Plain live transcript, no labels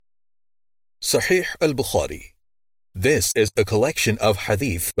Sahih al-Bukhārī. This is a collection of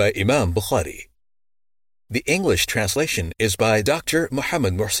hadith by Imam Bukhari. The English translation is by Dr.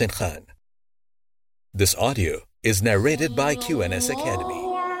 Muhsin Khan. This audio is narrated by QNS Academy.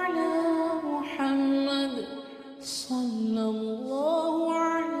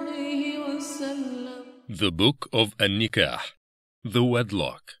 The Book of Nikaah, the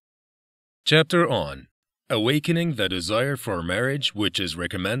Wedlock. Chapter on Awakening the desire for marriage which is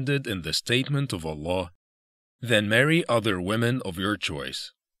recommended in the statement of Allah, then marry other women of your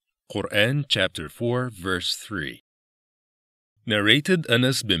choice. Quran chapter 4 verse 3. Narrated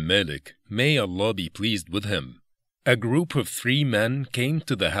Anas bin Malik, may Allah be pleased with him. A group of 3 men came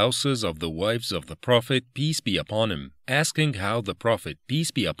to the houses of the wives of the Prophet, peace be upon him, asking how the Prophet,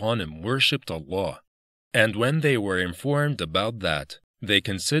 peace be upon him, worshipped Allah. And when they were informed about that, they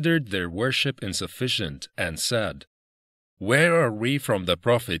considered their worship insufficient and said, "Where are we from the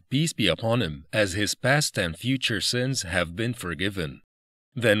Prophet, peace be upon him, as his past and future sins have been forgiven?"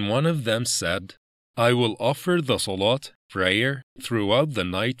 Then one of them said, "I will offer the salat, prayer, throughout the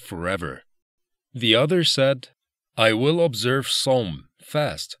night forever." The other said, "I will observe Sawm,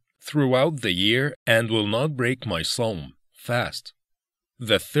 fast, throughout the year and will not break my Sawm, fast."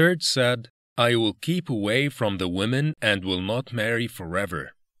 The third said, "I will keep away from the women and will not marry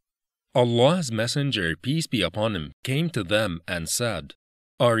forever." Allah's Messenger, peace be upon him, came to them and said,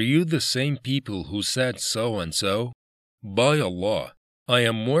 "Are you the same people who said so and so? By Allah, I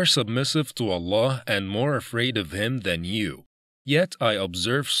am more submissive to Allah and more afraid of Him than you. Yet I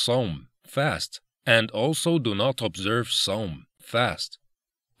observe Sawm, fast, and also do not observe Sawm, fast.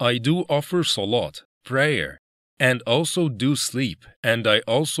 I do offer salat, prayer, and also do sleep, and I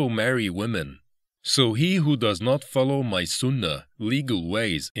also marry women. So he who does not follow my Sunnah, legal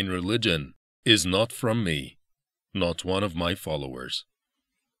ways in religion, is not from me, not one of my followers."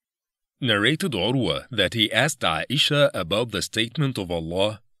 Narrated Urwa that he asked Aisha about the statement of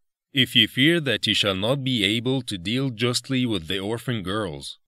Allah, "If you fear that you shall not be able to deal justly with the orphan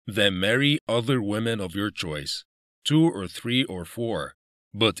girls, then marry other women of your choice, 2 or 3 or 4.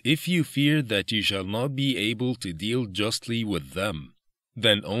 But if you fear that you shall not be able to deal justly with them,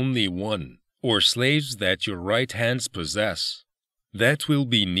 then only 1, or slaves that your right hands possess. That will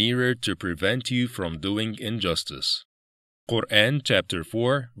be nearer to prevent you from doing injustice." Quran chapter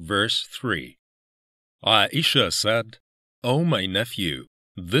 4 verse 3. Aisha said, "O my nephew,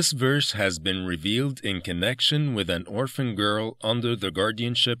 this verse has been revealed in connection with an orphan girl under the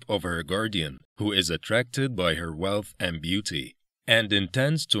guardianship of her guardian, who is attracted by her wealth and beauty, and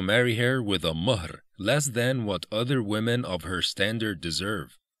intends to marry her with a mahr less than what other women of her standard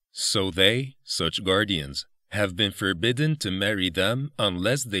deserve. So they, such guardians, have been forbidden to marry them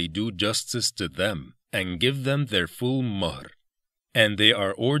unless they do justice to them and give them their full mahr, and they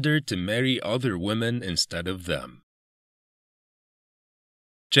are ordered to marry other women instead of them."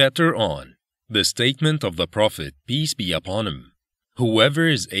 Chapter on the statement of the Prophet, peace be upon him, "Whoever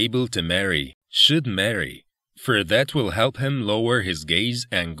is able to marry should marry, for that will help him lower his gaze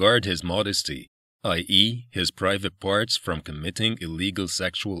and guard his modesty, i.e., his private parts, from committing illegal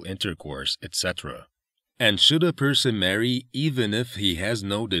sexual intercourse, etc. And should a person marry even if he has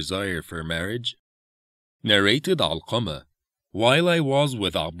no desire for marriage?" Narrated Alqamah, "While I was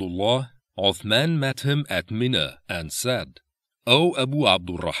with Abdullāh, Uthman met him at Mina and said, 'O Abu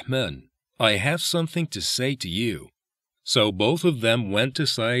Abdurrahman, I have something to say to you.' So both of them went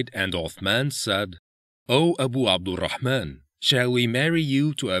aside and Uthman said, 'O Abu Abdurrahman, shall we marry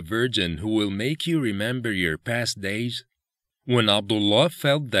you to a virgin who will make you remember your past days?' When Abdullah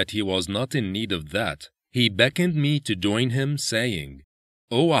felt that he was not in need of that, he beckoned me to join him, saying,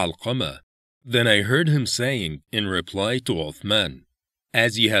 'O Alqamah.' Then I heard him saying in reply to Uthman,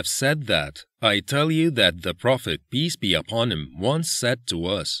 'As you have said that, I tell you that the Prophet, peace be upon him, once said to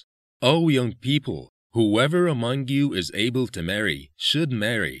us, O young people, whoever among you is able to marry should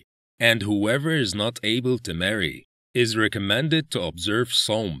marry, and whoever is not able to marry is recommended to observe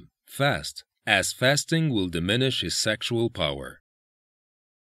Sawm, fast, as fasting will diminish his sexual power."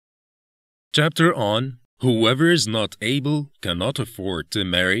 Chapter on Whoever is not able, cannot afford to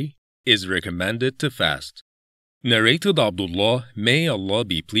marry, is recommended to fast. Narrated Abdullāh, may Allah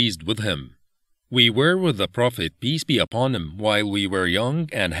be pleased with him. "We were with the Prophet, peace be upon him, while we were young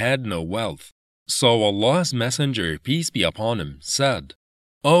and had no wealth. So Allah's Messenger, peace be upon him, said,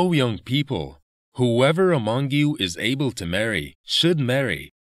 'O young people, whoever among you is able to marry should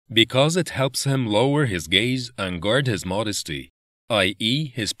marry, because it helps him lower his gaze and guard his modesty, i.e.,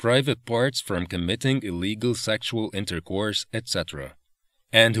 his private parts, from committing illegal sexual intercourse, etc.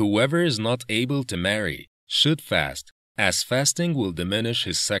 And whoever is not able to marry should fast, as fasting will diminish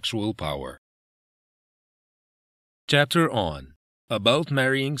his sexual power.'" Chapter on About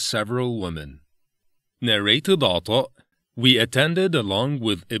Marrying Several Women. Narrated Ata, we attended along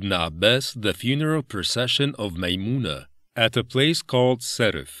with Ibn Abbas the funeral procession of Maymuna at a place called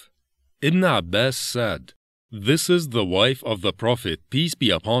Sarif. Ibn Abbas said, "This is the wife of the Prophet, peace be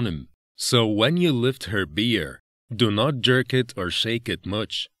upon him. So when you lift her bier, do not jerk it or shake it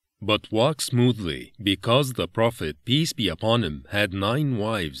much, but walk smoothly, because the Prophet, peace be upon him, had 9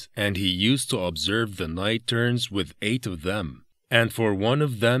 wives, and he used to observe the night turns with 8 of them, and for one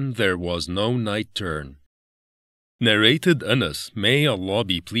of them there was no night turn." Narrated Anas, may Allah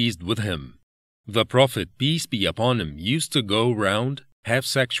be pleased with him. The Prophet, peace be upon him, used to go round, have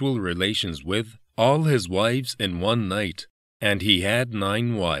sexual relations with all his wives in one night, and he had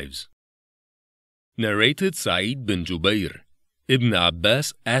 9 wives. Narrated Sa'id bin Jubair, Ibn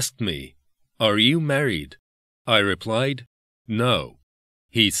Abbas asked me, "Are you married?" I replied, "No."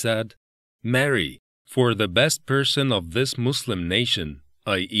 He said, "Marry, for the best person of this Muslim nation,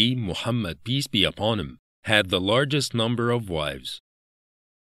 i.e. Muhammad, peace be upon him, had the largest number of wives."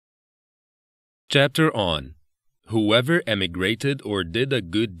 Chapter on Whoever emigrated or did a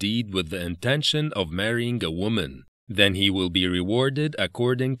good deed with the intention of marrying a woman, then he will be rewarded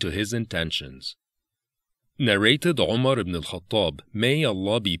according to his intentions. Narrated Umar ibn al-Khattab, may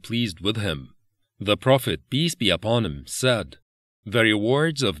Allah be pleased with him. The Prophet, peace be upon him, said, "The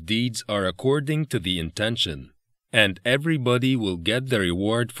rewards of deeds are according to the intention, and everybody will get the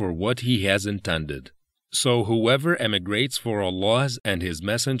reward for what he has intended. So whoever emigrates for Allah's and His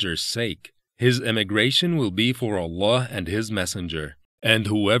Messenger's sake, his emigration will be for Allah and His Messenger. And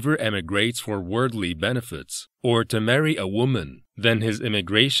whoever emigrates for worldly benefits, or to marry a woman, then his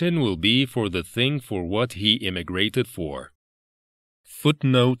immigration will be for the thing for what he immigrated for."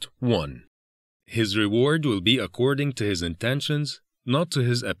 Footnote 1. His reward will be according to his intentions, not to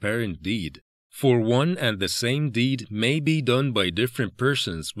his apparent deed. For one and the same deed may be done by different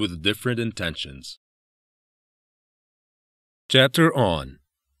persons with different intentions. Chapter on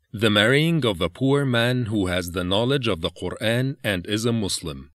The Marrying of a Poor Man Who Has the Knowledge of the Quran and is a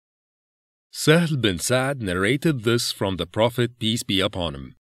Muslim. Sahl bin Sa'd narrated this from the Prophet, peace be upon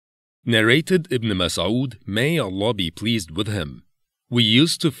him. Narrated Ibn Mas'ud, may Allah be pleased with him. We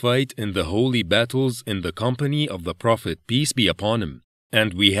used to fight in the holy battles in the company of the Prophet, peace be upon him,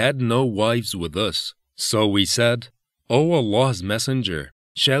 and we had no wives with us. So we said, "O Allah's Messenger,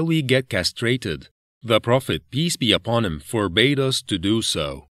 shall we get castrated?" The Prophet, peace be upon him, forbade us to do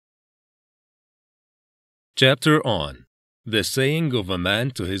so. Chapter on The saying of a man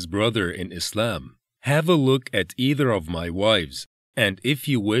to his brother in Islam, "Have a look at either of my wives, and if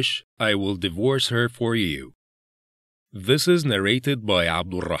you wish, I will divorce her for you." This is narrated by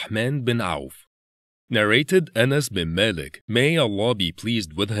Abdurrahman bin Auf. Narrated Anas bin Malik, may Allah be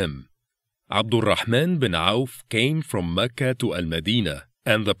pleased with him. Abdurrahman bin Auf came from Mecca to Al-Madinah,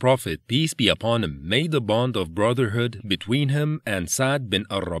 and the Prophet, peace be upon him, made a bond of brotherhood between him and Sa'd bin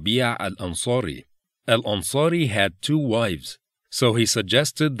al-Rabi' al-Ansari. Al-Ansari had 2 wives, so he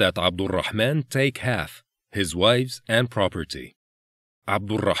suggested that Abdurrahman take half, his wives and property.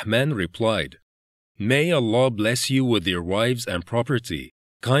 Abdurrahman replied, "May Allah bless you with your wives and property.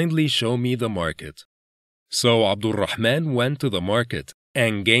 Kindly show me the market." So Abdurrahman went to the market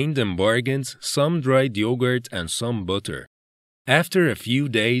and gained in bargains some dried yogurt and some butter. After a few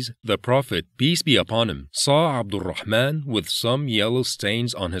days, the Prophet, peace be upon him, saw Abdurrahman with some yellow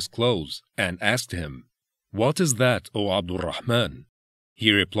stains on his clothes and asked him, "What is that, O Abdurrahman?"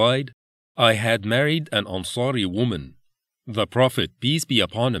 He replied, "I had married an Ansari woman." The Prophet, peace be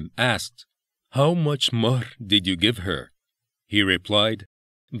upon him, asked, "How much mahr did you give her?" He replied,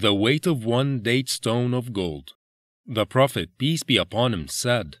 "The weight of 1 date stone of gold." The Prophet, peace be upon him,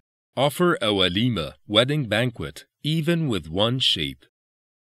 said, "Offer a walima, wedding banquet, even with 1 sheep."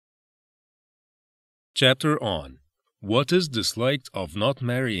 Chapter on What is disliked of not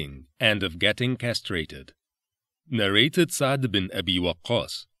marrying and of getting castrated. Narrated Sa'd bin Abi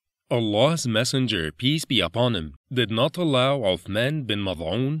Waqqas, Allah's Messenger, peace be upon him, did not allow Uthman bin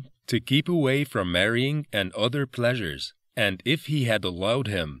Mad'un to keep away from marrying and other pleasures, and if he had allowed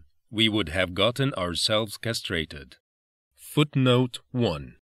him, we would have gotten ourselves castrated. Footnote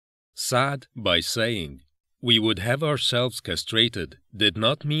 1. Sa'd, by saying, "We would have ourselves castrated," did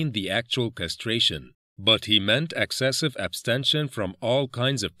not mean the actual castration, but he meant excessive abstention from all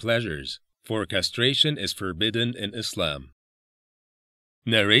kinds of pleasures, for castration is forbidden in Islam.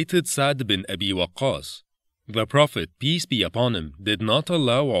 Narrated Sa'd bin Abi Waqqas, the Prophet, peace be upon him, did not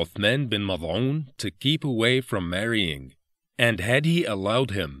allow Uthman bin Mad'un to keep away from marrying, and had he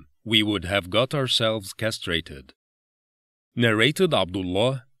allowed him, we would have got ourselves castrated. Narrated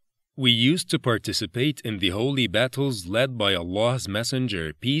Abdullāh, We used to participate in the holy battles led by Allah's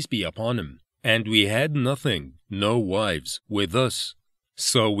Messenger, peace be upon him, and we had nothing, no wives, with us.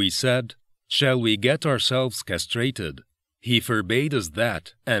 So we said, shall we get ourselves castrated? He forbade us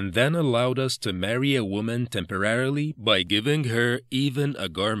that, and then allowed us to marry a woman temporarily by giving her even a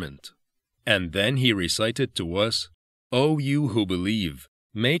garment. And then he recited to us, O you who believe,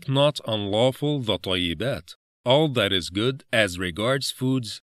 make not unlawful the tayyibat, all that is good as regards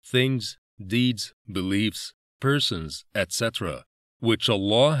foods, things, deeds, beliefs, persons, etc., which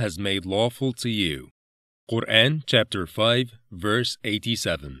Allah has made lawful to you. Quran chapter 5, verse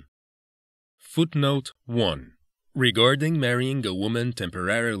 87. Footnote 1. Regarding marrying a woman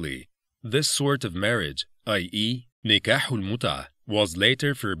temporarily, this sort of marriage, i.e., Nikaah al-Mut'ah, was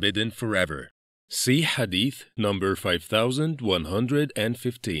later forbidden forever. See Hadith number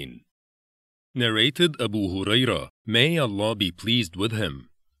 5115. Narrated Abu Hurairah, may Allah be pleased with him.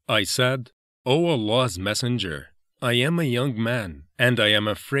 I said, O Allah's Messenger, I am a young man, and I am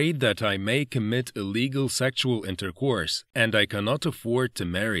afraid that I may commit illegal sexual intercourse, and I cannot afford to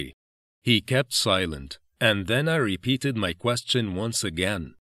marry. He kept silent, and then I repeated my question once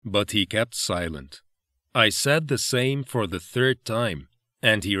again, but he kept silent. I said the same for the third time,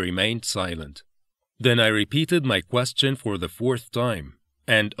 and he remained silent. Then I repeated my question for the fourth time,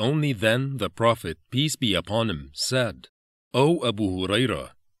 and only then the Prophet, peace be upon him, said, O Abu Hurairah,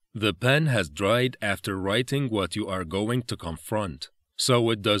 the pen has dried after writing what you are going to confront, so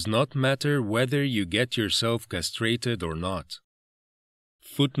it does not matter whether you get yourself castrated or not.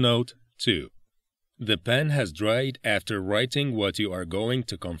 Footnote 2. The pen has dried after writing what you are going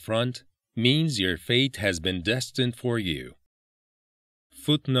to confront means your fate has been destined for you.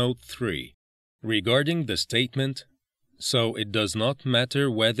 Footnote 3. Regarding the statement, so it does not matter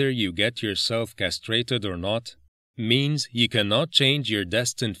whether you get yourself castrated or not, means you cannot change your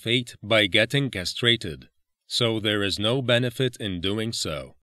destined fate by getting castrated, so there is no benefit in doing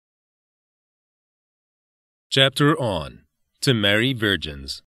so. Chapter on To Marry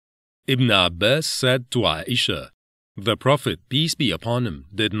Virgins. Ibn Abbas said to Aisha, the Prophet, peace be upon him,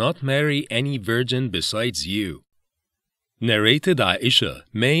 did not marry any virgin besides you. Narrated Aisha,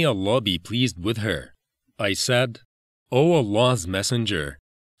 may Allah be pleased with her. I said, O Allah's Messenger,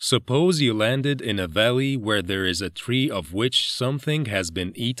 suppose you landed in a valley where there is a tree of which something has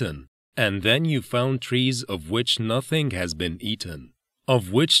been eaten, and then you found trees of which nothing has been eaten.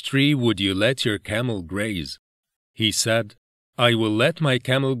 Of which tree would you let your camel graze? He said, I will let my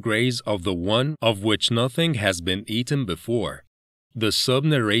camel graze of the one of which nothing has been eaten before. The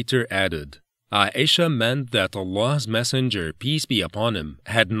sub-narrator added, Aisha meant that Allah's Messenger, peace be upon him,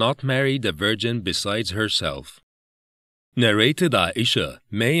 had not married a virgin besides herself. Narrated Aisha,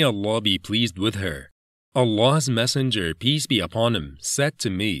 may Allah be pleased with her. Allah's Messenger, peace be upon him, said to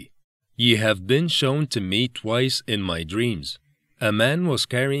me, Ye have been shown to me twice in my dreams. A man was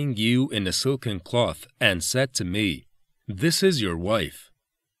carrying you in a silken cloth and said to me, This is your wife.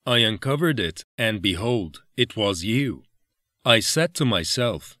 I uncovered it, and behold, it was you. I said to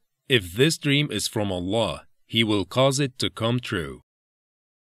myself, if this dream is from Allah, He will cause it to come true.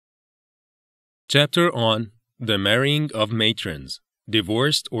 Chapter on The Marrying of Matrons,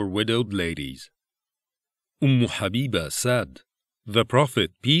 Divorced or Widowed Ladies. Habiba said, the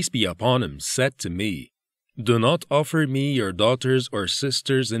Prophet, peace be upon him, said to me, Do not offer me your daughters or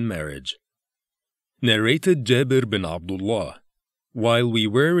sisters in marriage. Narrated Jabir bin Abdullāh, while we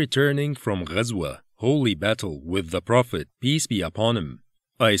were returning from Ghazwa, holy battle, with the Prophet, peace be upon him,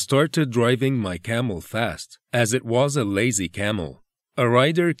 I started driving my camel fast, as it was a lazy camel. A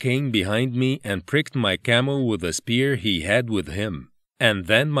rider came behind me and pricked my camel with a spear he had with him, and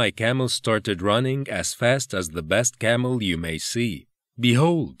then my camel started running as fast as the best camel you may see.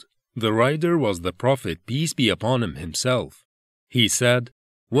 Behold, the rider was the Prophet, peace be upon him, himself. He said,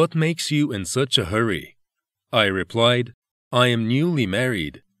 What makes you in such a hurry? I replied, I am newly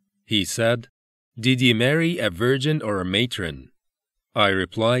married. He said, Did ye marry a virgin or a matron? I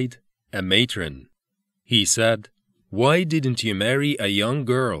replied, A matron. He said, Why didn't you marry a young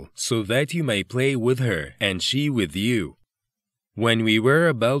girl so that you may play with her and she with you? When we were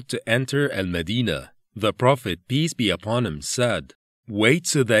about to enter Al-Madinah, the Prophet, peace be upon him, said, Wait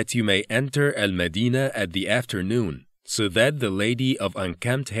so that you may enter Al-Madinah at the afternoon, so that the lady of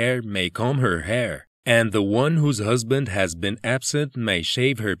unkempt hair may comb her hair, and the one whose husband has been absent may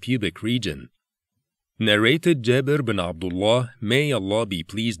shave her pubic region. Narrated Jabir bin Abdullāh, may Allah be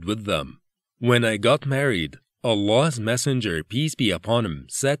pleased with them. When I got married, Allah's Messenger, peace be upon him,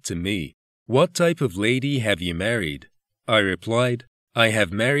 said to me, What type of lady have you married? I replied, I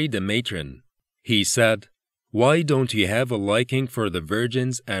have married a matron. He said, Why don't you have a liking for the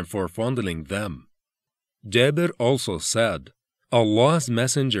virgins and for fondling them? Jabir also said, Allah's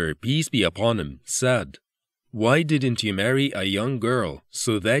Messenger, peace be upon him, said, Why didn't you marry a young girl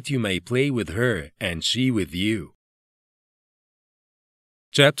so that you may play with her and she with you?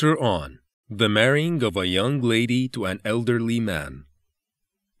 Chapter on the marrying of a young lady to an elderly man.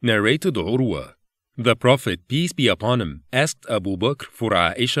 Narrated Urwa, the Prophet, peace be upon him, asked Abu Bakr for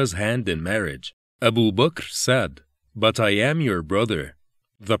Aisha's hand in marriage. Abu Bakr said, But I am your brother.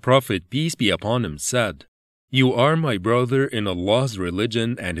 The Prophet, peace be upon him, said, You are my brother in Allah's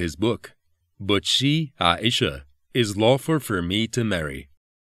religion and His book, but she, Aisha, is lawful for me to marry.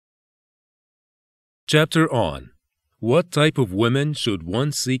 Chapter on what type of women should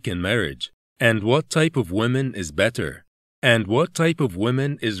one seek in marriage, and what type of women is better, and what type of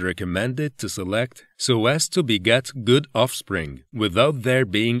women is recommended to select so as to beget good offspring without there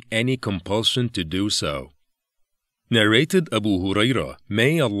being any compulsion to do so. Narrated Abu Hurairah,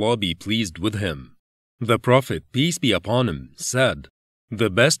 may Allah be pleased with him. The Prophet, peace be upon him, said, The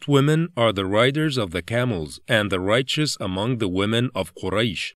best women are the riders of the camels and the righteous among the women of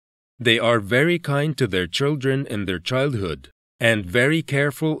Quraysh. They are very kind to their children in their childhood and very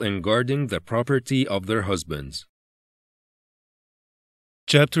careful in guarding the property of their husbands.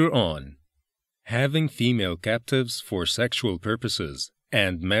 Chapter on having female captives for sexual purposes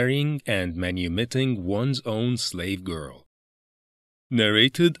and marrying and manumitting one's own slave girl.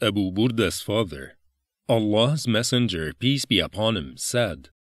 Narrated Abu Burda's father, Allah's Messenger, peace be upon him, said,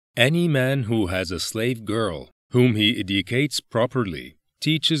 Any man who has a slave girl, whom he educates properly,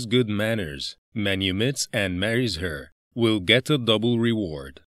 teaches good manners, manumits and marries her, will get a double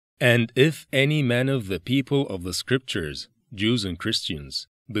reward. And if any man of the people of the scriptures, Jews and Christians,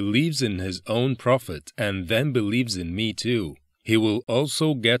 believes in his own prophet and then believes in me too, he will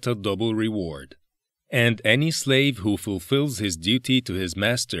also get a double reward. And any slave who fulfills his duty to his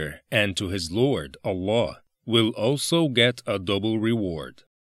master and to his Lord, Allah, will also get a double reward.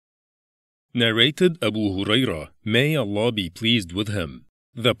 Narrated Abu Hurairah, may Allah be pleased with him.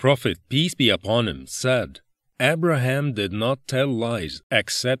 The Prophet, peace be upon him, said, Abraham did not tell lies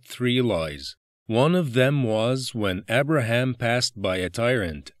except 3 lies. One of them was when Abraham passed by a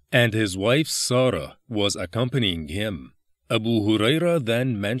tyrant and his wife Sarah was accompanying him. Abu Hurairah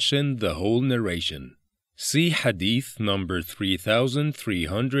then mentioned the whole narration. See Hadith number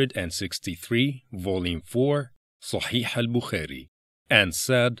 3363, volume 4, Sahih al-Bukhārī, and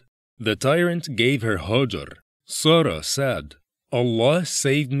said, The tyrant gave her Hajar. Sarah said, Allah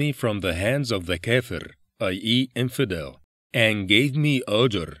saved me from the hands of the kafir, i.e. infidel, and gave me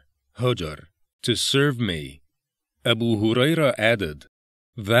Hajar, to serve me. Abu Hurairah added,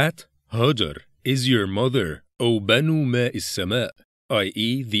 That Hajar is your mother, O Banu Ma'is Samā,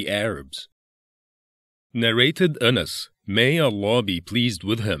 i.e. the Arabs. Narrated Anas, may Allah be pleased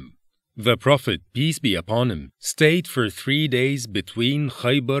with him. The Prophet, peace be upon him, stayed for 3 days between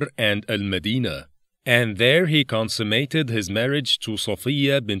Khaybar and Al-Madinah, and there he consummated his marriage to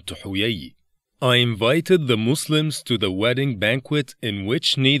Safiyyah bint Huyay. I invited the Muslims to the wedding banquet in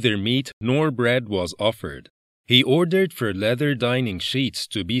which neither meat nor bread was offered. He ordered for leather dining sheets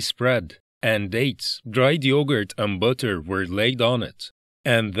to be spread, and dates, dried yogurt and butter were laid on it.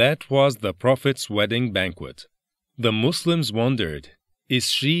 And that was the Prophet's wedding banquet. The Muslims wondered,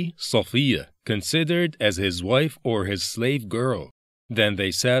 Is she, Safiyyah, considered as his wife or his slave girl? Then they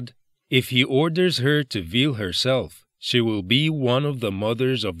said, If he orders her to veil herself, she will be one of the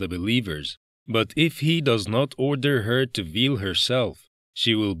mothers of the believers. But if he does not order her to veil herself,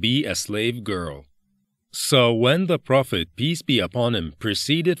 she will be a slave girl. So when the Prophet, peace be upon him,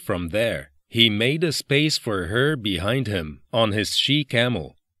 proceeded from there, he made a space for her behind him on his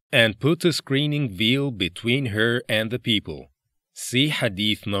she-camel, and put a screening veil between her and the people. See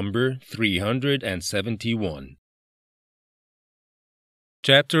Hadith number 371.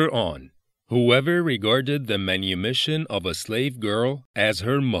 Chapter on whoever regarded the manumission of a slave girl as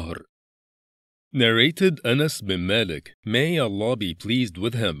her mahr. Narrated Anas bin Malik, may Allah be pleased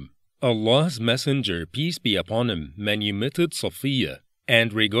with him. Allah's Messenger, peace be upon him, manumitted Safiyyah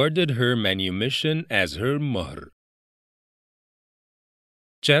and regarded her manumission as her mahr.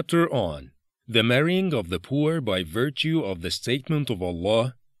 Chapter on the marrying of the poor by virtue of the statement of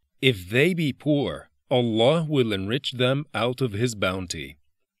Allah, If they be poor, Allah will enrich them out of His bounty.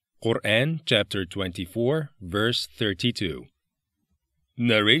 Quran chapter 24, verse 32.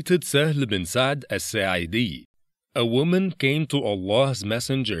 Narrated Sahl bin Sa'd as-Sa'idi, a woman came to Allah's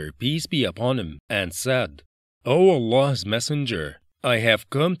Messenger, peace be upon him, and said, O Allah's Messenger, I have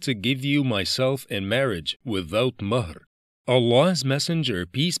come to give you myself in marriage without mahr. Allah's Messenger,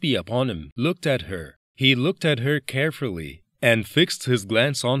 peace be upon him, looked at her. He looked at her carefully and fixed his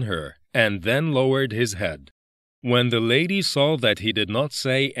glance on her and then lowered his head. When the lady saw that he did not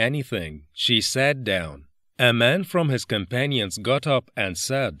say anything, she sat down. A man from his companions got up and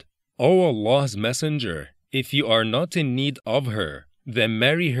said, "O Allah's Messenger, if you are not in need of her, then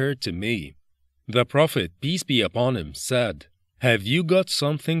marry her to me." The Prophet, peace be upon him, said, "Have you got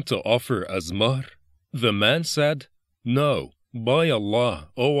something to offer as mahr?" The man said, "No, by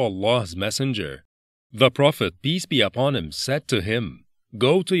Allah, O Allah's Messenger." The Prophet, peace be upon him, said to him,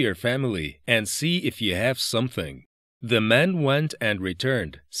 "Go to your family and see if you have something." The man went and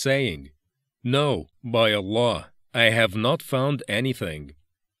returned, saying, "No, by Allah, I have not found anything."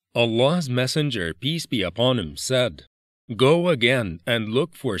 Allah's Messenger, peace be upon him, said, "Go again and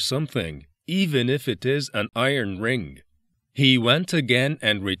look for something, even if it is an iron ring." He went again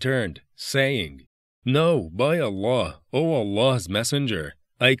and returned, saying, "No, by Allah, O Allah's Messenger,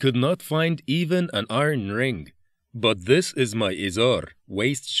 I could not find even an iron ring, but this is my izar,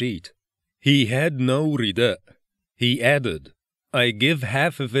 waist sheet." He had no rida. He added, "I give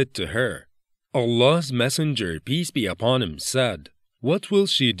half of it to her." Allah's Messenger, peace be upon him, said, "What will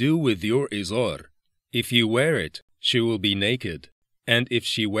she do with your izar? If you wear it, she will be naked, and if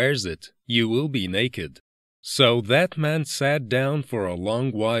she wears it, you will be naked." So that man sat down for a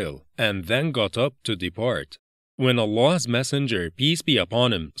long while and then got up to depart. When Allah's Messenger, peace be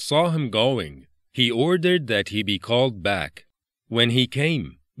upon him, saw him going, he ordered that he be called back. When he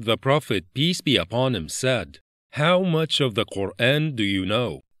came, the Prophet, peace be upon him, said, "How much of the Quran do you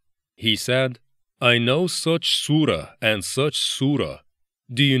know?" He said, "I know such surah and such surah.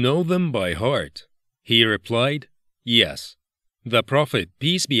 Do you know them by heart?" He replied, "Yes." The Prophet,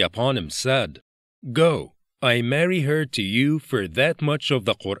 peace be upon him, said, "Go, I marry her to you for that much of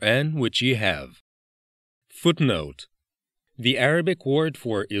the Quran which you have." Footnote: the Arabic word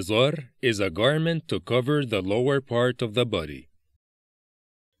for izar is a garment to cover the lower part of the body.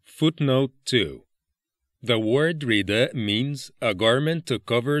 Footnote 2: the word rida means a garment to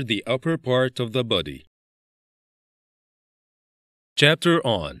cover the upper part of the body. Chapter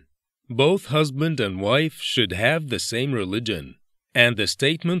on both husband and wife should have the same religion, and the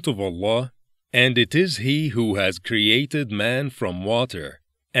statement of Allah, "And it is He who has created man from water,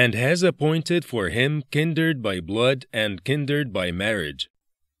 and has appointed for him kindred by blood and kindred by marriage."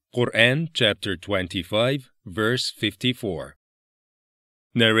 Quran chapter 25, verse 54.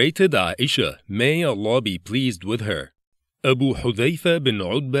 Narrated Aisha, may Allah be pleased with her. Abu Hudayfa bin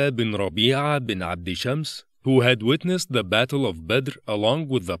Utbah bin Rabi'a bin Abd Shams, who had witnessed the battle of Badr along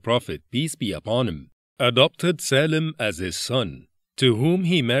with the Prophet, peace be upon him, adopted Salim as his son, to whom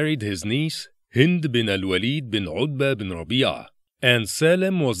he married his niece, Hind bin al-Walid bin Utbah bin Rabi'a. And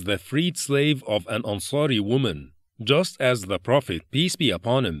Salim was the freed slave of an Ansari woman, just as the Prophet, peace be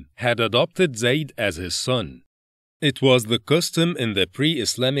upon him, had adopted Zayd as his son. It was the custom in the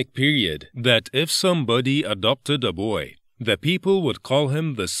pre-Islamic period that if somebody adopted a boy, the people would call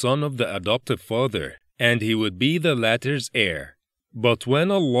him the son of the adoptive father, and he would be the latter's heir. But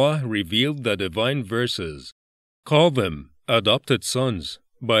when Allah revealed the divine verses, "Call them adopted sons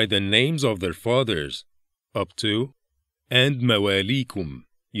by the names of their fathers," up to, "and mawalikum,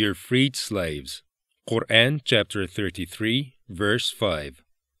 your freed slaves," Quran chapter 33, verse 5.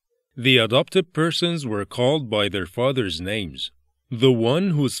 The adopted persons were called by their fathers' names. The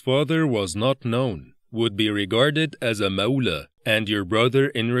one whose father was not known would be regarded as a mawla and your brother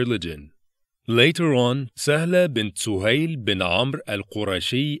in religion. Later on, Sahla bint Suhail bin Amr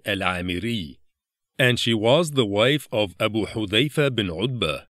al-Qurashi al-Amiri, and she was the wife of Abu Hudayfa bin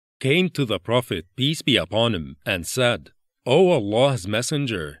Utbah, came to the Prophet, peace be upon him, and said, "O Allah's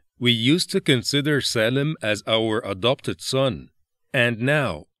Messenger, we used to consider Salim as our adopted son, and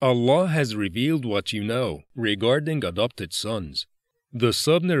now Allah has revealed what you know regarding adopted sons." The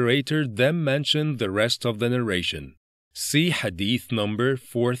sub-narrator then mentioned the rest of the narration. See Hadith number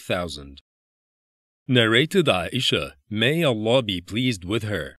 4000. Narrated Aisha, may Allah be pleased with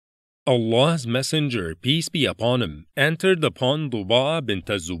her. Allah's Messenger, peace be upon him, entered upon Duba'a bint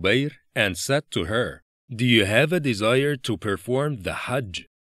Zubayr and said to her, "Do you have a desire to perform the Hajj?"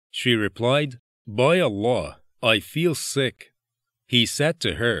 She replied, "By Allah, I feel sick." He said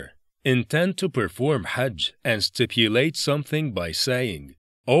to her, "Intend to perform Hajj and stipulate something by saying,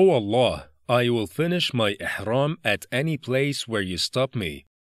 'O Allah, I will finish my ihram at any place where you stop me,'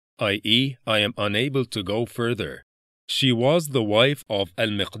 i.e., I am unable to go further." She was the wife of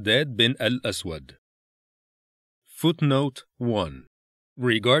Al-Miqdad bin al-Aswad. Footnote 1.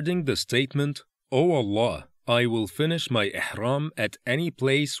 Regarding the statement, "O Allah, I will finish my ihram at any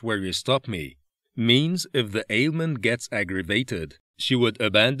place where you stop me," means if the ailment gets aggravated, she would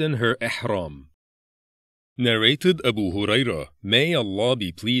abandon her ihram. Narrated Abu Hurairah, may Allah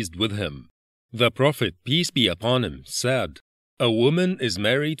be pleased with him. The Prophet, peace be upon him, said, "A woman is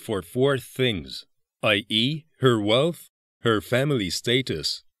married for 4 things, i.e., her wealth, her family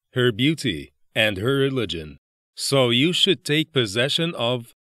status, her beauty, and her religion. So you should take possession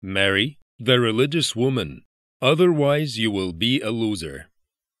of, marry, the religious woman, otherwise you will be a loser."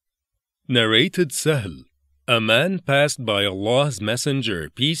 Narrated Sahih, a man passed by Allah's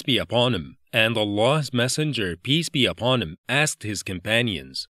Messenger, peace be upon him, and Allah's Messenger, peace be upon him, asked his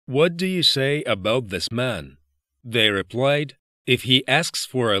companions, "What do you say about this man?" They replied, "If he asks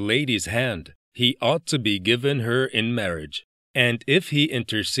for a lady's hand, he ought to be given her in marriage. And if he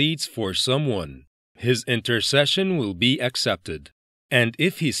intercedes for someone, his intercession will be accepted. And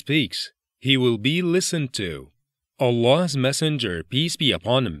if he speaks, he will be listened to." Allah's Messenger, peace be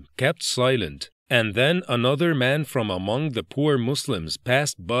upon him, kept silent, and then another man from among the poor Muslims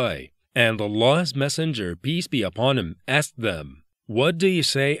passed by, and Allah's Messenger, peace be upon him, asked them, "What do you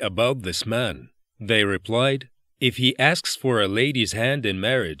say about this man?" They replied, "If he asks for a lady's hand in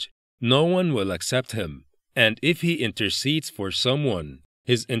marriage, no one will accept him, and if he intercedes for someone,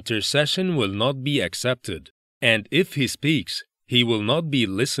 his intercession will not be accepted, and if he speaks, he will not be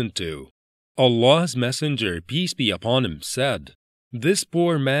listened to." Allah's Messenger, peace be upon him, said, "This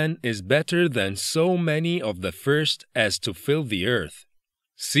poor man is better than so many of the first as to fill the earth."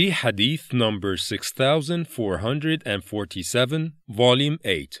 See Hadith number 6447, Volume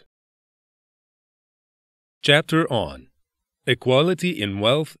 8. Chapter on Equality in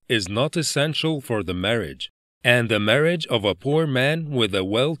wealth is not essential for the marriage, and the marriage of a poor man with a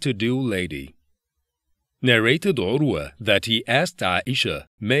well-to-do lady. Narrated Urwa that he asked Aisha,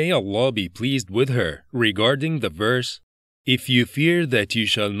 may Allah be pleased with her, regarding the verse, "If you fear that you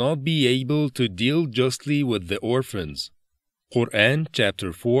shall not be able to deal justly with the orphans." Quran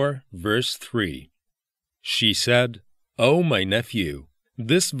chapter 4, verse 3. She said, "O my nephew,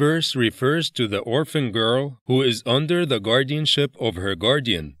 this verse refers to the orphan girl who is under the guardianship of her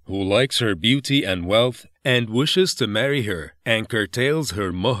guardian, who likes her beauty and wealth and wishes to marry her and curtails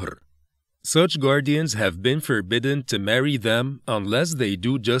her muhr. Such guardians have been forbidden to marry them unless they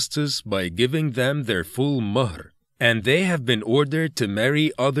do justice by giving them their full muhr, and they have been ordered to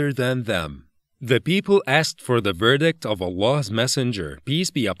marry other than them." The people asked for the verdict of Allah's Messenger,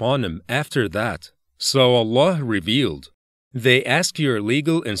 peace be upon him, after that. So Allah revealed, "They ask your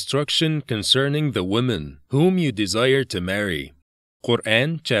legal instruction concerning the women whom you desire to marry."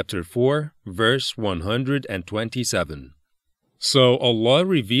 Quran chapter 4, verse 127. So Allah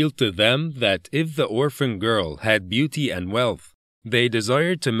revealed to them that if the orphan girl had beauty and wealth, they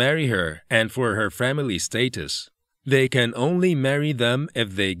desired to marry her and for her family status, they can only marry them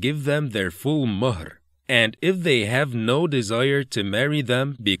if they give them their full muhr, and if they have no desire to marry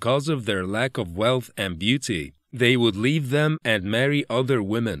them because of their lack of wealth and beauty, they would leave them and marry other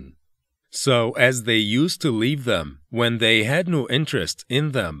women. So as they used to leave them when they had no interest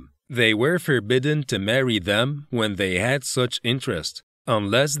in them, they were forbidden to marry them when they had such interest,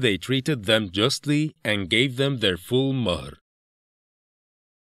 unless they treated them justly and gave them their full muhr.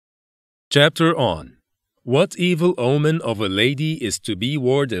 Chapter on What evil omen of a lady is to be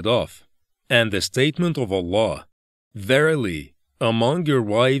warded off, and the statement of Allah, "Verily, among your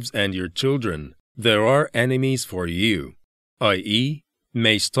wives and your children, there are enemies for you," i.e.,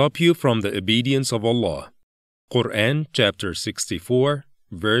 may stop you from the obedience of Allah. Quran chapter 64,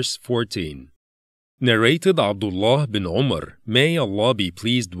 verse 14. Narrated Abdullāh bin Umar, may Allah be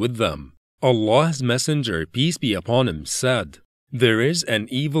pleased with them. Allah's Messenger, peace be upon him, said, "There is an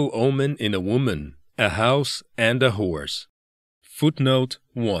evil omen in a woman, a house, and a horse." Footnote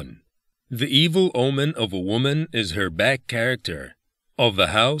 1. The evil omen of a woman is her bad character, of a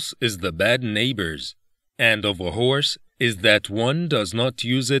house is the bad neighbors, and of a horse is that one does not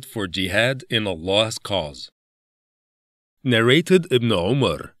use it for jihad in Allah's cause. Narrated Ibn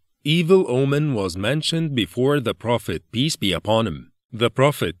Umar, evil omen was mentioned before the Prophet, peace be upon him. The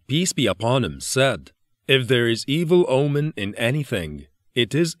Prophet, peace be upon him, said, "If there is evil omen in anything,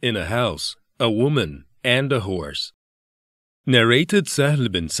 it is in a house, a woman, and a horse." Narrated Sahl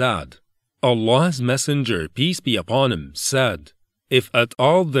bin Sa'd, Allah's Messenger, peace be upon him, said, "If at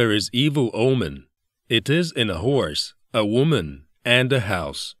all there is evil omen, it is in a horse, a woman, and a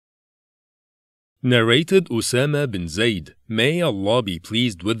house." Narrated Usama bin Zayd, may Allah be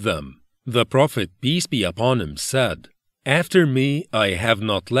pleased with them. The Prophet, peace be upon him, said, "After me I have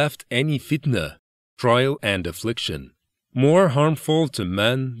not left any fitna, trial and affliction, more harmful to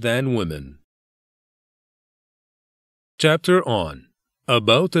men than women." Chapter on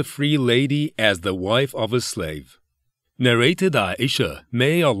About a free lady as the wife of a slave. Narrated Aisha,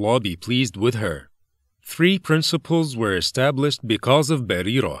 may Allah be pleased with her. 3 principles were established because of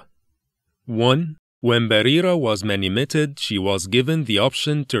Barira. 1. When Barira was manumitted, she was given the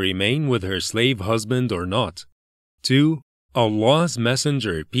option to remain with her slave husband or not. 2. Allah's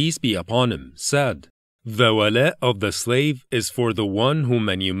Messenger, peace be upon him, said, "The wala of the slave is for the one who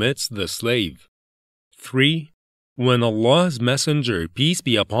manumits the slave." 3. When Allah's Messenger, peace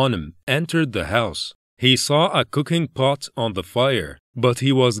be upon him, entered the house, he saw a cooking pot on the fire, but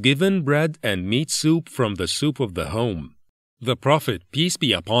he was given bread and meat soup from the soup of the home. The Prophet, peace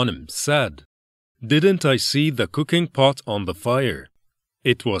be upon him, said, "Didn't I see the cooking pot on the fire?"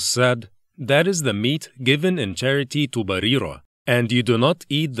 It was said, "That is the meat given in charity to Barira, and you do not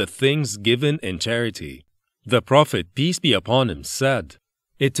eat the things given in charity." The Prophet, peace be upon him, said,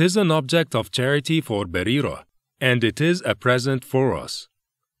 "It is an object of charity for Barira, and it is a present for us."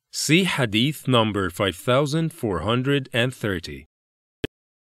 See Hadith number 5430.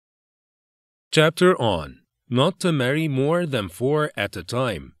 Chapter on Not to marry more than 4 at a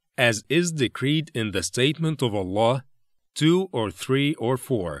time, as is decreed in the statement of Allah, 2 or 3 or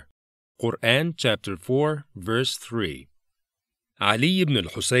 4. Quran chapter 4 verse 3. Ali ibn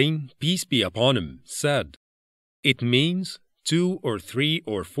al-Husayn, peace be upon him, said, "It means 2 or 3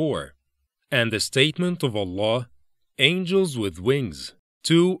 or 4. And the statement of Allah, angels with wings,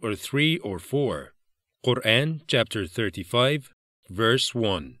 2 or 3 or 4. Quran chapter 35 verse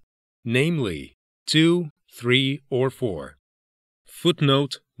 1. Namely, 2, 3 or 4.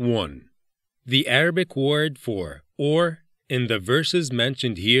 Footnote 1. The Arabic word for or in the verses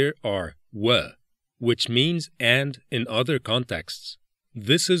mentioned here are wa, which means and in other contexts.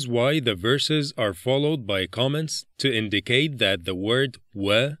 This is why the verses are followed by comments to indicate that the word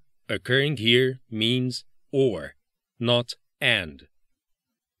wa occurring here means or, not and.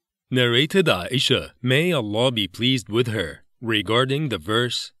 Narrated Aisha, may Allah be pleased with her, regarding the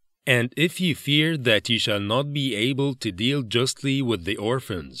verse, "And if you fear that you shall not be able to deal justly with the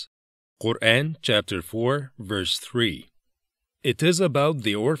orphans." Quran chapter 4 verse 3. It is about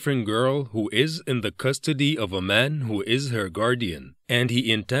the orphan girl who is in the custody of a man who is her guardian, and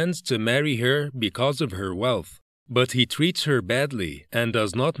he intends to marry her because of her wealth, but he treats her badly and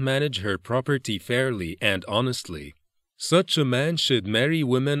does not manage her property fairly and honestly. Such a man should marry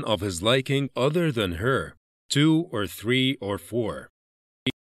women of his liking other than her, 2 or 3 or 4.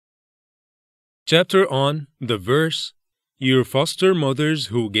 Chapter on the verse, "Your foster mothers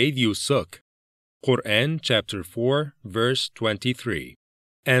who gave you suck." Quran chapter 4 verse 23.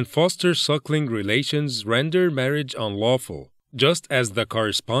 And foster suckling relations render marriage unlawful, just as the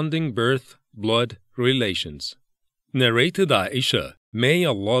corresponding birth, blood relations. Narrated Aisha, may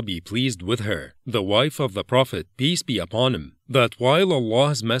Allah be pleased with her, the wife of the Prophet, peace be upon him, that while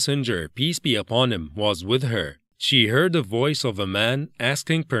Allah's Messenger, peace be upon him, was with her, she heard the voice of a man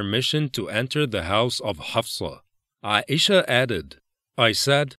asking permission to enter the house of Hafsa. Aisha added, "I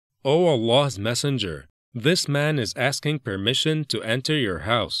said, O Allah's Messenger, this man is asking permission to enter your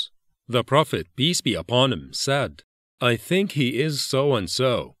house." The Prophet, peace be upon him, said, "I think he is so and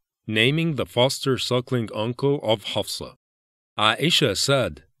so," naming the foster suckling uncle of Hafsa. Aisha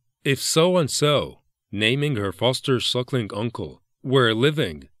said, "If so and so," naming her foster suckling uncle, "were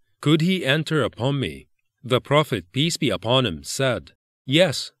living, could he enter upon me?" The Prophet, peace be upon him, said,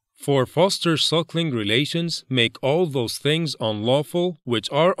 "Yes, for foster suckling relations make all those things unlawful which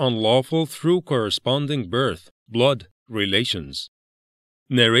are unlawful through corresponding birth, blood relations."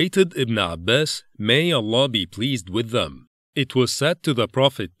 Narrated Ibn Abbas, may Allah be pleased with them. It was said to the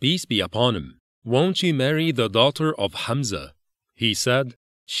Prophet, peace be upon him, "Won't you marry the daughter of Hamza?" He said,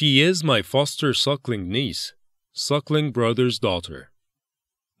 "She is my foster suckling niece," suckling brother's daughter.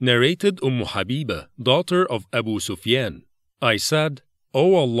 Narrated Habiba, daughter of Abu Sufyan, I said,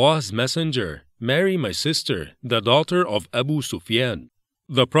 "O Allah's Messenger, marry my sister, the daughter of Abu Sufyan."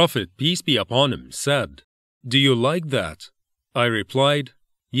 The Prophet, peace be upon him, said, "Do you like that?" I replied,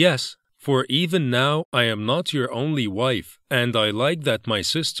 "Yes, for even now I am not your only wife, and I like that my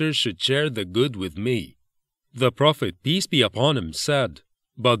sister should share the good with me." The Prophet, peace be upon him, said,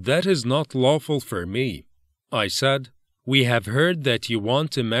 "But that is not lawful for me." I said, "We have heard that you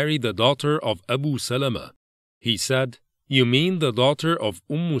want to marry the daughter of Abu Salama." He said, "You mean the daughter of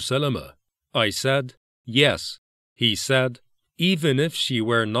Salama?" I said, "Yes." He said, "Even if she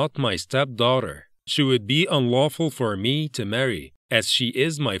were not my stepdaughter, she would be unlawful for me to marry, as she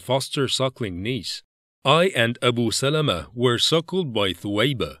is my foster suckling niece. I and Abu Salama were suckled by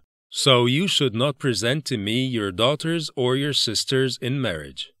Thuwayba, so you should not present to me your daughters or your sisters in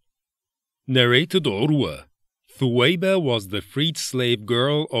marriage." Narrated Urwa, Thuwayba was the freed slave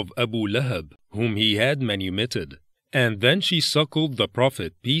girl of Abu Lahab, whom he had manumitted, and then she suckled the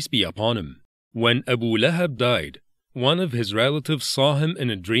Prophet, peace be upon him. When Abu Lahab died, one of his relatives saw him in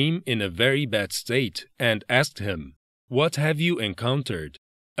a dream in a very bad state and asked him, "What have you encountered?"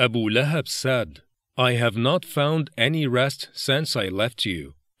 Abu Lahab said, "I have not found any rest since I left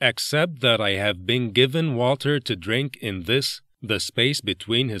you, except that I have been given water to drink in this, the space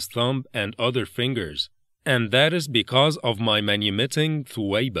between his thumb and other fingers, and that is because of my manumitting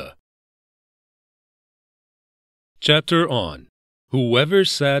Thuwaybah." Chapter on Whoever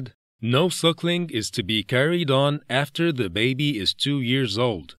said, "No suckling is to be carried on after the baby is 2 years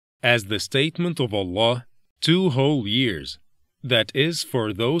old," as the statement of Allah, 2 whole years, that is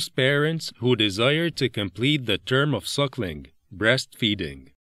for those parents who desire to complete the term of suckling,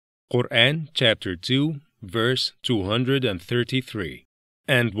 breastfeeding. Quran chapter 2, verse 233.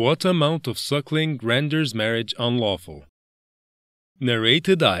 And what amount of suckling renders marriage unlawful?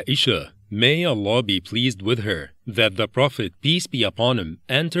 Narrated Aisha, may Allah be pleased with her, that the Prophet, peace be upon him,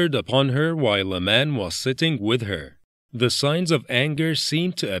 entered upon her while a man was sitting with her. The signs of anger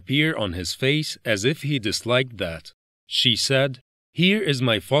seemed to appear on his face as if he disliked that. She said, "Here is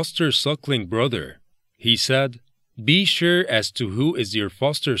my foster suckling brother." He said, "Be sure as to who is your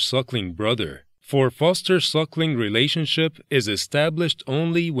foster suckling brother, for foster suckling relationship is established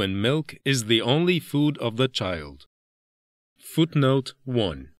only when milk is the only food of the child." Footnote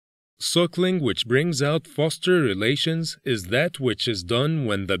 1. Suckling which brings out foster relations is that which is done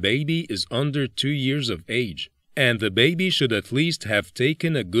when the baby is under 2 years of age, and the baby should at least have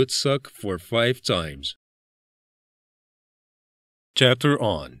taken a good suck for 5 times. Chapter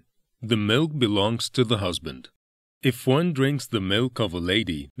on The milk belongs to the husband. If one drinks the milk of a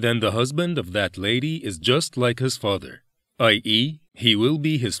lady, then the husband of that lady is just like his father, i.e., he will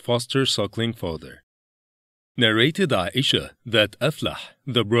be his foster suckling father. Narrated Aisha that Aflah,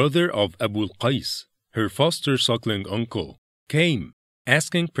 the brother of Abu al-Qais, her foster suckling uncle, came,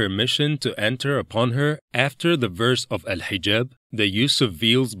 asking permission to enter upon her after the verse of al-hijab, the use of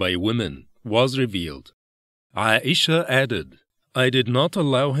veils by women, was revealed. Aisha added, "I did not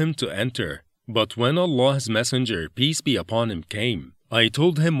allow him to enter, but when Allah's Messenger, peace be upon him, came, I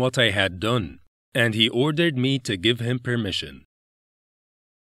told him what I had done, and he ordered me to give him permission."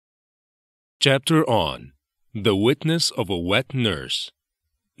 Chapter on The Witness of a Wet Nurse.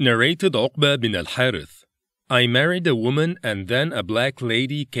 Narrated Uqba bin al-Harith, I married a woman and then a black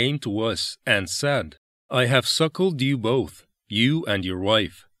lady came to us and said, "I have suckled you both, you and your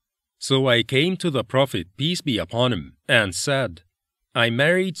wife." So I came to the Prophet, peace be upon him, and said, "I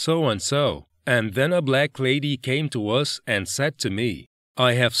married so-and-so, and then a black lady came to us and said to me,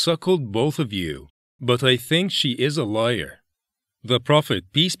 'I have suckled both of you, but I think she is a liar.' The Prophet,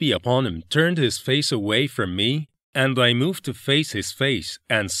 peace be upon him, turned his face away from me, and I moved to face his face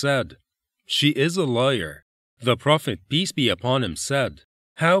and said, 'She is a liar.' The Prophet, peace be upon him, said,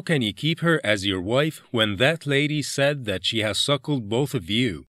 'How can you keep her as your wife when that lady said that she has suckled both of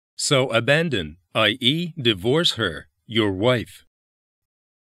you? So abandon, i.e., divorce her, your wife.'"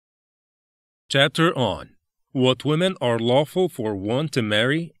 Chapter on What women are lawful for one to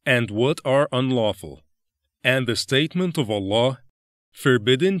marry and what are unlawful, and the statement of Allah,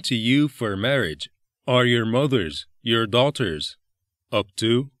 "Forbidden to you for marriage are your mothers, your daughters," up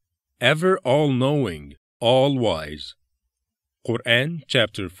to "ever all-knowing, all-wise." Quran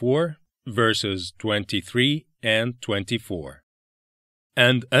chapter 4, verses 23 and 24.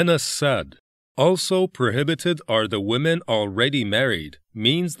 And Anas said, "Also prohibited are the women already married,"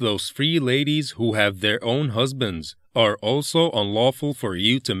 means those free ladies who have their own husbands are also unlawful for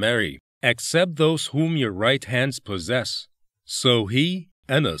you to marry, except those whom your right hands possess. So he,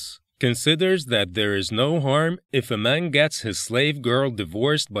 Anas, considers that there is no harm if a man gets his slave girl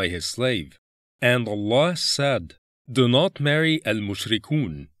divorced by his slave. And Allah said, "Do not marry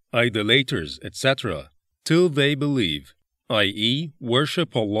al-mushrikun, idolaters, etc., till they believe, i.e.,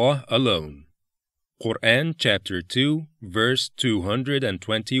 worship Allah alone." Quran chapter 2, verse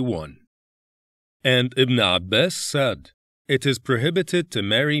 221. And Ibn Abbas said, "It is prohibited to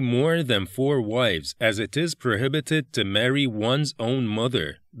marry more than 4 wives, as it is prohibited to marry one's own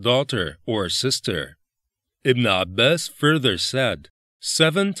mother, daughter, or sister." Ibn Abbas further said,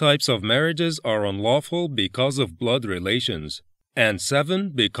 7 types of marriages are unlawful because of blood relations, and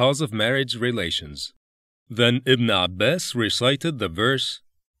 7 because of marriage relations. Then Ibn Abbas recited the verse,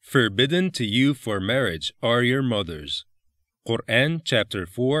 "Forbidden to you for marriage are your mothers." Quran chapter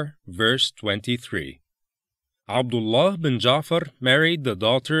 4, verse 23. Abdullāh bin Ja'far married the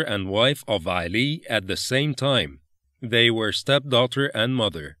daughter and wife of Ali at the same time. They were stepdaughter and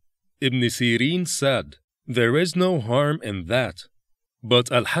mother. Ibn Sirin said, "There is no harm in that."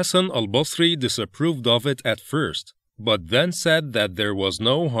 But Al-Hasan al-Basri disapproved of it at first, but then said that there was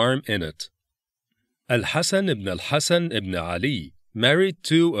no harm in it. Al-Hasan ibn al-Hasan ibn Ali married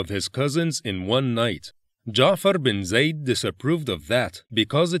two of his cousins in one night. Ja'far bin Zayd disapproved of that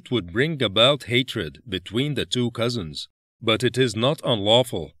because it would bring about hatred between the two cousins. But it is not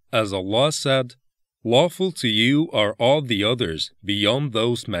unlawful, as Allah said, "Lawful to you are all the others beyond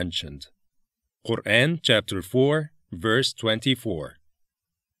those mentioned." Quran chapter 4, verse 24.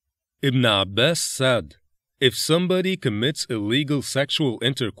 Ibn Abbas said, if somebody commits illegal sexual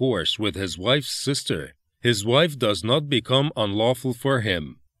intercourse with his wife's sister, his wife does not become unlawful for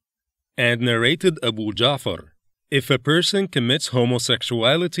him. And narrated Abu Ja'far, if a person commits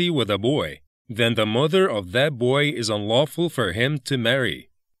homosexuality with a boy, then the mother of that boy is unlawful for him to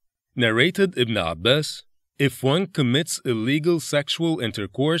marry. Narrated Ibn Abbas, if one commits illegal sexual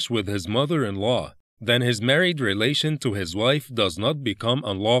intercourse with his mother-in-law, then his married relation to his wife does not become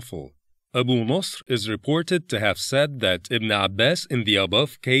unlawful. Abu Nasr is reported to have said that Ibn Abbas in the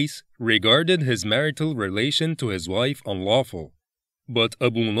above case regarded his marital relation to his wife unlawful. But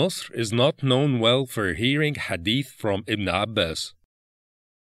Abu Nasr is not known well for hearing hadith from Ibn Abbas.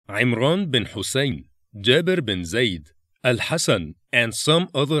 Imran bin Hussein, Jabir bin Zayd, Al-Hasan, and some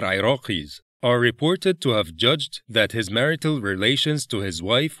other Iraqis are reported to have judged that his marital relations to his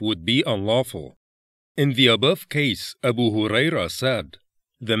wife would be unlawful. In the above case, Abu Hurairah said,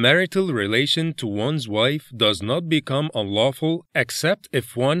 the marital relation to one's wife does not become unlawful except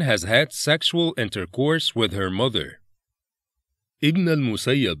if one has had sexual intercourse with her mother. Ibn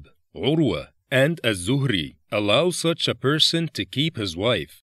al-Musayyab, Urwa, and az-Zuhri allow such a person to keep his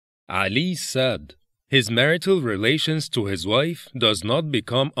wife. Ali said, his marital relations to his wife does not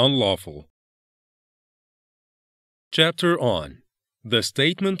become unlawful. Chapter on the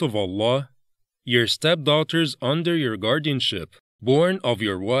statement of Allah, your stepdaughters under your guardianship, born of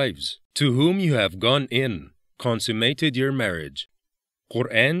your wives, to whom you have gone in, consummated your marriage.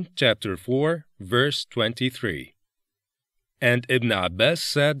 Quran chapter 4, verse 23. And Ibn Abbas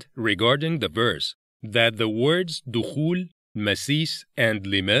said regarding the verse that the words dukhul, masis, and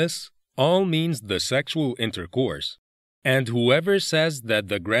limas all means the sexual intercourse. And whoever says that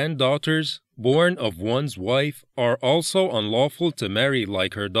the granddaughters born of one's wife are also unlawful to marry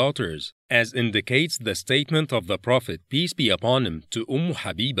like her daughters, as indicates the statement of the Prophet, peace be upon him, to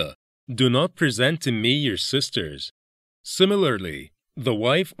Habiba, do not present to me your sisters. Similarly, the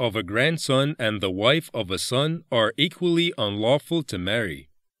wife of a grandson and the wife of a son are equally unlawful to marry.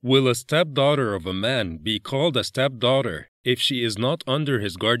 Will a stepdaughter of a man be called a stepdaughter if she is not under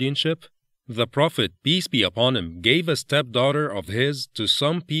his guardianship? The Prophet, peace be upon him, gave a stepdaughter of his to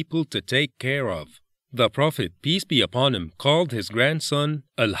some people to take care of. The Prophet, peace be upon him, called his grandson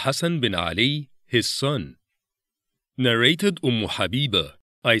Al-Hasan bin Ali his son. Narrated Habiba,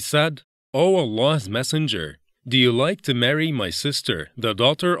 I said, O Allah's Messenger, do you like to marry my sister, the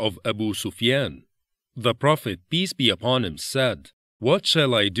daughter of Abu Sufyan? The Prophet, peace be upon him, said, what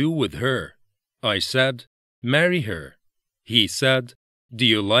shall I do with her? I said, marry her. He said, do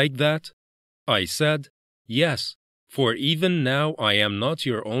you like that? I said, yes, for even now I am not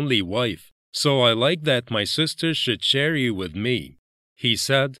your only wife, so I like that my sister should share you with me. He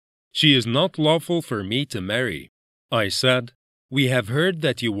said, she is not lawful for me to marry. I said, we have heard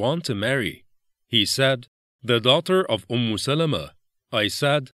that you want to marry. He said, the daughter of Salama. I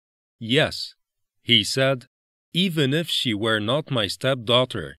said, yes. He said, even if she were not my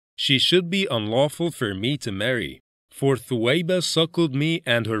stepdaughter, she should be unlawful for me to marry. For Thuwayba suckled me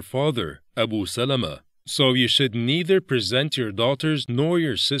and her father, Abu Salama, so you should neither present your daughters nor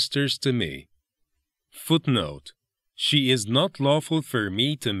your sisters to me. Footnote: she is not lawful for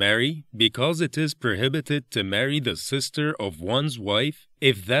me to marry because it is prohibited to marry the sister of one's wife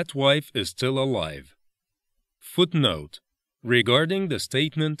if that wife is still alive. Footnote: regarding the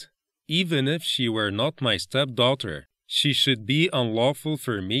statement, even if she were not my stepdaughter, she should be unlawful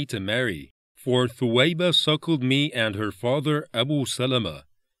for me to marry. For Thuwayba suckled me and her father Abu Salama.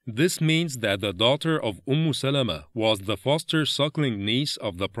 This means that the daughter of Salama was the foster suckling niece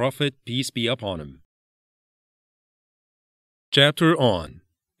of the Prophet, peace be upon him. Chapter on: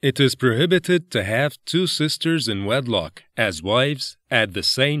 it is prohibited to have two sisters in wedlock as wives at the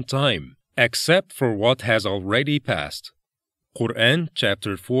same time, except for what has already passed. Quran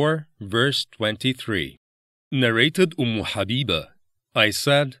chapter 4, verse 23. Narrated Habiba, I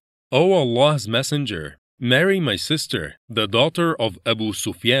said, O Allah's Messenger, marry my sister, the daughter of Abu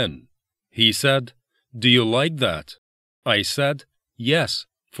Sufyan. He said, do you like that? I said, yes,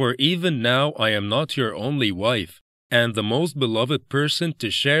 for even now I am not your only wife, and the most beloved person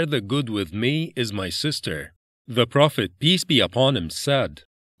to share the good with me is my sister. The Prophet, peace be upon him, said,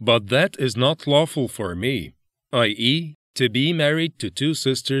 but that is not lawful for me, i.e., to be married to two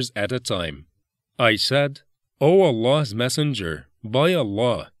sisters at a time. I said, O Allah's Messenger, by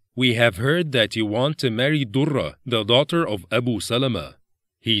Allah, we have heard that you want to marry Durra, the daughter of Abu Salama.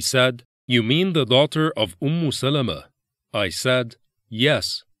 He said, You mean the daughter of Salama? I said,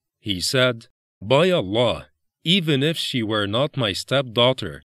 Yes. He said, By Allah, even if she were not my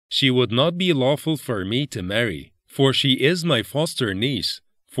stepdaughter, she would not be lawful for me to marry, for she is my foster niece.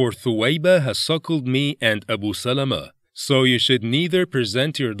 For Thuwayba has suckled me and Abu Salama, so you should neither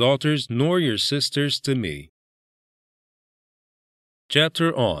present your daughters nor your sisters to me.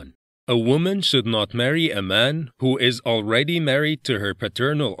 Chapter on A woman should not marry a man who is already married to her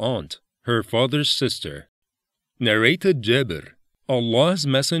paternal aunt, her father's sister. Narrated Jabir, Allah's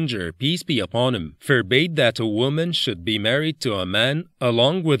Messenger, peace be upon him, forbade that a woman should be married to a man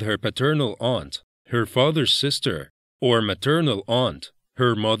along with her paternal aunt, her father's sister, or maternal aunt,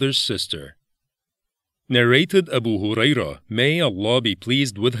 her mother's sister. Narrated Abu Hurairah, may Allah be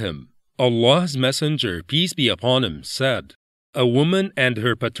pleased with him, Allah's Messenger, peace be upon him, said, A woman and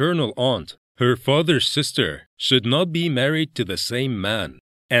her paternal aunt, her father's sister, should not be married to the same man.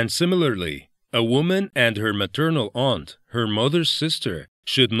 And similarly, a woman and her maternal aunt, her mother's sister,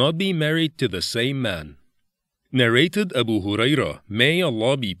 should not be married to the same man. Narrated Abu Hurairah, may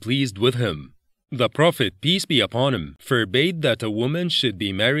Allah be pleased with him, the Prophet, peace be upon him, forbade that a woman should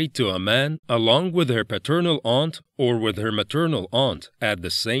be married to a man along with her paternal aunt or with her maternal aunt at the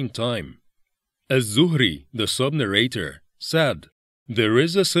same time. Az-Zuhri, the sub-narrator, said, There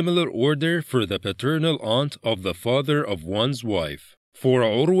is a similar order for the paternal aunt of the father of one's wife. For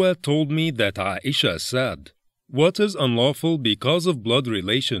Urwa told me that Aisha said, What is unlawful because of blood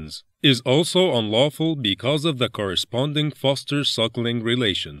relations is also unlawful because of the corresponding foster-suckling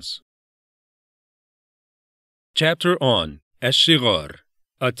relations. Chapter on Ash-Shighar,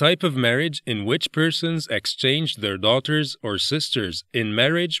 a type of marriage in which persons exchange their daughters or sisters in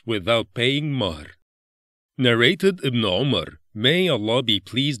marriage without paying mahr. Narrated Ibn Umar, may Allah be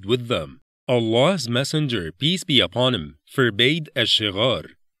pleased with them, Allah's Messenger, peace be upon him, forbade Ash-Shighar,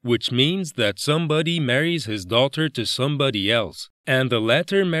 which means that somebody marries his daughter to somebody else, and the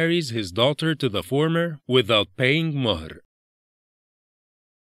latter marries his daughter to the former without paying mahr.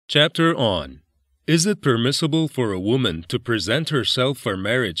 Chapter on Is it permissible for a woman to present herself for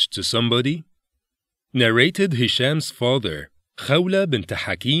marriage to somebody? Narrated Hisham's father, Khawla bint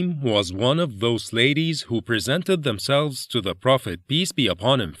Hakim, was one of those ladies who presented themselves to the Prophet, peace be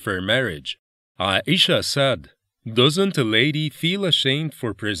upon him, for marriage. Aisha said, Doesn't a lady feel ashamed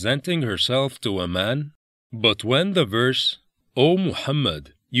for presenting herself to a man? But when the verse, O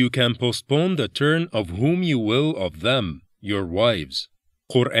Muhammad, you can postpone the turn of whom you will of them, your wives,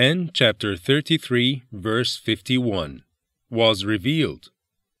 Quran chapter 33 verse 51, was revealed,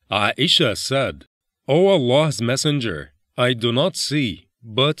 Aisha said, O Allah's Messenger, I do not see,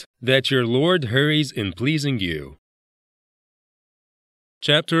 but that your Lord hurries in pleasing you.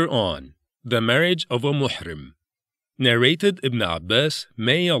 Chapter on The Marriage of a Muhrim. Narrated Ibn Abbas,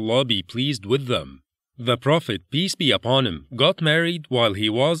 may Allah be pleased with them. The Prophet, peace be upon him, got married while he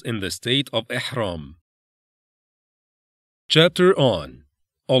was in the state of Ihram. Chapter on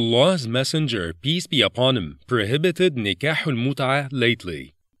Allah's Messenger, peace be upon him, prohibited Nikaah al-Mut'ah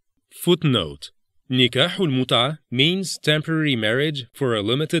lately. Footnote: Nikaah al-Mut'ah means temporary marriage for a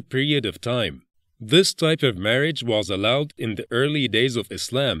limited period of time. This type of marriage was allowed in the early days of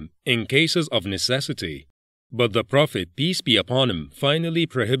Islam in cases of necessity, but the Prophet, peace be upon him, finally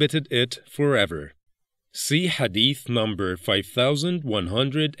prohibited it forever. See Hadith number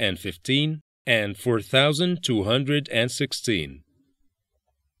 5115 and 4216.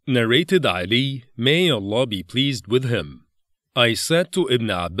 Narrated Ali, may Allah be pleased with him. I said to Ibn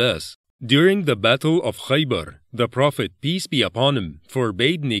Abbas, during the battle of Khaybar, the Prophet, peace be upon him,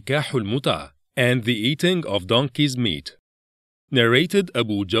 forbade Nikaah al-Mut'ah and the eating of donkey's meat. Narrated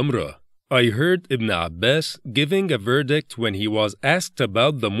Abu Jamrah, I heard Ibn Abbas giving a verdict when he was asked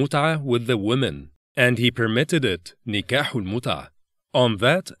about the mut'ah with the women, and he permitted it, Nikaah al-Mut'ah. On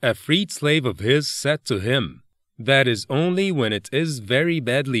that, a freed slave of his said to him, That is only when it is very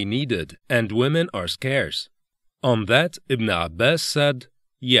badly needed and women are scarce. On that, Ibn Abbas said,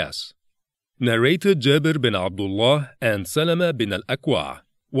 Yes. Narrated Jabir bin Abdullāh and Salama bin al-Akwa,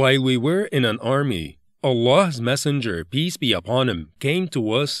 while we were in an army, Allah's Messenger, peace be upon him, came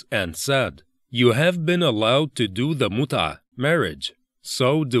to us and said, You have been allowed to do the mut'ah, marriage,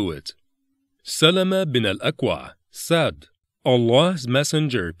 so do it. Salama bin al-Akwa said, Allah's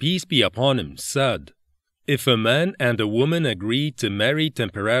Messenger, peace be upon him, said, If a man and a woman agree to marry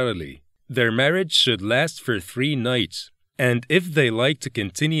temporarily, their marriage should last for 3 nights, and if they like to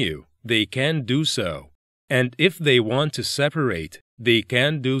continue, they can do so, and if they want to separate, they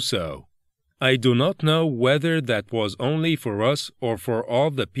can do so. I do not know whether that was only for us or for all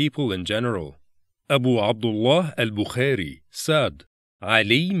the people in general. Abu Abdullāh al-Bukhārī said,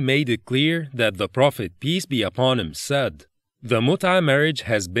 Ali made it clear that the Prophet, peace be upon him, said, the mut'ah marriage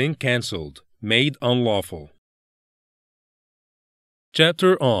has been cancelled, made unlawful.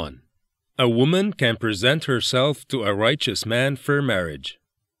 Chapter on A woman can present herself to a righteous man for marriage.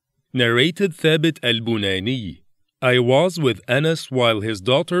 Narrated Thabit al-Bunani, I was with Anas while his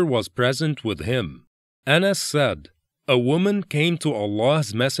daughter was present with him. Anas said, a woman came to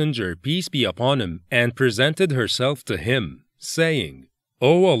Allah's Messenger, peace be upon him, and presented herself to him, saying,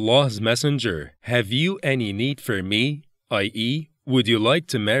 O Allah's Messenger, have you any need for me, i.e., would you like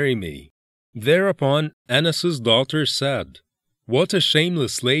to marry me? Thereupon Anas's daughter said, what a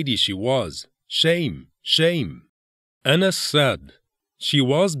shameless lady she was! Shame, shame! Anas said, she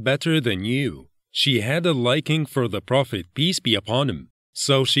was better than you. She had a liking for the Prophet, peace be upon him,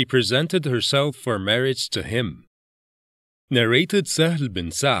 so she presented herself for marriage to him. Narrated Sahl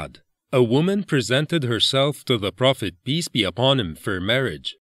bin Sa'd, a woman presented herself to the Prophet, peace be upon him, for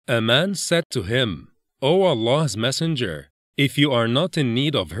marriage. A man said to him, O Allah's Messenger, if you are not in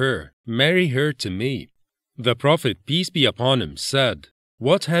need of her, marry her to me. The Prophet, peace be upon him, said,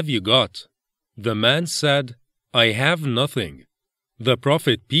 what have you got? The man said, I have nothing. The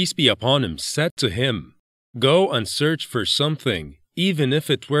Prophet, peace be upon him, said to him, go and search for something, even if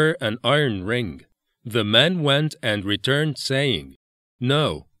it were an iron ring. The man went and returned saying,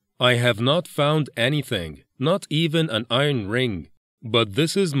 no, I have not found anything, not even an iron ring, but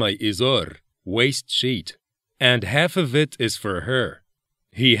this is my izar, waist sheet, and half of it is for her.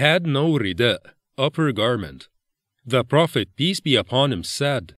 He had no rida, upper garment. The Prophet, peace be upon him,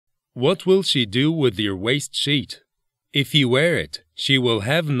 said, what will she do with your waist sheet? If you wear it, she will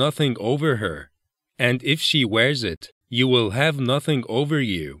have nothing over her, and if she wears it, you will have nothing over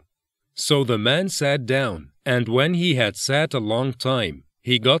you. So the man sat down, and when he had sat a long time,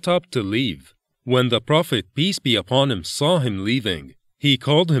 he got up to leave. When the Prophet, peace be upon him, saw him leaving, he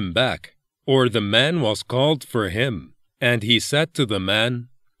called him back, or the man was called for him, and he said to the man,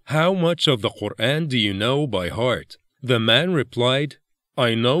 how much of the Quran do you know by heart? The man replied,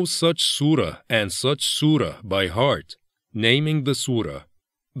 I know such surah and such surah by heart, naming the surah.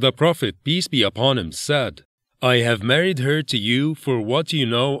 The Prophet, peace be upon him, said, I have married her to you for what you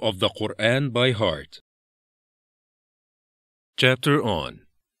know of the Quran by heart. Chapter on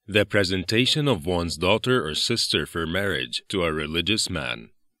The presentation of one's daughter or sister for marriage to a religious man.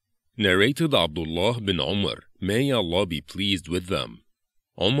 Narrated Abdullāh bin Umar, may Allah be pleased with them.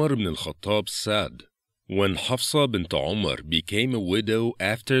 Umar ibn al-Khattab said, when Hafsa bint Umar became a widow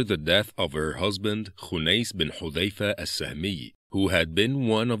after the death of her husband Khunais bin Hudayfa as-Sahmī, who had been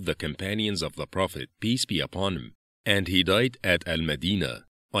one of the companions of the Prophet, peace be upon him, and he died at Al-Madinah,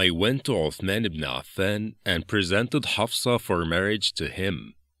 I went to Uthman ibn Affan and presented Hafsa for marriage to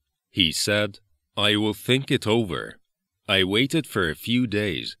him. He said, I will think it over. I waited for a few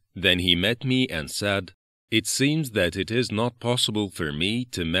days, then he met me and said, it seems that it is not possible for me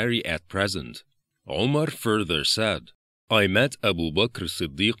to marry at present. Umar further said, I met Abu Bakr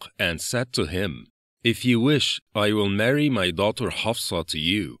Siddiq and said to him, if you wish, I will marry my daughter Hafsa to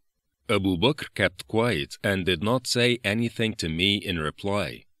you. Abu Bakr kept quiet and did not say anything to me in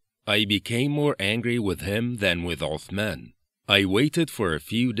reply. I became more angry with him than with Uthman. I waited for a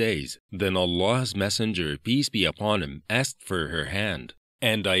few days, then Allah's Messenger, peace be upon him, asked for her hand,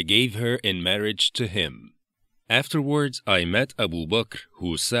 and I gave her in marriage to him. Afterwards I met Abu Bakr,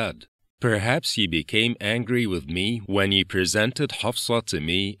 who said, perhaps ye became angry with me when ye presented Hafsa to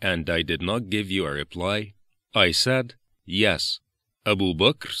me and I did not give you a reply? I said, yes. Abu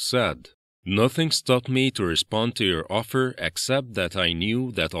Bakr said, nothing stopped me to respond to your offer except that I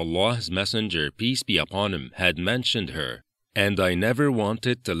knew that Allah's Messenger, peace be upon him, had mentioned her, and I never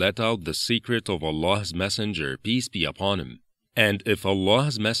wanted to let out the secret of Allah's Messenger, peace be upon him. And if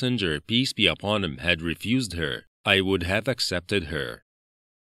Allah's Messenger, peace be upon him, had refused her, I would have accepted her.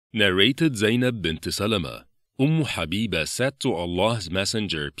 Narrated Zainab bint Salama, Habiba said to Allah's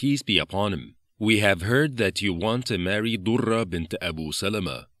Messenger, peace be upon him, we have heard that you want to marry Durra bint Abu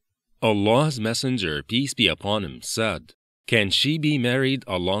Salama. Allah's Messenger, peace be upon him, said, can she be married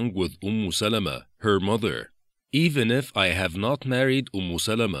along with Salama, her mother? Even if I have not married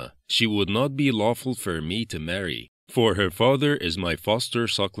Salama, she would not be lawful for me to marry, for her father is my foster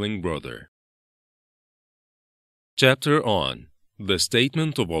suckling brother. Chapter on The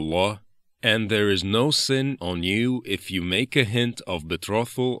Statement of Allah, and there is no sin on you if you make a hint of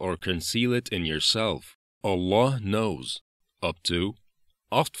betrothal or conceal it in yourself. Allah knows. Up to,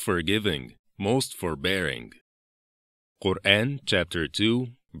 oft forgiving, most forbearing. Quran chapter 2,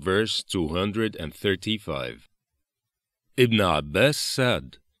 verse 235. Ibn Abbas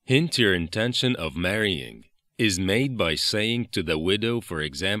said, hint your intention of marrying is made by saying to the widow, for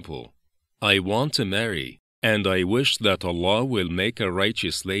example, I want to marry, and I wish that Allah will make a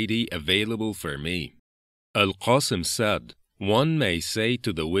righteous lady available for me. Al-Qasim said, one may say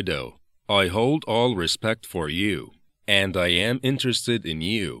to the widow, I hold all respect for you, and I am interested in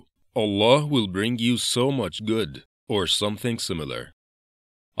you. Allah will bring you so much good, or something similar.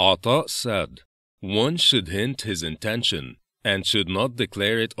 Ata said, one should hint his intention and should not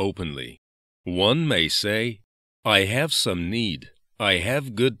declare it openly. One may say, I have some need, I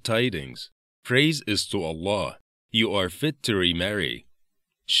have good tidings. Praise is to Allah, you are fit to remarry.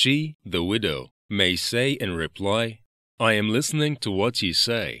 She, the widow, may say in reply, I am listening to what you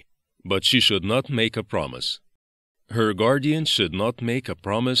say, but she should not make a promise. Her guardian should not make a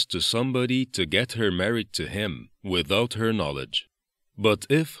promise to somebody to get her married to him without her knowledge. But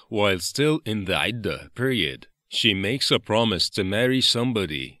if, while still in the iddah period, she makes a promise to marry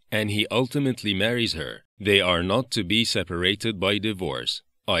somebody and he ultimately marries her, they are not to be separated by divorce,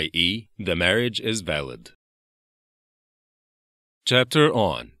 i.e., the marriage is valid. Chapter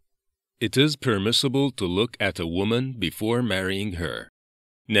on. It is permissible to look at a woman before marrying her.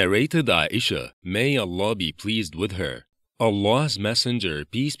 Narrated Aisha, may Allah be pleased with her, Allah's Messenger,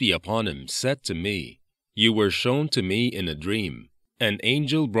 peace be upon him, said to me, you were shown to me in a dream. An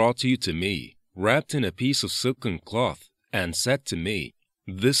angel brought you to me, wrapped in a piece of silken cloth, and said to me,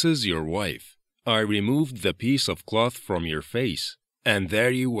 this is your wife. I removed the piece of cloth from your face, and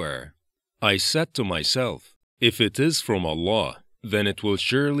there you were. I said to myself, if it is from Allah, then it will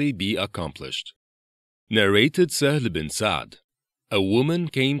surely be accomplished. Narrated Sahih bin Sa'd, a woman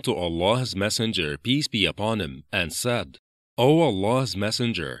came to Allah's Messenger, peace be upon him, and said, O Allah's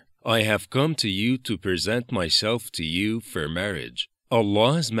Messenger, I have come to you to present myself to you for marriage.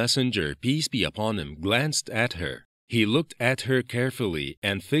 Allah's Messenger, peace be upon him, glanced at her. He looked at her carefully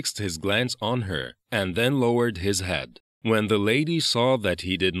and fixed his glance on her, and then lowered his head. When the lady saw that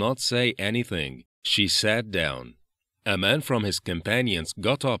he did not say anything, she sat down. A man from his companions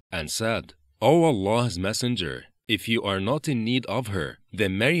got up and said, O Allah's Messenger, if you are not in need of her,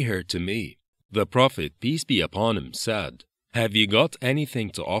 then marry her to me. The Prophet, peace be upon him, said, have you got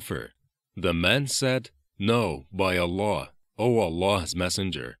anything to offer? The man said, no, by Allah, O Allah's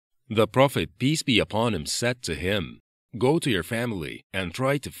Messenger. The Prophet, peace be upon him, said to him, go to your family and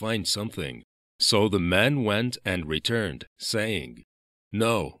try to find something. So the man went and returned, saying,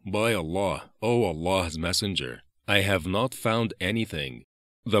 no, by Allah, O Allah's Messenger, I have not found anything.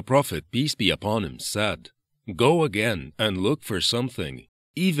 The Prophet, peace be upon him, said, go again and look for something,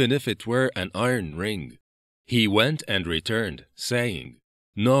 even if it were an iron ring. He went and returned, saying,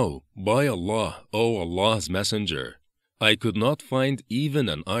 no, by Allah, O Allah's Messenger, I could not find even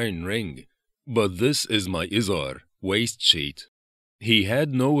an iron ring, but this is my izar, waist sheet. He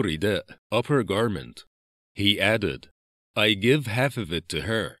had no rida, upper garment. He added, I give half of it to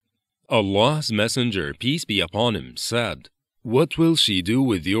her. Allah's Messenger, peace be upon him, said, what will she do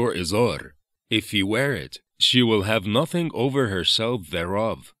with your izar? If you wear it, she will have nothing over herself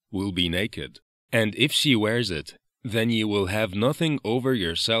thereof, will be naked. And if she wears it, then you will have nothing over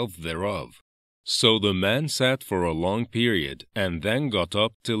yourself thereof. So the man sat for a long period and then got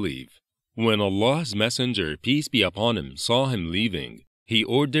up to leave. When Allah's Messenger, peace be upon him, saw him leaving, he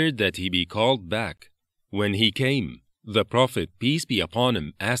ordered that he be called back. When he came, the Prophet, peace be upon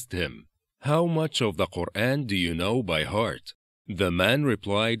him, asked him, how much of the Quran do you know by heart? The man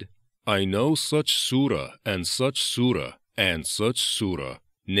replied, I know such surah and such surah and such surah,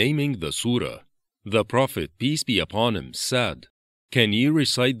 naming the surah. The Prophet, peace be upon him, said, can you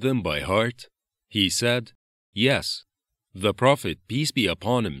recite them by heart? He said, yes. The Prophet, peace be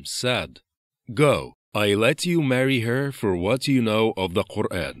upon him, said, go, I let you marry her for what you know of the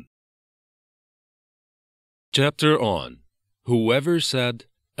Quran. Chapter on. Whoever said,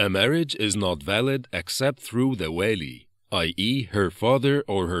 a marriage is not valid except through the wali, i.e., her father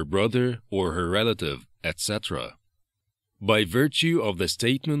or her brother or her relative, etc., by virtue of the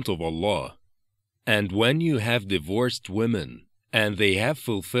statement of Allah, and when you have divorced women, and they have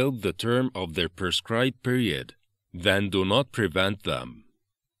fulfilled the term of their prescribed period, then do not prevent them.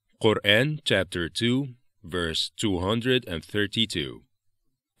 Quran chapter 2, verse 232.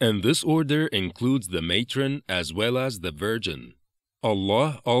 And this order includes the matron as well as the virgin.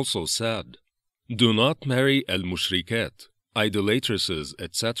 Allah also said, do not marry al-mushrikat, idolatresses,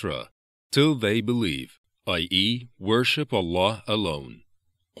 etc., till they believe, i.e., worship Allah alone.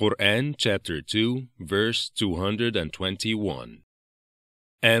 Quran chapter 2, verse 221.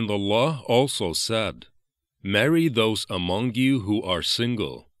 And Allah also said, marry those among you who are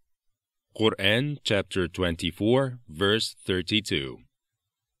single. Quran chapter 24, verse 32.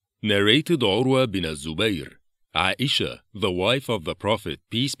 Narrated Urwa bin al-Zubayr, Aisha, the wife of the Prophet,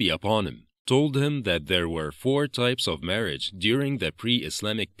 peace be upon him, told him that there were 4 types of marriage during the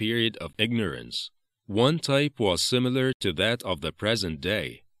pre-Islamic period of ignorance. One type was similar to that of the present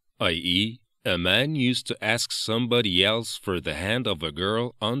day, i.e., a man used to ask somebody else for the hand of a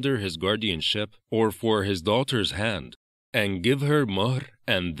girl under his guardianship or for his daughter's hand, and give her mahr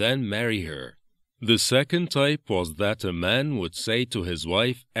and then marry her. The second type was that a man would say to his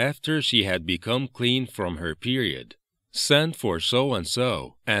wife after she had become clean from her period, "Send for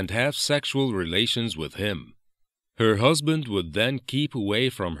so-and-so and have sexual relations with him." Her husband would then keep away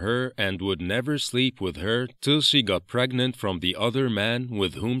from her and would never sleep with her till she got pregnant from the other man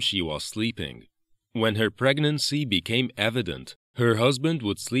with whom she was sleeping. When her pregnancy became evident, her husband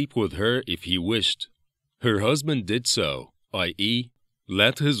would sleep with her if he wished. Her husband did so, i.e.,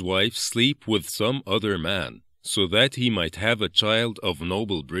 let his wife sleep with some other man, so that he might have a child of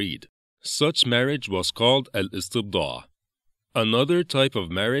noble breed. Such marriage was called al-istibda'. Another type of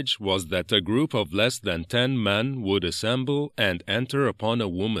marriage was that a group of less than 10 men would assemble and enter upon a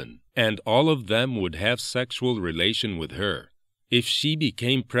woman, and all of them would have sexual relation with her. If she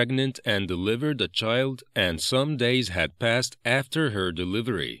became pregnant and delivered a child, and some days had passed after her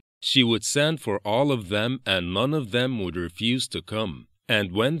delivery, she would send for all of them, and none of them would refuse to come.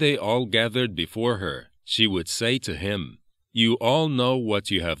 And when they all gathered before her, she would say to him, "You all know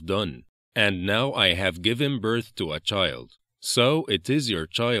what you have done, and now I have given birth to a child. So it is your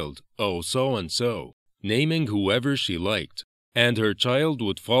child, O so-and-so," naming whoever she liked, and her child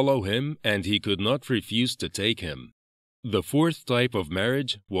would follow him, and he could not refuse to take him. The fourth type of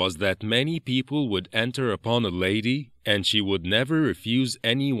marriage was that many people would enter upon a lady, and she would never refuse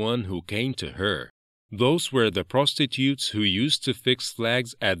anyone who came to her. Those were the prostitutes who used to fix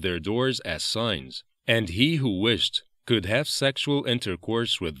flags at their doors as signs, and he who wished could have sexual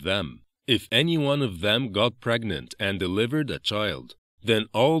intercourse with them. If any one of them got pregnant and delivered a child, then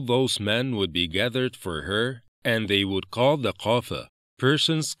all those men would be gathered for her, and they would call the qafa,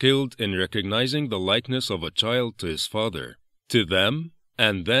 persons skilled in recognizing the likeness of a child to his father, to them,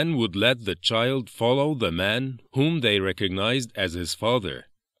 and then would let the child follow the man whom they recognized as his father,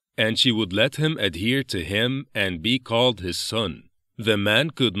 and she would let him adhere to him and be called his son. The man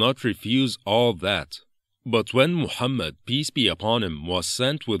could not refuse all that. But when Muhammad, peace be upon him, was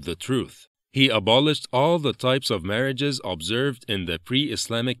sent with the truth, he abolished all the types of marriages observed in the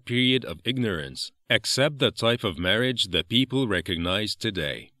pre-Islamic period of ignorance, except the type of marriage the people recognize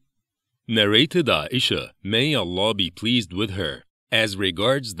today. Narrated Aisha, may Allah be pleased with her, as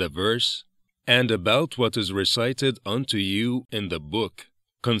regards the verse, "And about what is recited unto you in the book,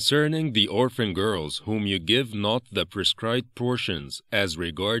 concerning the orphan girls whom you give not the prescribed portions as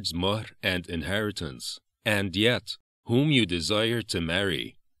regards mahr and inheritance, and yet whom you desire to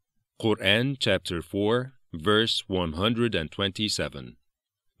marry." Quran chapter 4, verse 127.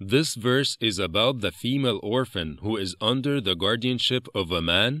 This verse is about the female orphan who is under the guardianship of a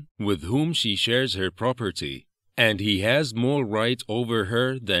man with whom she shares her property, and he has more right over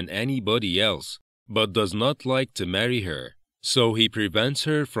her than anybody else, but does not like to marry her. So he prevents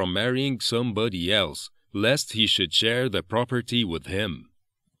her from marrying somebody else, lest he should share the property with him.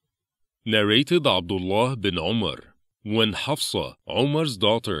 Narrated Abdullāh bin Umar, when Hafsa, Umar's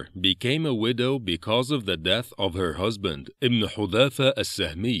daughter, became a widow because of the death of her husband, Ibn Hudhafa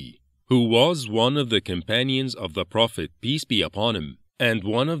as-Sahmī, who was one of the companions of the Prophet, peace be upon him, and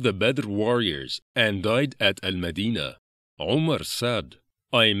one of the Badr warriors, and died at Al-Madinah, Umar said,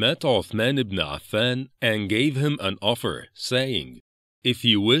 "I met Uthman ibn Affan and gave him an offer, saying, 'If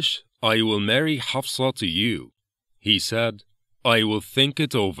you wish, I will marry Hafsa to you.' He said, 'I will think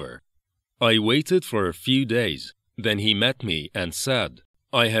it over.' I waited for a few days. Then he met me and said,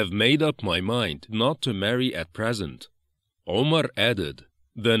 'I have made up my mind not to marry at present.' Umar added,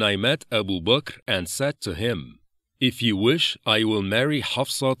 'Then I met Abu Bakr and said to him, 'If you wish, I will marry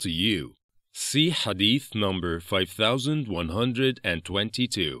Hafsa to you.' See Hadith number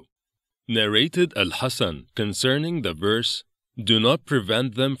 5122. Narrated Al-Hasan concerning the verse, 'Do not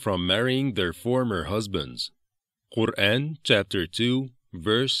prevent them from marrying their former husbands.' Quran chapter 2,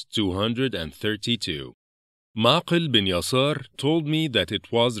 verse 232. Maqil bin Yasar told me that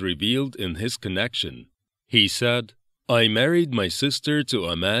it was revealed in his connection. He said, "I married my sister to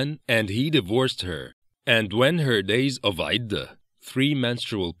a man and he divorced her, and when her days of iddah, 3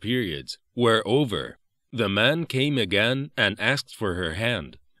 menstrual periods, were over, the man came again and asked for her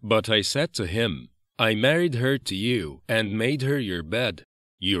hand. But I said to him, I married her to you and made her your bed,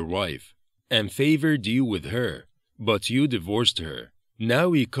 your wife. and favored you with her, but you divorced her.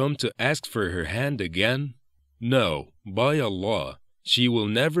 Now you come to ask for her hand again? No, by Allah, she will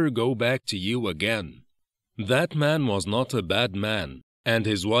never go back to you again. That man was not a bad man, and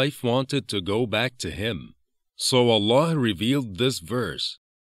his wife wanted to go back to him. So Allah revealed this verse.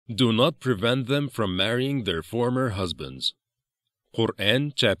 Do not prevent them from marrying their former husbands.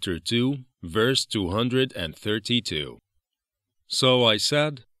 Quran chapter 2, verse 232. So I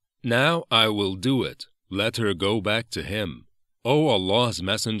said, now I will do it. Let her go back to him, O Allah's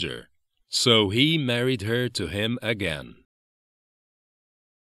Messenger. So he married her to him again.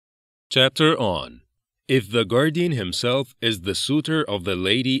 Chapter on. If the guardian himself is the suitor of the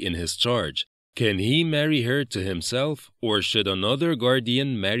lady in his charge, can he marry her to himself, or should another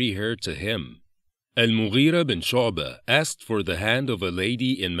guardian marry her to him? Al-Mughīrah bin Shu'bah asked for the hand of a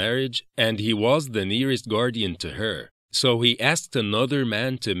lady in marriage, and he was the nearest guardian to her. So he asked another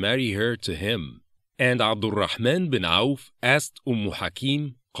man to marry her to him. And Abdurrahman bin Auf asked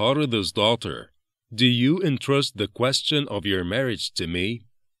Hakim, Qarid's daughter, do you entrust the question of your marriage to me?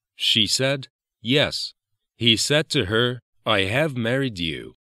 She said, yes. He said to her, I have married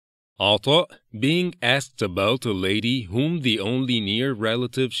you. Ata, being asked about a lady whom the only near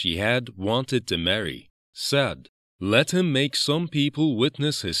relative she had wanted to marry, said, let him make some people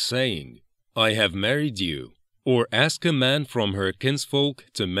witness his saying, I have married you, or ask a man from her kinsfolk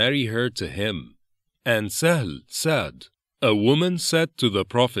to marry her to him. And Sahl said, a woman said to the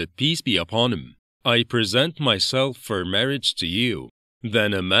Prophet, peace be upon him, I present myself for marriage to you.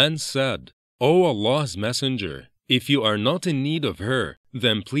 Then a man said, O Allah's Messenger, if you are not in need of her,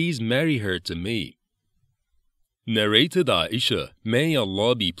 then please marry her to me. Narrated Aisha, may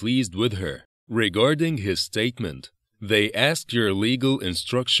Allah be pleased with her, regarding his statement, they ask your legal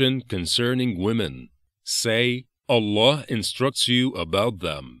instruction concerning women. Say, Allah instructs you about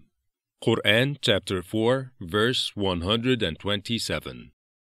them. Quran chapter 4, verse 127.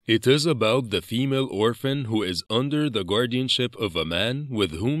 It is about the female orphan who is under the guardianship of a man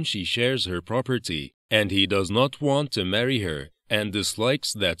with whom she shares her property, and he does not want to marry her and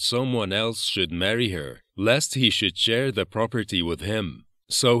dislikes that someone else should marry her, lest he should share the property with him.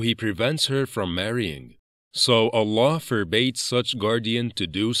 So he prevents her from marrying. So Allah forbade such guardian to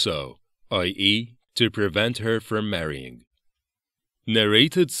do so, i.e., to prevent her from marrying.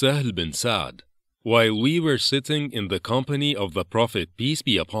 Narrated Sahl bin Sa'd, while we were sitting in the company of the Prophet, peace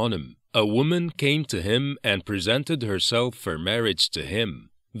be upon him, a woman came to him and presented herself for marriage to him.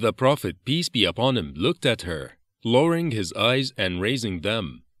 The Prophet, peace be upon him, looked at her, lowering his eyes and raising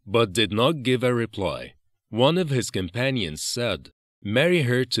them, but did not give a reply. One of his companions said, marry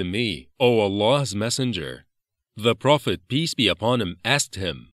her to me, O Allah's Messenger. The Prophet, peace be upon him, asked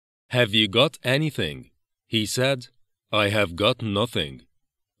him, have you got anything? He said, I have got nothing.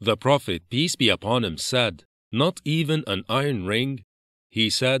 The Prophet, peace be upon him, said, not even an iron ring? He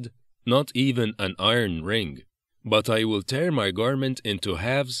said, not even an iron ring. But I will tear my garment into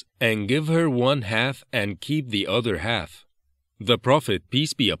halves and give her one half and keep the other half. The Prophet,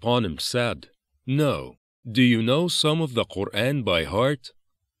 peace be upon him, said, no. Do you know some of the Quran by heart?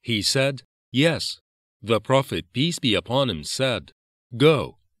 He said, yes. The Prophet, peace be upon him, said,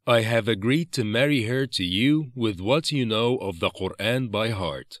 go. I have agreed to marry her to you with what you know of the Quran by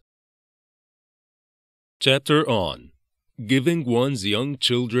heart. Chapter on. Giving one's young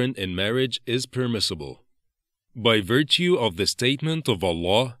children in marriage is permissible, by virtue of the statement of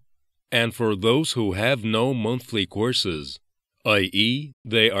Allah, and for those who have no monthly courses, i.e.,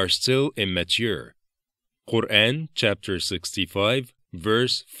 they are still immature. Quran chapter 65,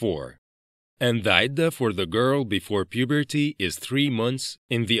 verse 4. And the iddah for the girl before puberty is 3 months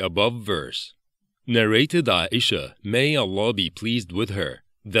in the above verse. Narrated Aisha, may Allah be pleased with her,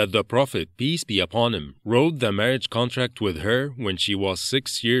 that the Prophet, peace be upon him, wrote the marriage contract with her when she was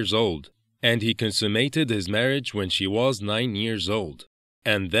 6 years old, and he consummated his marriage when she was 9 years old,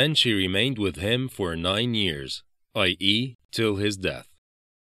 and then she remained with him for 9 years, i.e., till his death.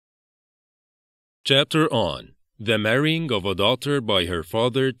 Chapter on. The marrying of a daughter by her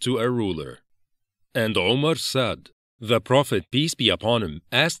father to a ruler. And Umar said, the Prophet, peace be upon him,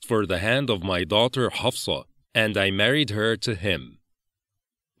 asked for the hand of my daughter Hafsa, and I married her to him.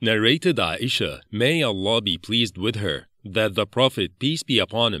 Narrated Aisha, may Allah be pleased with her, that the Prophet, peace be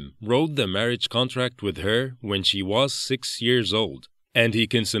upon him, wrote the marriage contract with her when she was 6 years old, and he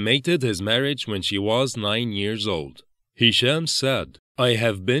consummated his marriage when she was 9 years old. Hisham said, I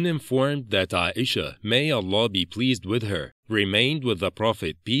have been informed that Aisha, may Allah be pleased with her, remained with the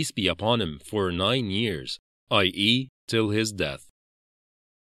Prophet, peace be upon him, for 9 years, i.e., till his death.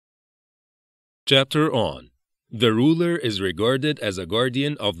 Chapter on. The ruler is regarded as a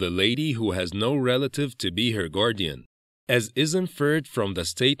guardian of the lady who has no relative to be her guardian, as is inferred from the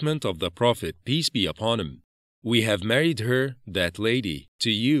statement of the Prophet, peace be upon him. We have married her, that lady,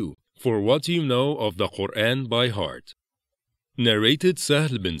 to you, for what you know of the Quran by heart. Narrated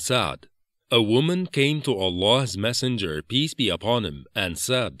Sahl bin Sa'd, a woman came to Allah's Messenger, peace be upon him, and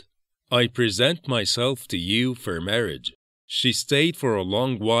said, I present myself to you for marriage. She stayed for a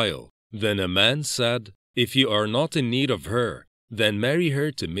long while. Then a man said, if you are not in need of her, then marry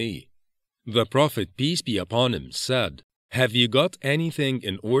her to me. The Prophet, peace be upon him, said, have you got anything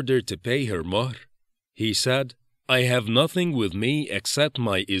in order to pay her mahr? He said, I have nothing with me except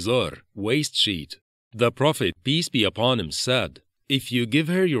my izar, waist sheet. The Prophet, peace be upon him, said, if you give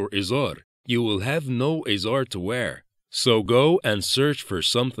her your izar, you will have no izar to wear. So go and search for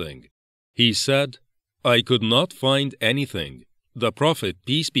something. He said, I could not find anything. The Prophet,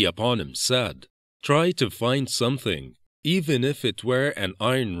 peace be upon him, said, try to find something, even if it were an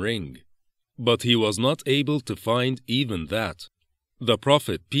iron ring. But he was not able to find even that. The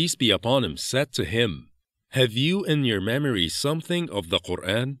Prophet, peace be upon him, said to him, have you in your memory something of the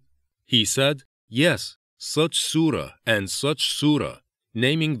Quran? He said, yes, such surah and such surah,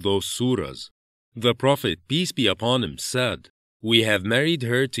 naming those surahs. The Prophet, peace be upon him, said, we have married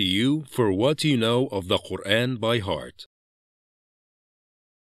her to you for what you know of the Quran by heart.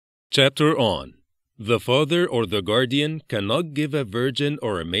 Chapter on the father or the guardian cannot give a virgin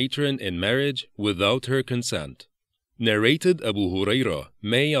or a matron in marriage without her consent. Narrated Abu Hurairah,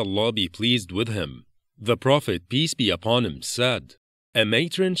 may Allah be pleased with him. The Prophet, peace be upon him, said, a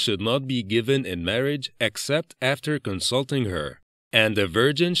matron should not be given in marriage except after consulting her, and a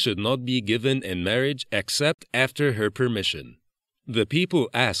virgin should not be given in marriage except after her permission. The people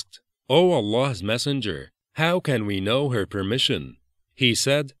asked, O Allah's Messenger, how can we know her permission? He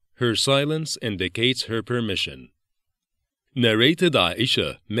said, her silence indicates her permission. Narrated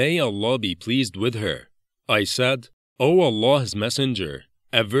Aisha, may Allah be pleased with her. I said, O Allah's Messenger,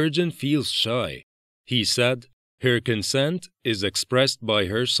 a virgin feels shy. He said, her consent is expressed by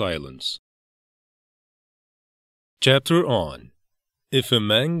her silence. Chapter on if a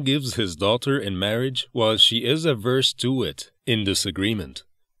man gives his daughter in marriage while she is averse to it in disagreement,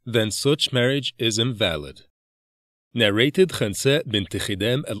 then such marriage is invalid. Narrated Khansa bint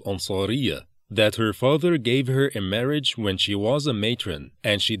Khidam al-Ansariya that her father gave her in marriage when she was a matron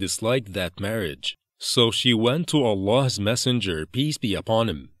and she disliked that marriage. So she went to Allah's Messenger, peace be upon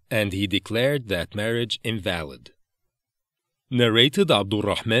him, and he declared that marriage invalid. Narrated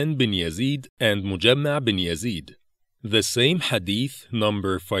Abdurrahman bin Yazid and Mujamma' bin Yazid. The same hadith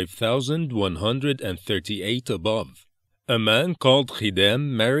number 5138 above. A man called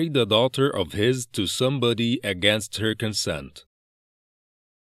Khidam married a daughter of his to somebody against her consent.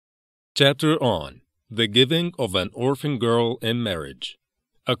 Chapter on the giving of an orphan girl in marriage.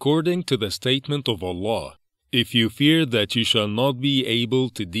 According to the statement of Allah, if you fear that you shall not be able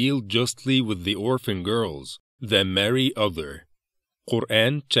to deal justly with the orphan girls, then marry other.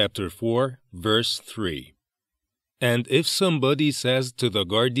 Quran chapter 4 verse 3. And if somebody says to the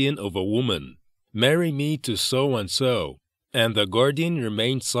guardian of a woman, marry me to so-and-so, and the guardian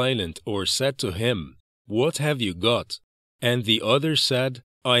remained silent or said to him, what have you got? And the other said,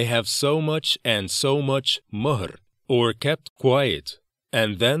 I have so much and so much mahr, or kept quiet,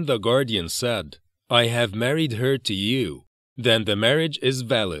 and then the guardian said, I have married her to you, then the marriage is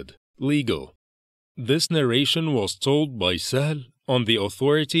valid, legal. This narration was told by Sahl on the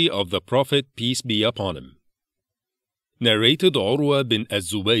authority of the Prophet, peace be upon him. Narrated Urwa bin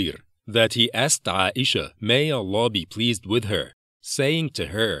Az-Zubayr that he asked Aisha, may Allah be pleased with her, saying to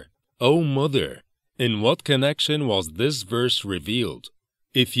her, O mother, in what connection was this verse revealed?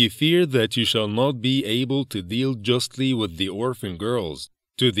 If you fear that you shall not be able to deal justly with the orphan girls,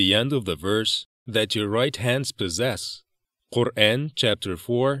 to the end of the verse, that your right hands possess. Quran chapter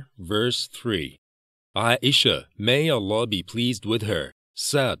 4 verse 3. Aisha, may Allah be pleased with her,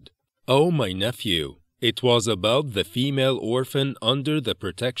 said, O my nephew, it was about the female orphan under the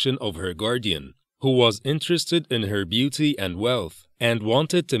protection of her guardian, who was interested in her beauty and wealth, and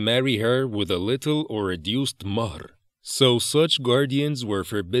wanted to marry her with a little or reduced mahr. So such guardians were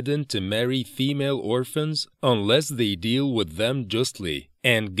forbidden to marry female orphans unless they deal with them justly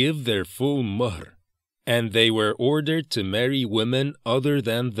and give their full mahr, and they were ordered to marry women other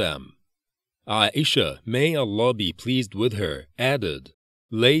than them. Aisha, may Allah be pleased with her, added,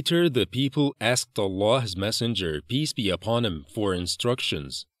 later the people asked Allah's Messenger, peace be upon him, for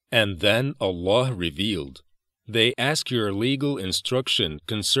instructions, and then Allah revealed, they ask your legal instruction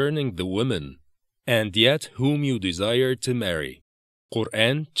concerning the women, and yet whom you desire to marry.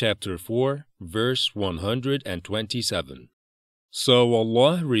 Quran chapter 4, verse 127. So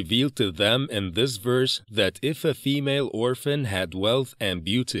Allah revealed to them in this verse that if a female orphan had wealth and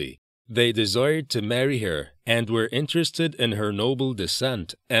beauty, they desired to marry her and were interested in her noble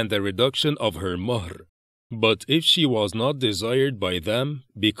descent and the reduction of her mahr. But if she was not desired by them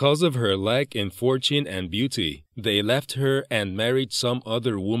because of her lack in fortune and beauty, they left her and married some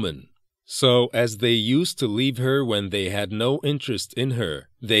other woman. So, as they used to leave her when they had no interest in her,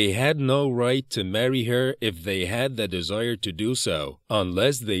 they had no right to marry her if they had the desire to do so,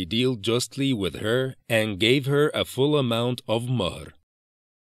 unless they dealt justly with her and gave her a full amount of mahr.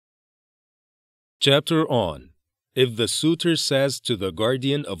 Chapter on. If the suitor says to the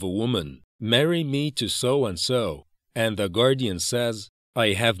guardian of a woman, "Marry me to so-and-so," and the guardian says,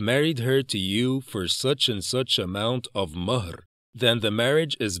 "I have married her to you for such and such amount of mahr," then the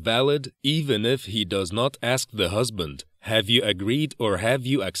marriage is valid even if he does not ask the husband, "Have you agreed or have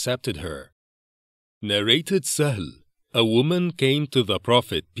you accepted her?" Narrated Sahih, a woman came to the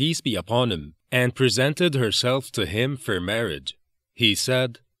Prophet, peace be upon him, and presented herself to him for marriage. He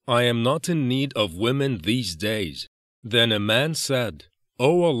said, "I am not in need of women these days." Then a man said,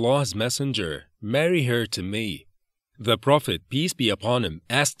 "O Allah's Messenger, marry her to me." The Prophet, peace be upon him,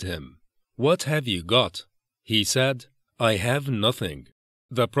 asked him, "What have you got?" He said, "I have nothing."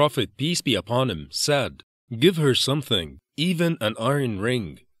 The Prophet, peace be upon him, said, "Give her something, even an iron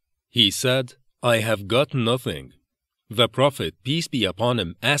ring." He said, "I have got nothing." The Prophet, peace be upon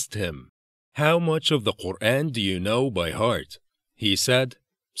him, asked him, "How much of the Quran do you know by heart?" He said,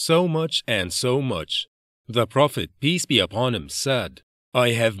 "So much and so much." The Prophet, peace be upon him, said,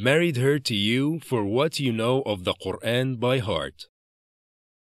 "I have married her to you for what you know of the Quran by heart."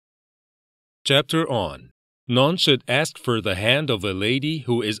 Chapter on. None should ask for the hand of a lady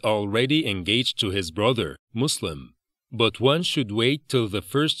who is already engaged to his brother, Muslim, but one should wait till the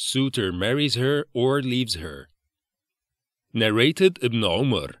first suitor marries her or leaves her. Narrated Ibn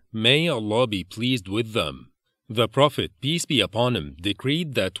Umar, may Allah be pleased with them. The Prophet, peace be upon him,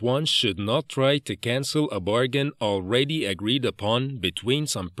 decreed that one should not try to cancel a bargain already agreed upon between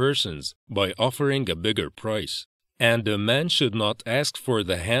some persons by offering a bigger price. And a man should not ask for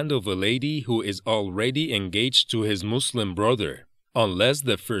the hand of a lady who is already engaged to his Muslim brother, unless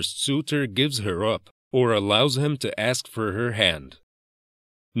the first suitor gives her up or allows him to ask for her hand.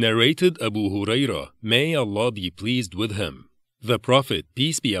 Narrated Abu Hurairah, may Allah be pleased with him. The Prophet,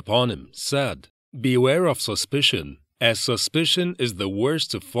 peace be upon him, said, "Beware of suspicion, as suspicion is the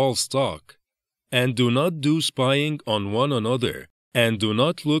worst of false talk. And do not do spying on one another, and do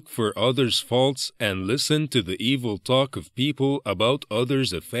not look for others' faults and listen to the evil talk of people about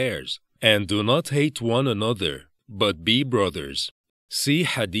others' affairs, and do not hate one another, but be brothers." See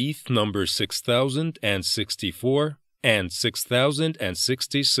Hadith number 6064 and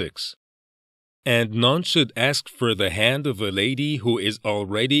 6066. And none should ask for the hand of a lady who is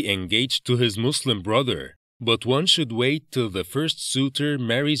already engaged to his Muslim brother, but one should wait till the first suitor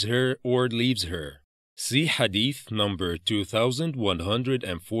marries her or leaves her. See Hadith number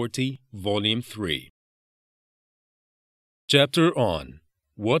 2140, Volume 3. Chapter on.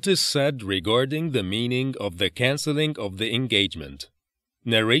 What is said regarding the meaning of the cancelling of the engagement.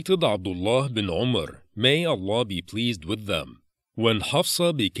 Narrated Abdullāh bin Umar, may Allah be pleased with them. When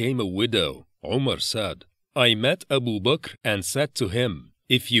Hafsa became a widow, Umar said, "I met Abu Bakr and said to him,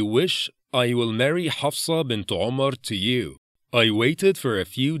 'If you wish, I will marry Hafsa bint Umar to you.' I waited for a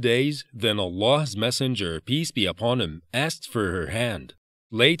few days, then Allah's Messenger, peace be upon him, asked for her hand.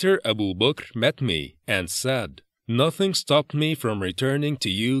 Later Abu Bakr met me and said, 'Nothing stopped me from returning to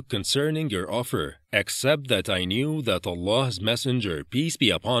you concerning your offer, except that I knew that Allah's Messenger, peace be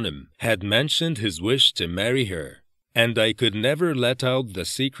upon him, had mentioned his wish to marry her, and I could never let out the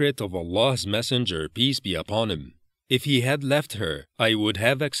secret of Allah's Messenger, peace be upon him. If he had left her, I would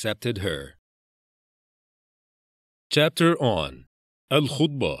have accepted her.'" Chapter on.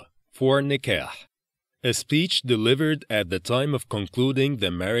 Al-Khutbah for Nikaah, a speech delivered at the time of concluding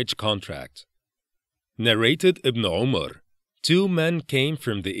the marriage contract. Narrated Ibn Umar, 2 men came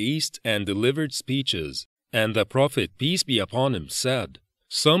from the east and delivered speeches, and the Prophet, peace be upon him, said,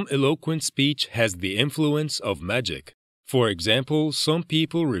 "Some eloquent speech has the influence of magic. For example, some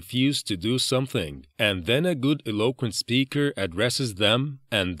people refuse to do something, and then a good eloquent speaker addresses them,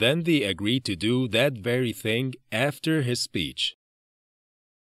 and then they agree to do that very thing after his speech."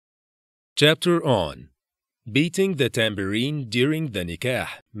 Chapter on. Beating the tambourine during the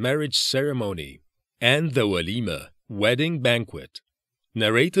Nikaah, marriage ceremony, and the Walima, wedding banquet.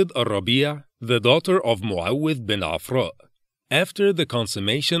 Narrated Ar-Rabi', the daughter of Muawwidh bin Afra. After the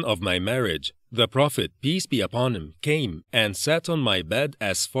consummation of my marriage, the Prophet, peace be upon him, came and sat on my bed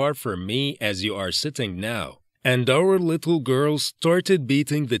as far from me as you are sitting now. And our little girls started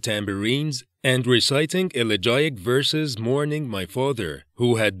beating the tambourines and reciting elegiac verses mourning my father,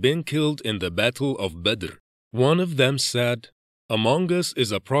 who had been killed in the battle of Badr. One of them said, "Among us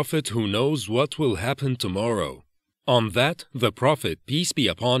is a prophet who knows what will happen tomorrow." On that, the Prophet, peace be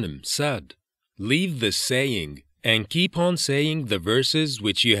upon him, said, "Leave this saying and keep on saying the verses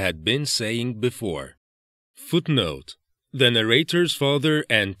which you had been saying before." Footnote: the narrator's father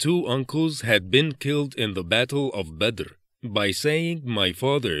and 2 uncles had been killed in the Battle of Badr. By saying "my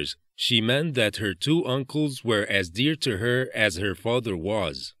fathers," she meant that her 2 uncles were as dear to her as her father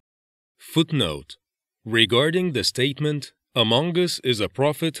was. Footnote: regarding the statement, "Among us is a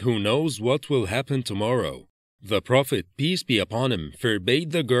prophet who knows what will happen tomorrow," the Prophet, peace be upon him,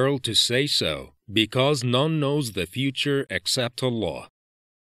 forbade the girl to say so, because none knows the future except Allah.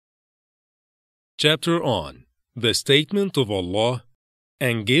 Chapter on the statement of Allah,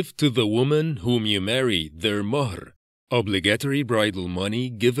 "And give to the woman whom you marry their mahr," obligatory bridal money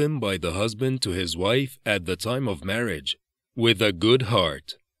given by the husband to his wife at the time of marriage, with a good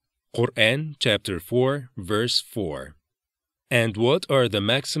heart. Quran chapter 4 verse 4. And what are the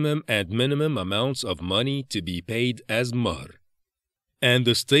maximum and minimum amounts of money to be paid as mahr? And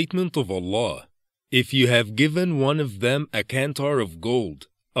the statement of Allah, "If you have given one of them a kantar of gold,"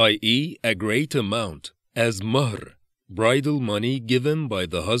 i.e., a great amount, as mahr, bridal money given by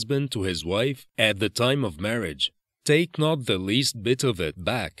the husband to his wife at the time of marriage, take not the least bit of it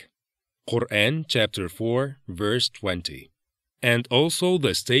back. Quran chapter 4 verse 20. And also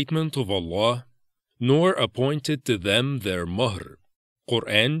the statement of Allah, "Nor appointed to them their mahr."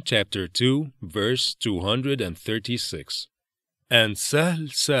 Quran chapter 2 verse 236. And Sahl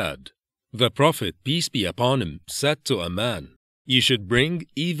said, the Prophet, peace be upon him, said to a man, "You should bring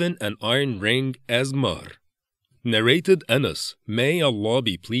even an iron ring as mahr." Narrated Anas, may Allah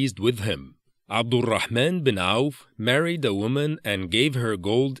be pleased with him, Abdurrahman bin Auf married a woman and gave her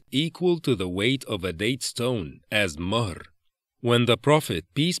gold equal to the weight of a date stone as mahr. When the Prophet,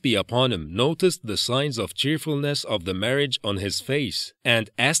 peace be upon him, noticed the signs of cheerfulness of the marriage on his face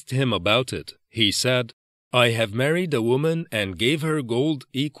and asked him about it, he said, "I have married a woman and gave her gold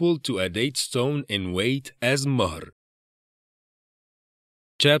equal to a date stone in weight as mahr."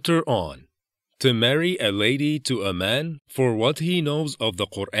 Chapter on to marry a lady to a man for what he knows of the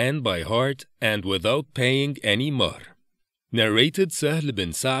Quran by heart and without paying any mahr. Narrated Sahl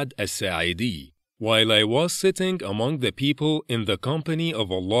bin Sa'd as-Sa'idi, while I was sitting among the people in the company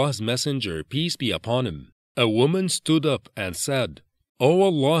of Allah's Messenger, peace be upon him, a woman stood up and said, "O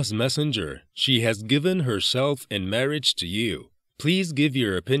Allah's Messenger, she has given herself in marriage to you. Please give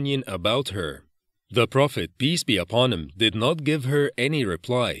your opinion about her." The Prophet, peace be upon him, did not give her any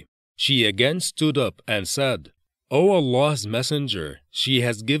reply. She again stood up and said, "O Allah's Messenger, she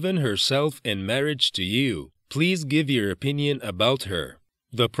has given herself in marriage to you. Please give your opinion about her."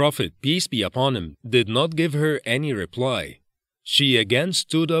 The Prophet, peace be upon him, did not give her any reply. She again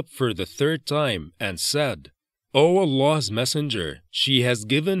stood up for the 3rd time and said, "O Allah's Messenger, she has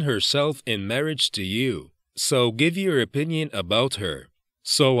given herself in marriage to you. So give your opinion about her."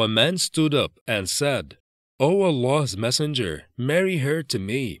 So a man stood up and said, "O Allah's Messenger, marry her to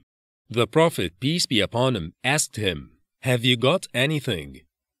me." The Prophet, peace be upon him, asked him, "Have you got anything?"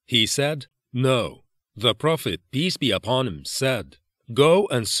 He said, "No." The Prophet, peace be upon him, said, "Go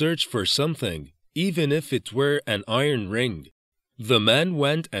and search for something, even if it were an iron ring." The man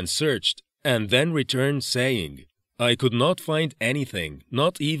went and searched, and then returned saying, "I could not find anything,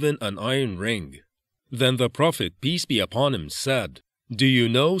 not even an iron ring." Then the Prophet, peace be upon him, said, "Do you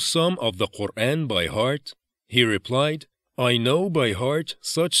know some of the Quran by heart?" He replied, "I know by heart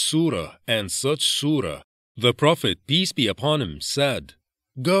such surah and such surah." The Prophet, peace be upon him, said,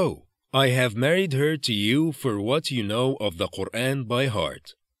 "Go, I have married her to you for what you know of the Quran by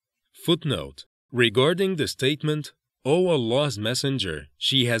heart." Footnote: regarding the statement, "O Allah's Messenger,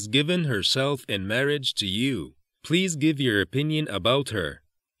 she has given herself in marriage to you. Please give your opinion about her."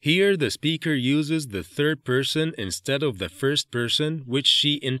 Here the speaker uses the 3rd person instead of the 1st person which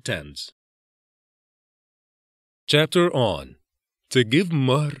she intends. Chapter on to give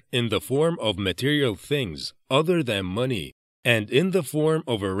mahr in the form of material things other than money and in the form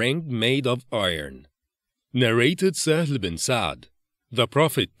of a ring made of iron. Narrated Sahl bin Sa'd, the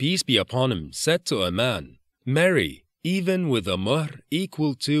Prophet, peace be upon him, said to a man, "Marry, even with a mahr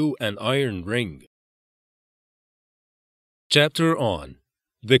equal to an iron ring." Chapter on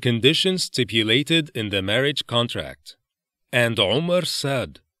the conditions stipulated in the marriage contract. And Umar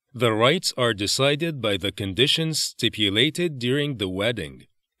said, "The rights are decided by the conditions stipulated during the wedding,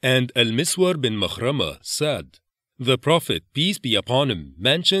 And Al-Miswar bin Makhrama said, the Prophet, peace be upon him,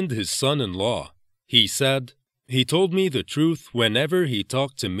 mentioned his son-in-law. He said, he told me the truth whenever he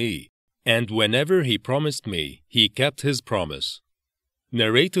talked to me, and whenever he promised me, he kept his promise.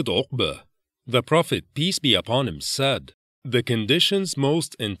 Narrated Uqba, the Prophet, peace be upon him, said, the conditions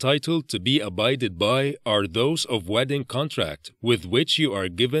most entitled to be abided by are those of wedding contract with which you are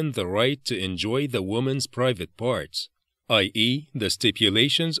given the right to enjoy the woman's private parts, i.e., the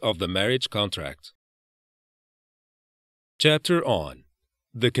stipulations of the marriage contract. Chapter on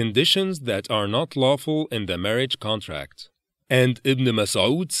the conditions that are not lawful in the marriage contract. And Ibn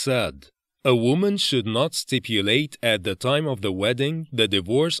Mas'ud said, a woman should not stipulate at the time of the wedding the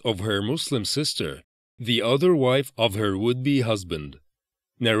divorce of her Muslim sister, the other wife of her would-be husband.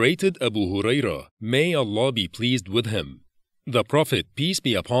 Narrated Abu Hurairah, may Allah be pleased with him. The Prophet, peace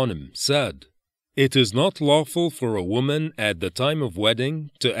be upon him, said, it is not lawful for a woman at the time of wedding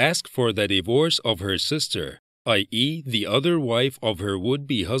to ask for the divorce of her sister, i.e., the other wife of her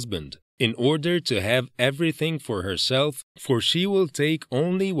would-be husband, in order to have everything for herself, for she will take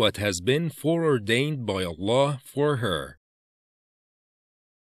only what has been foreordained by Allah for her.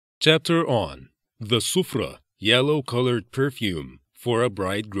 Chapter on the Sufra, yellow-colored perfume, for a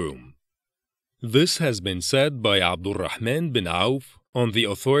bridegroom. This has been said by Abdurrahman bin Auf on the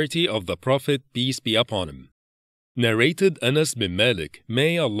authority of the Prophet, peace be upon him. Narrated Anas bin Malik,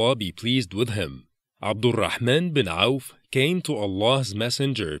 may Allah be pleased with him. Abdurrahman bin Auf came to Allah's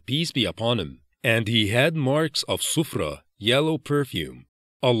Messenger, peace be upon him, and he had marks of Sufra, yellow perfume.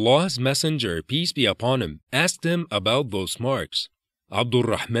 Allah's Messenger, peace be upon him, asked him about those marks.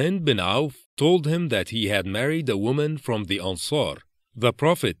 Abdurrahman bin Auf told him that he had married a woman from the Ansar. The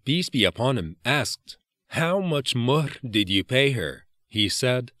Prophet, peace be upon him, asked, how much muhr did you pay her? He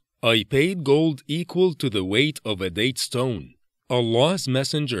said, I paid gold equal to the weight of a date stone. Allah's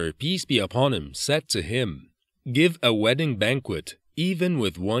Messenger, peace be upon him, said to him, give a wedding banquet, even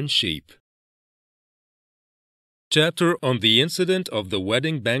with one sheep. Chapter on the incident of the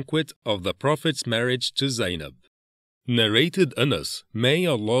wedding banquet of the Prophet's marriage to Zainab. Narrated Anas, may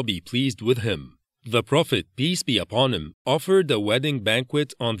Allah be pleased with him. The Prophet, peace be upon him, offered a wedding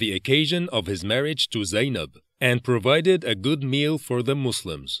banquet on the occasion of his marriage to Zainab, and provided a good meal for the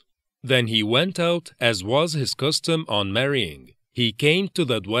Muslims. Then he went out, as was his custom on marrying. He came to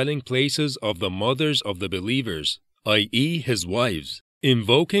the dwelling places of the mothers of the believers, i.e., his wives,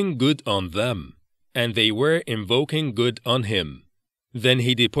 invoking good on them, and they were invoking good on him. Then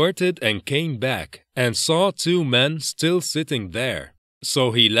he departed and came back, and saw two men still sitting there.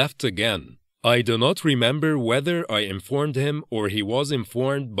 So he left again. I do not remember whether I informed him or he was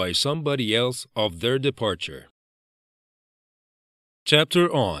informed by somebody else of their departure. Chapter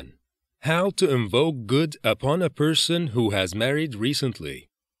on how to invoke good upon a person who has married recently.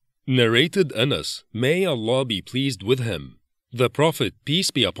 Narrated Anas, may Allah be pleased with him. The Prophet,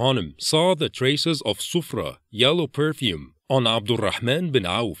 peace be upon him, saw the traces of Sufra, yellow perfume, on Abdurrahman bin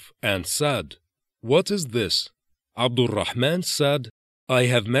Auf and said, what is this? Abdurrahman said, I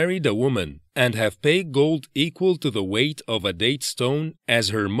have married a woman and have paid gold equal to the weight of a date stone as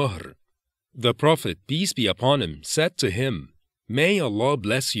her muhr. The Prophet, peace be upon him, said to him, may Allah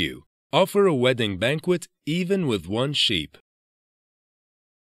bless you. Offer a wedding banquet even with one sheep.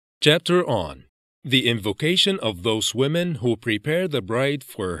 Chapter on the invocation of those women who prepare the bride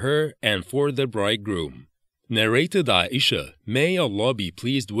for her and for the bridegroom. Narrated Aisha, may Allah be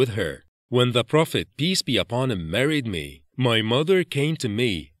pleased with her. When the Prophet, peace be upon him, married me, my mother came to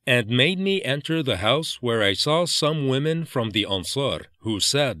me and made me enter the house where I saw some women from the Ansar who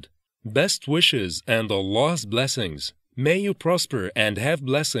said, best wishes and Allah's blessings. May you prosper and have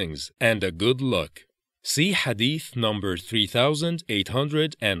blessings and a good luck. See Hadith number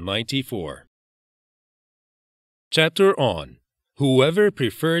 3894. Chapter on whoever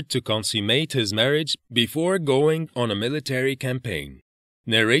preferred to consummate his marriage before going on a military campaign.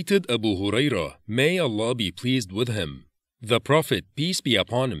 Narrated Abu Hurairah, may Allah be pleased with him. The Prophet, peace be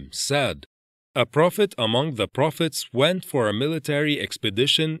upon him, said, a prophet among the prophets went for a military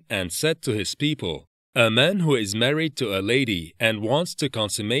expedition and said to his people, a man who is married to a lady and wants to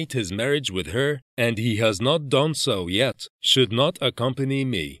consummate his marriage with her, and he has not done so yet, should not accompany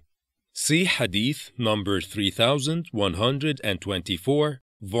me. See Hadith number 3124,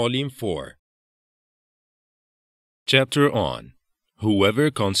 Volume 4. Chapter on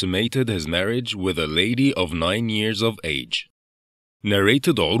whoever consummated his marriage with a lady of 9 years of age.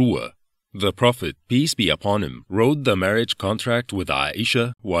 Narrated Urwa, the Prophet, peace be upon him, wrote the marriage contract with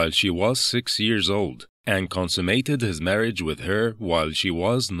Aisha while she was 6 years old, and consummated his marriage with her while she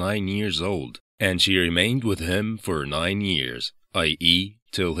was 9 years old, and she remained with him for 9 years. i.e.,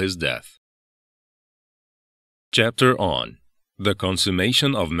 till his death. Chapter on the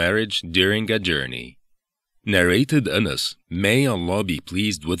consummation of marriage during a journey. Narrated Anas, may Allah be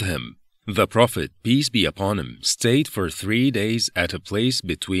pleased with him. The Prophet, peace be upon him, stayed for 3 days at a place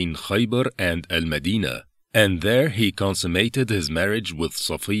between Khaybar and Al-Madinah, and there he consummated his marriage with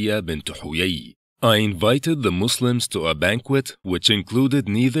Safiyyah bint Huyay. I invited the Muslims to a banquet which included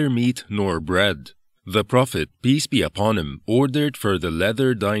neither meat nor bread. The Prophet, peace be upon him, ordered for the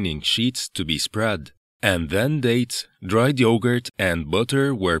leather dining sheets to be spread, and then dates, dried yogurt, and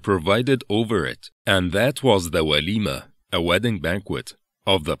butter were provided over it, and that was the walima, a wedding banquet,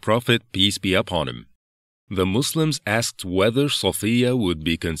 of the Prophet, peace be upon him. The Muslims asked whether Safiyyah would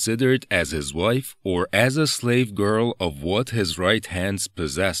be considered as his wife or as a slave girl of what his right hands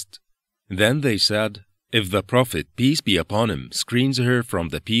possessed. Then they said, if the Prophet, peace be upon him, screens her from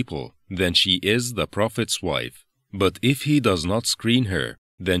the people, then she is the Prophet's wife. But if he does not screen her,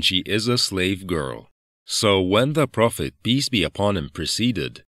 then she is a slave girl. So when the Prophet, peace be upon him,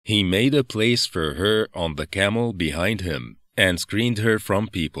 proceeded, he made a place for her on the camel behind him and screened her from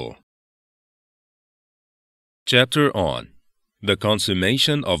people. Chapter on the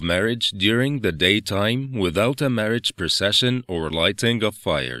consummation of marriage during the daytime without a marriage procession or lighting of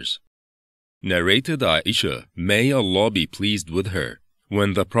fires. Narrated Aisha, may Allah be pleased with her,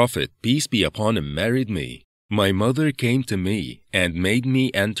 when the Prophet, peace be upon him, married me, my mother came to me and made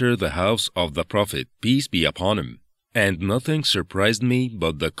me enter the house of the Prophet, peace be upon him, and nothing surprised me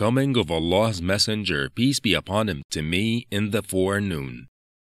but the coming of Allah's Messenger, peace be upon him, to me in the forenoon.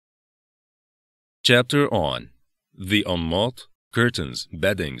 Chapter on the anmat, curtains,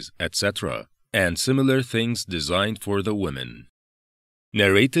 beddings, etc., and similar things designed for the women.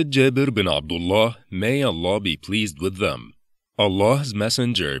 Narrated Jabir bin Abdullāh, may Allah be pleased with them. Allah's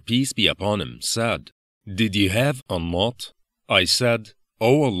Messenger, peace be upon him, said, did you have anmat? I said,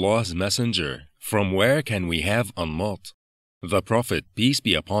 O Allah's Messenger, from where can we have anmat? The Prophet, peace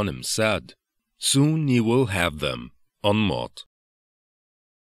be upon him, said, soon you will have them, anmat.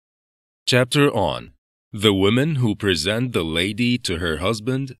 Chapter on the women who present the lady to her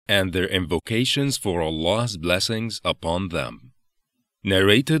husband and their invocations for Allah's blessings upon them.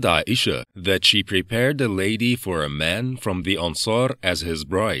 Narrated Aisha that she prepared a lady for a man from the Ansar as his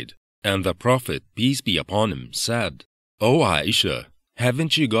bride, and the Prophet, peace be upon him, said, O Aisha,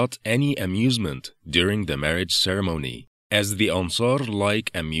 haven't you got any amusement during the marriage ceremony, as the Ansar like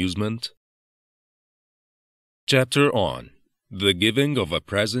amusement? Chapter on the giving of a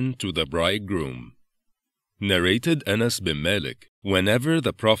present to the bridegroom. Narrated Anas bin Malik, whenever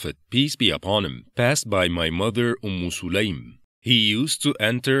the Prophet, peace be upon him, passed by my mother Sulaym, he used to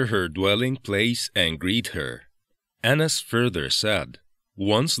enter her dwelling place and greet her. Anas further said,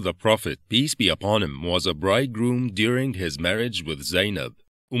 once the Prophet, peace be upon him, was a bridegroom during his marriage with Zainab.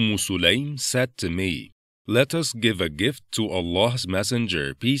 Sulaym said to me, let us give a gift to Allah's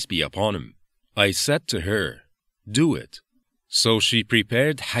Messenger, peace be upon him. I said to her, do it. So she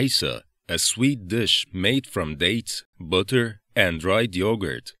prepared haisa, a sweet dish made from dates, butter, and dried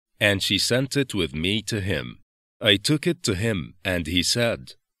yogurt, and she sent it with me to him. I took it to him, and he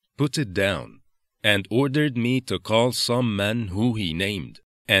said, put it down, and ordered me to call some men who he named,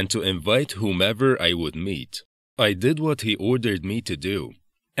 and to invite whomever I would meet. I did what he ordered me to do,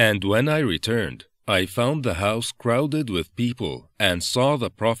 and when I returned, I found the house crowded with people, and saw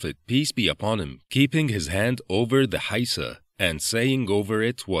the Prophet, peace be upon him, keeping his hand over the haisa, and saying over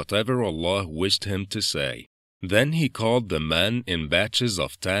it whatever Allah wished him to say. Then he called the men in batches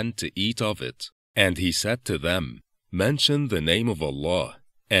of 10 to eat of it. And he said to them, mention the name of Allah,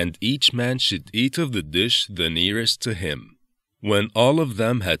 and each man should eat of the dish the nearest to him. When all of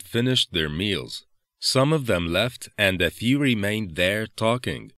them had finished their meals, some of them left and a few remained there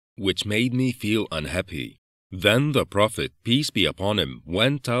talking, which made me feel unhappy. Then the Prophet, peace be upon him,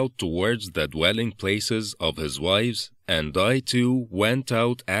 went out towards the dwelling places of his wives, and I too went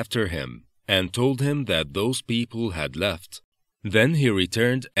out after him, and told him that those people had left. Then he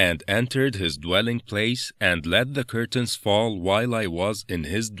returned and entered his dwelling place and let the curtains fall while I was in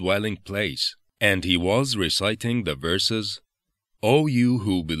his dwelling place. And he was reciting the verses, O you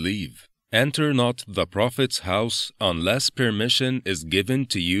who believe, enter not the Prophet's house unless permission is given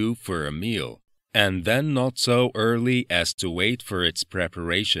to you for a meal, and then not so early as to wait for its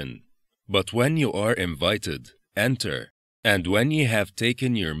preparation. But when you are invited, enter, and when ye have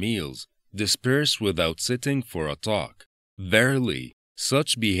taken your meals, disperse without sitting for a talk. Verily,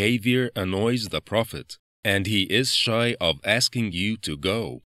 such behavior annoys the Prophet, and he is shy of asking you to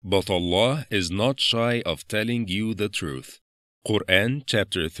go, but Allah is not shy of telling you the truth. Quran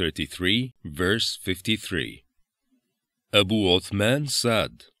chapter 33, verse 53. Abu Uthman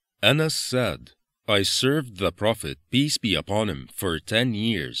said, Anas said, I served the Prophet, peace be upon him, for 10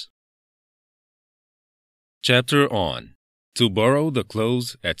 years. Chapter on to borrow the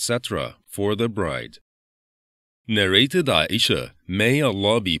clothes, etc. for the bride. Narrated Aisha, may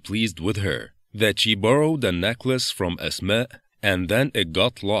Allah be pleased with her, that she borrowed a necklace from Ismā and then it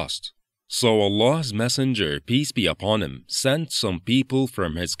got lost. So Allah's Messenger, peace be upon him, sent some people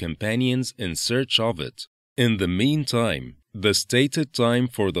from his companions in search of it. In the meantime, the stated time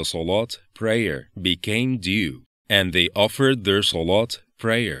for the Salat, prayer, became due, and they offered their Salat,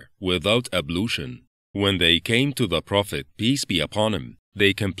 prayer, without ablution. When they came to the Prophet, peace be upon him,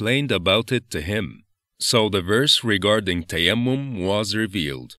 they complained about it to him. So the verse regarding tayammum was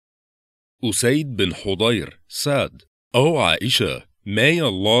revealed. Usayd bin Hudayr said, O Aisha, may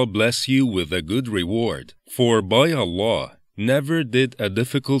Allah bless you with a good reward, for by Allah, never did a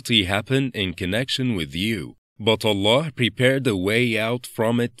difficulty happen in connection with you, but Allah prepared a way out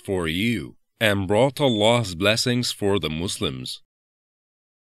from it for you, and brought Allah's blessings for the Muslims.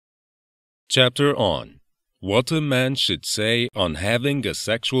 Chapter on what a man should say on having a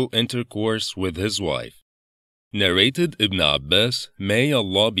sexual intercourse with his wife. Narrated Ibn Abbas, may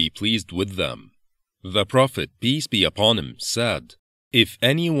Allah be pleased with them. The Prophet, peace be upon him, said, if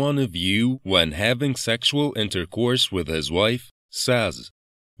any one of you, when having sexual intercourse with his wife, says,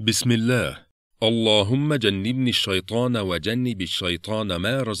 Bismillah, Allahumma jannibni shaytana wa jannibi shaytana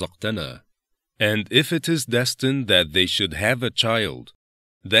ma razaqtana, and if it is destined that they should have a child,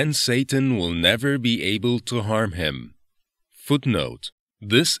 then Satan will never be able to harm him. Footnote: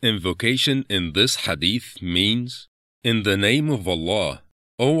 this invocation in this hadith means, in the name of Allah,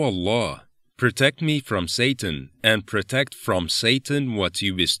 O Allah, protect me from Satan and protect from Satan what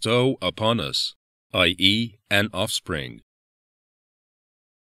you bestow upon us, i.e., an offspring.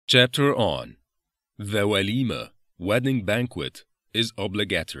 Chapter on the walima, wedding banquet, is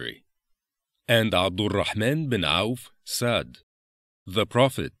obligatory. And Abdurrahman bin Auf said, the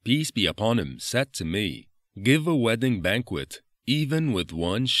Prophet, peace be upon him, said to me, give a wedding banquet, even with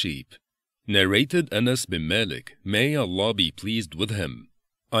one sheep. Narrated Anas bin Malik, may Allah be pleased with him.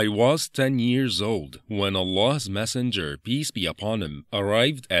 I was 10 years old when Allah's Messenger, peace be upon him,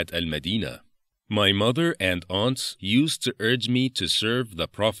 arrived at Al-Madinah. My mother and aunts used to urge me to serve the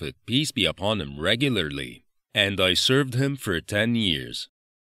Prophet, peace be upon him, regularly, and I served him for 10 years.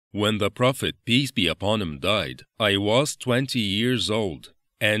 When the Prophet, peace be upon him, died, I was 20 years old,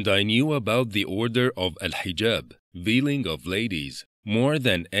 and I knew about the order of al-hijab, veiling of ladies, more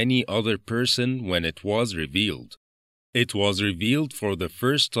than any other person when it was revealed. It was revealed for the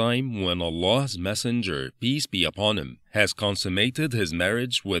first time when Allah's Messenger, peace be upon him, has consummated his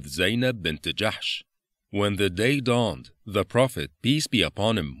marriage with Zaynab bint Jahsh. When the day dawned, the Prophet, peace be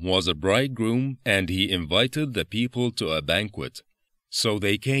upon him, was a bridegroom, and he invited the people to a banquet. So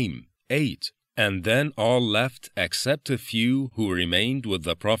they came, ate, and then all left except a few who remained with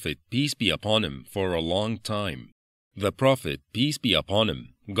the Prophet, peace be upon him, for a long time. The Prophet, peace be upon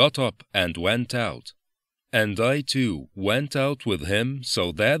him, got up and went out. And I too went out with him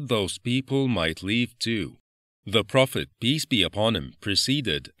so that those people might leave too. The Prophet, peace be upon him,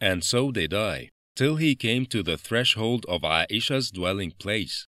 proceeded, and so did I, till he came to the threshold of Aisha's dwelling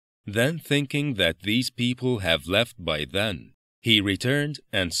place. Then thinking that these people have left by then, he returned,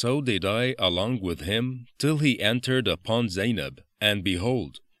 and so did I along with him, till he entered upon Zaynab, and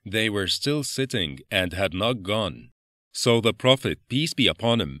behold, they were still sitting and had not gone. So the Prophet, peace be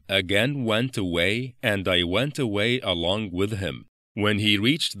upon him, again went away, and I went away along with him. When he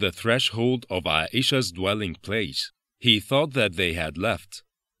reached the threshold of Aisha's dwelling place, he thought that they had left.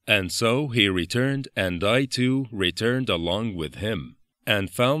 And so he returned, and I too returned along with him,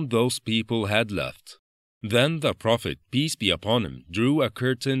 and found those people had left. Then the Prophet, peace be upon him, drew a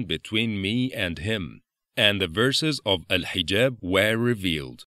curtain between me and him, and the verses of al-hijab were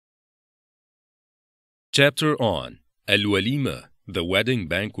revealed. Chapter on al-walima, the wedding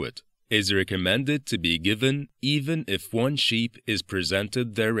banquet, is recommended to be given even if one sheep is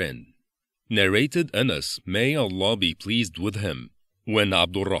presented therein. Narrated Anas, may Allah be pleased with him, when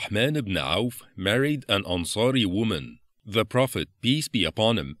Abdurrahman ibn Auf married an Ansari woman, the Prophet, peace be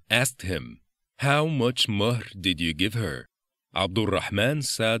upon him, asked him, how much mahr did you give her? Abdurrahman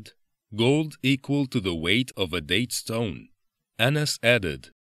said, gold equal to the weight of a date stone. Anas added,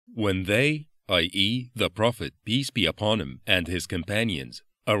 when they, i.e., the Prophet, peace be upon him, and his companions,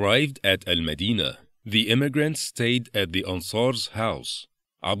 arrived at Al-Madinah, the immigrants stayed at the Ansar's house.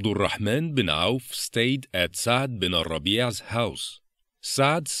 Abdurrahman bin Auf stayed at Sa'd bin al-Rabi'a's house.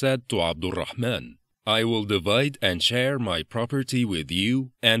 Sa'd said to Abdurrahman, I will divide and share my property with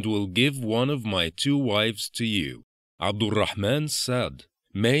you, and will give one of my 2 wives to you. Abdurrahman said,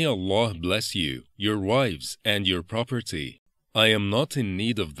 "May Allah bless you, your wives, and your property. I am not in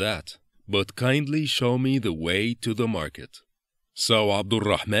need of that, but kindly show me the way to the market." So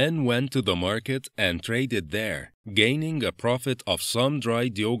Abdurrahman went to the market and traded there, gaining a profit of some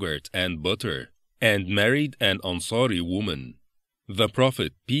dried yogurt and butter, and married an Ansari woman. The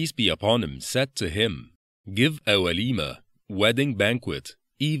Prophet, peace be upon him, said to him, "Give a walima, wedding banquet,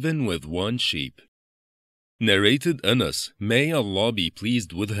 even with one sheep." Narrated Anas, may Allah be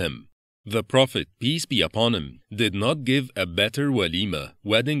pleased with him. The Prophet, peace be upon him, did not give a better walima,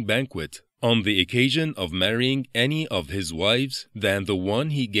 wedding banquet, on the occasion of marrying any of his wives than the one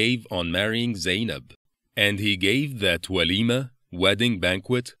he gave on marrying Zainab. And he gave that walima, wedding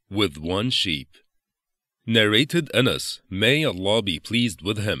banquet, with one sheep. Narrated Anas, may Allah be pleased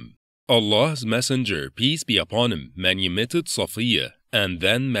with him. Allah's Messenger, peace be upon him, manumitted Safiyyah and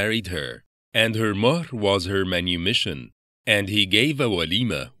then married her, and her mahr was her manumission, and he gave a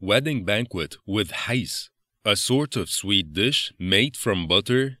walima, wedding banquet, with hais, a sort of sweet dish made from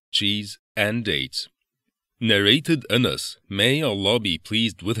butter, cheese, and dates. Narrated Anas, may Allah be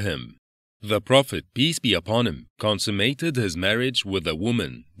pleased with him. The Prophet, peace be upon him, consummated his marriage with a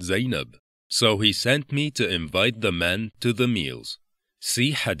woman, Zainab, so he sent me to invite the men to the meals.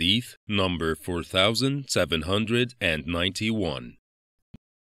 See Hadith number 4791.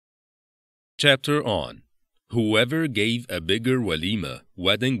 Chapter on Whoever gave a bigger walima,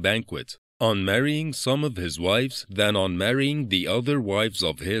 wedding banquet, on marrying some of his wives than on marrying the other wives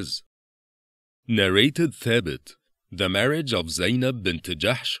of his. Narrated Thabit, the marriage of Zainab bint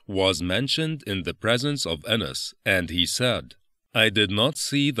Jahsh was mentioned in the presence of Anas, and he said, "I did not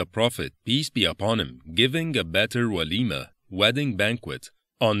see the Prophet, peace be upon him, giving a better walima, wedding banquet,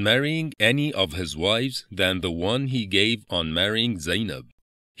 on marrying any of his wives than the one he gave on marrying Zainab.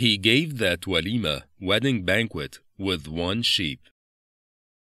 He gave that walima, wedding banquet, with one sheep."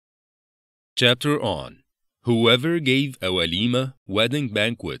 Chapter on Whoever gave a walima, wedding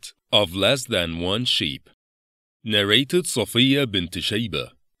banquet, of less than one sheep. Narrated Safiyyah bint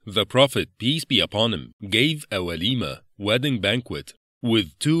Shaybah, the Prophet, peace be upon him, gave a walima, wedding banquet,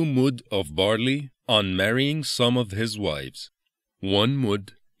 with 2 mud of barley on marrying some of his wives. 1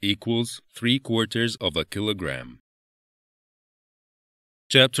 mud equals 3/4 of a kilogram.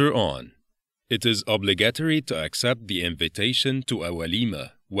 Chapter on It is obligatory to accept the invitation to a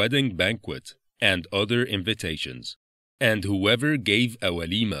walima, wedding banquet, and other invitations. And whoever gave a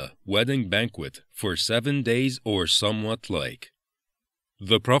walima, wedding banquet, for 7 days or somewhat like.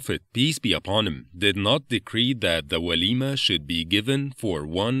 The Prophet, peace be upon him, did not decree that the walima should be given for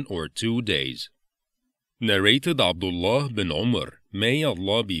 1 or 2 days. Narrated Abdullāh bin Umar, may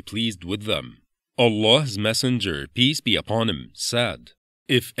Allah be pleased with them. Allah's Messenger, peace be upon him, said,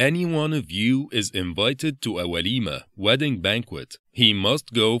 "If any one of you is invited to a walima, wedding banquet, he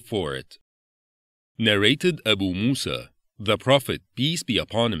must go for it." Narrated Abu Musa, the Prophet, peace be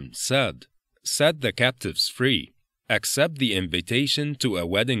upon him, said, "Set the captives free, accept the invitation to a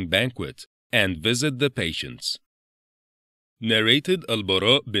wedding banquet, and visit the patients." Narrated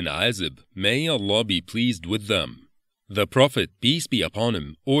Al-Barā bin Azib, may Allah be pleased with them. The Prophet, peace be upon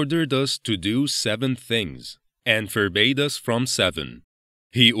him, ordered us to do 7 things, and forbade us from 7.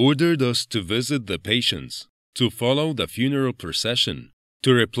 He ordered us to visit the patients, to follow the funeral procession,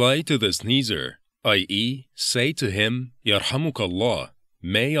 to reply to the sneezer, i.e., say to him, "Yarhamukallah,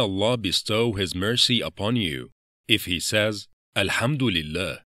 may Allah bestow His mercy upon you," if he says,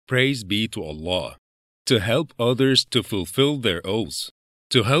 "Alhamdulillah, praise be to Allah," to help others to fulfill their oaths,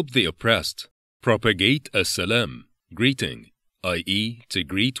 to help the oppressed, propagate as-salam, greeting, i.e., to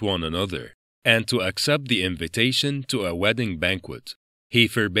greet one another, and to accept the invitation to a wedding banquet. He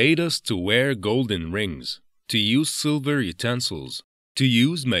forbade us to wear golden rings, to use silver utensils, to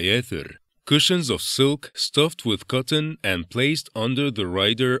use mayathir, cushions of silk stuffed with cotton and placed under the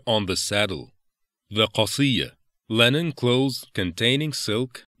rider on the saddle, the qasiyah, linen clothes containing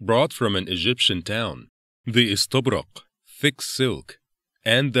silk brought from an Egyptian town, the istabraq, thick silk,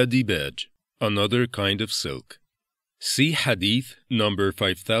 and the dibaj, another kind of silk. See Hadith number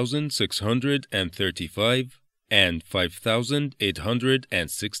 5635 and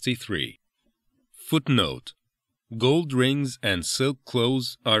 5863. Footnote: Gold rings and silk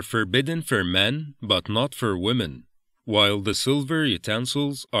clothes are forbidden for men but not for women, while the silver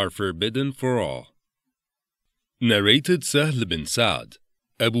utensils are forbidden for all. Narrated Sahl bin Sa'd,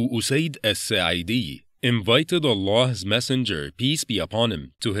 Abu Usaid as-Sa'idi invited Allah's Messenger, peace be upon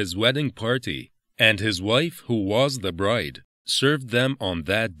him, to his wedding party, and his wife, who was the bride, served them on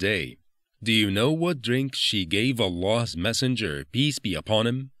that day. Do you know what drink she gave Allah's Messenger, peace be upon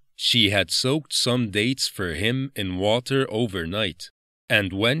him? she had soaked some dates for him in water overnight,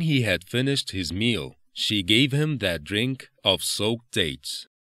 and when he had finished his meal, she gave him that drink of soaked dates.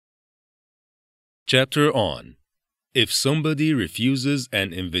 Chapter on: If somebody refuses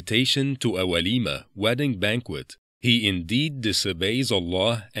an invitation to a walima wedding banquet, he indeed disobeys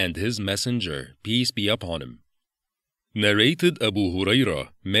Allah and His Messenger, peace be upon him. Narrated Abu Hurairah,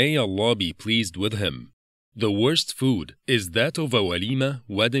 may Allah be pleased with him. The worst food is that of a walima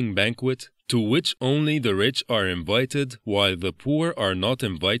wedding banquet to which only the rich are invited while the poor are not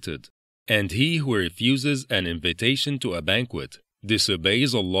invited, and he who refuses an invitation to a banquet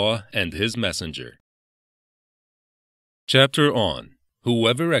disobeys Allah and His Messenger. Chapter on: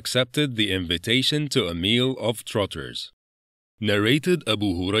 Whoever accepted the invitation to a meal of trotters. Narrated Abu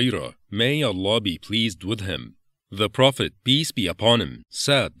Hurairah, may Allah be pleased with him. The Prophet, peace be upon him,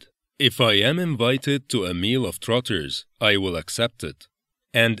 said, "If I am invited to a meal of trotters, I will accept it.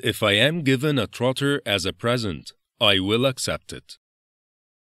 And if I am given a trotter as a present, I will accept it."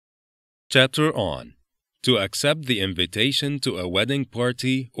 Chapter on: To accept the invitation to a wedding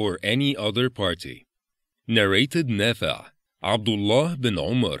party or any other party. Narrated Nafi', Abdullāh bin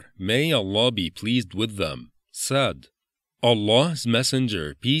Umar, may Allah be pleased with them, said, Allah's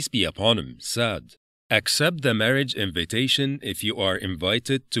Messenger, peace be upon him, said, "Accept the marriage invitation if you are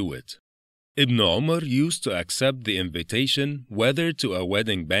invited to it." Ibn Umar used to accept the invitation whether to a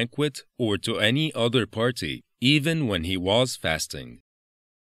wedding banquet or to any other party, even when he was fasting.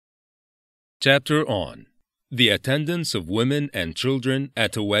 Chapter on: The attendance of women and children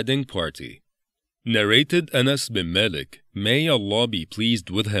at a wedding party. Narrated Anas bin Malik, may Allah be pleased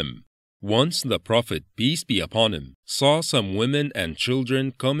with him. Once the Prophet, peace be upon him, saw some women and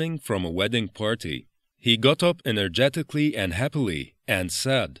children coming from a wedding party. He got up energetically and happily and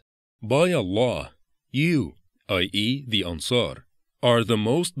said, "By Allah, you, i.e. the Ansar, are the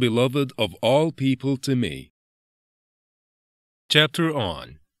most beloved of all people to me." Chapter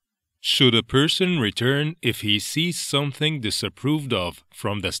on: Should a person return if he sees something disapproved of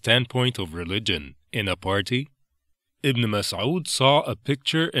from the standpoint of religion in a party? Ibn Mas'ud saw a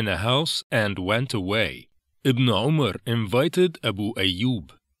picture in a house and went away. Ibn Umar invited Abu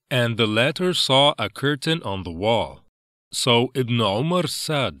Ayyub, and the latter saw a curtain on the wall. So Ibn Umar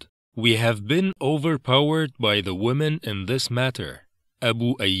said, "We have been overpowered by the women in this matter." Abu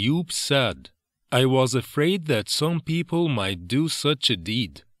Ayyub said, "I was afraid that some people might do such a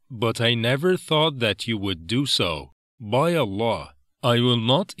deed, but I never thought that you would do so. By Allah, I will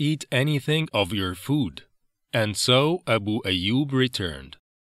not eat anything of your food." And so Abu Ayyub returned.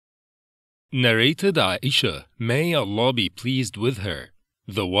 Narrated Aisha, may Allah be pleased with her,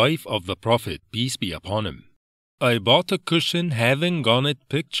 the wife of the Prophet, peace be upon him. I bought a cushion having on it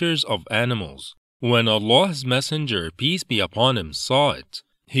pictures of animals. When Allah's Messenger, peace be upon him, saw it,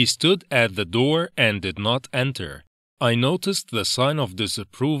 he stood at the door and did not enter. I noticed the sign of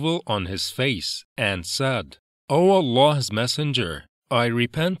disapproval on his face and said, "O Allah's Messenger, I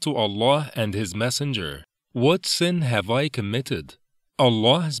repent to Allah and His Messenger. What sin have I committed?"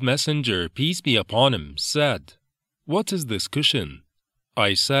 Allah's Messenger, peace be upon him, said, "What is this cushion?"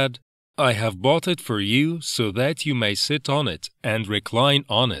 I said, "I have bought it for you so that you may sit on it and recline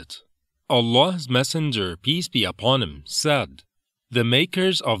on it." Allah's Messenger, peace be upon him, said, "The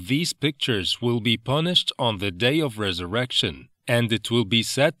makers of these pictures will be punished on the day of resurrection, and it will be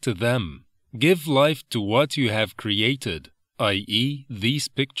said to them, 'Give life to what you have created,' i.e., these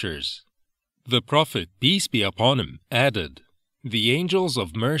pictures." The Prophet, peace be upon him, added, "The angels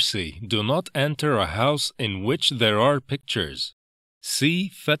of mercy do not enter a house in which there are pictures." See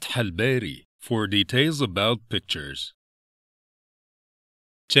Fath al-Bari for details about pictures.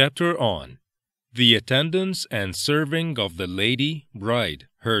 Chapter on: The attendance and serving of the lady, bride,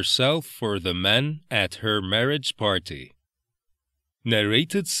 herself for the man at her marriage party.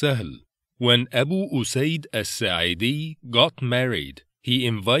 Narrated Sahih, when Abu Usaid as-Sa'idi got married, he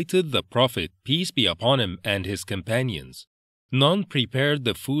invited the Prophet, peace be upon him, and his companions. None prepared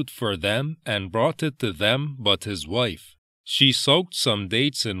the food for them and brought it to them but his wife. She soaked some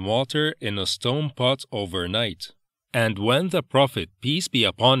dates in water in a stone pot overnight. And when the Prophet, peace be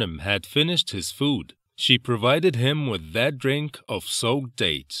upon him, had finished his food, she provided him with that drink of soaked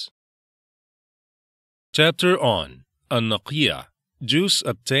dates. Chapter on: An-Naqiyah, juice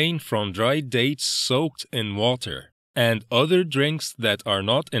obtained from dried dates soaked in water, and other drinks that are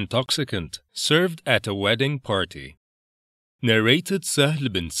not intoxicant, served at a wedding party. Narrated Sahl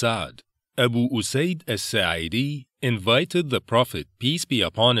bin Sa'd, Abu Usaid as-Sa'idi invited the Prophet, peace be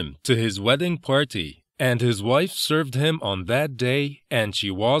upon him, to his wedding party, and his wife served him on that day, and she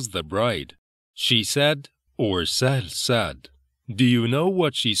was the bride. She said, or Sahl said, Do you know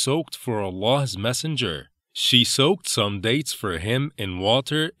what she soaked for Allah's Messenger? She soaked some dates for him in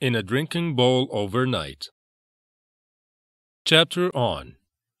water in a drinking bowl overnight. Chapter on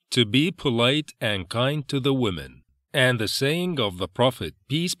To be polite and kind to the women, and the saying of the Prophet,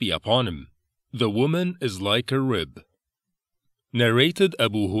 peace be upon him, the woman is like a rib. Narrated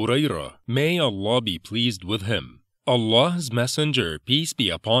Abu Hurairah, may Allah be pleased with him. Allah's Messenger, peace be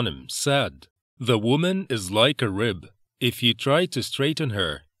upon him, said, the woman is like a rib. If you try to straighten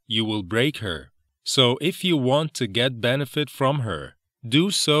her, you will break her. So if you want to get benefit from her, do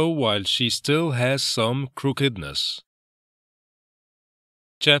so while she still has some crookedness.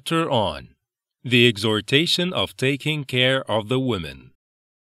 Chapter on The exhortation of taking care of the women.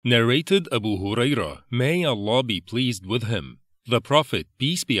 Narrated Abu Hurairah, may Allah be pleased with him. The Prophet,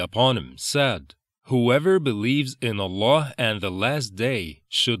 peace be upon him, said, whoever believes in Allah and the last day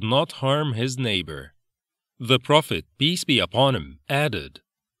should not harm his neighbor. The Prophet, peace be upon him, added,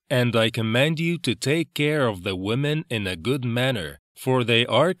 and I command you to take care of the women in a good manner, for they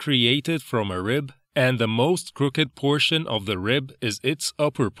are created from a rib, and the most crooked portion of the rib is its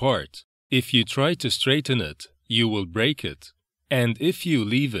upper part. If you try to straighten it, you will break it, and if you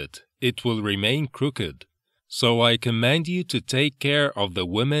leave it, it will remain crooked. So I command you to take care of the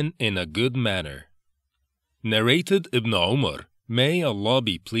women in a good manner. Narrated Ibn Umar, may Allah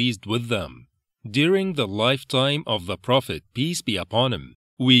be pleased with them. During the lifetime of the Prophet, peace be upon him,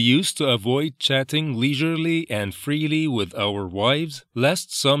 we used to avoid chatting leisurely and freely with our wives,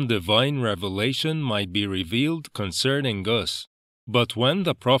 lest some divine revelation might be revealed concerning us. But when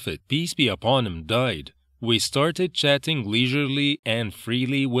the Prophet, peace be upon him, died, we started chatting leisurely and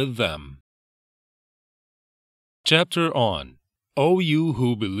freely with them. Chapter on O you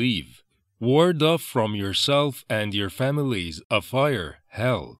who believe, ward off from yourself and your families a fire,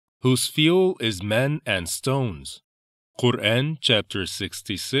 hell, whose fuel is men and stones. Quran chapter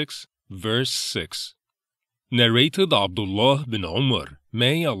 66, verse 6. Narrated Abdullāh bin Umar,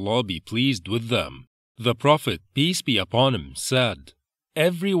 may Allah be pleased with them. The Prophet, peace be upon him, said,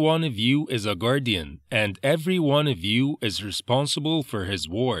 every one of you is a guardian, and every one of you is responsible for his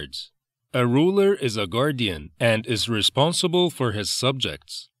wards. A ruler is a guardian and is responsible for his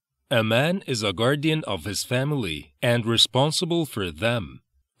subjects. A man is a guardian of his family and responsible for them.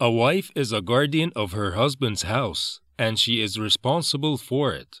 A wife is a guardian of her husband's house, and she is responsible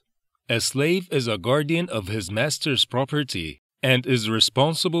for it. A slave is a guardian of his master's property and is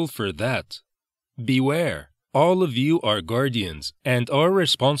responsible for that. Beware, all of you are guardians and are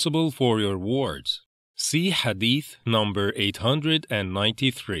responsible for your wards. See Hadith number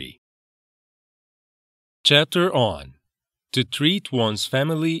 893. Chapter on To treat one's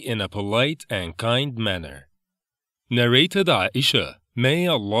family in a polite and kind manner. Narrated Aisha, may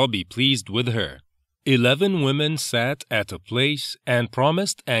Allah be pleased with her. 11 women sat at a place and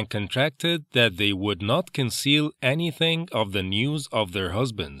promised and contracted that they would not conceal anything of the news of their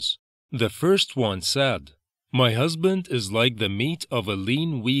husbands. The first one said, my husband is like the meat of a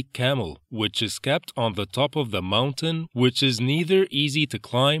lean, weak camel, which is kept on the top of the mountain, which is neither easy to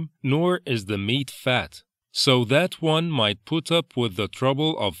climb, nor is the meat fat, so that one might put up with the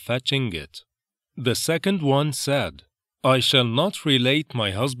trouble of fetching it. The second one said, I shall not relate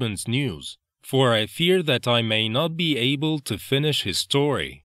my husband's news, for I fear that I may not be able to finish his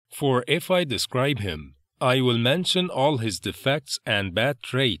story. For if I describe him, I will mention all his defects and bad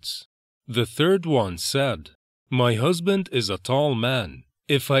traits. The third one said, my husband is a tall man.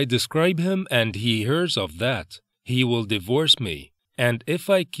 If I describe him and he hears of that, he will divorce me, and if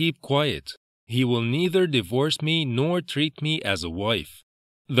I keep quiet, he will neither divorce me nor treat me as a wife.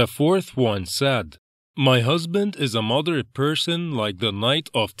 The fourth one said, my husband is a moderate person like the night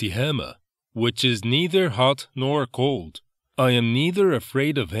of Tihama, which is neither hot nor cold. I am neither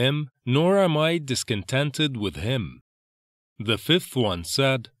afraid of him, nor am I discontented with him. The fifth one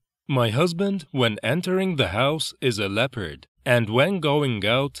said, my husband, when entering the house, is a leopard, and when going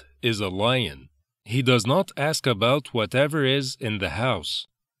out, is a lion. He does not ask about whatever is in the house.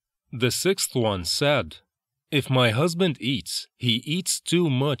 The sixth one said, if my husband eats, he eats too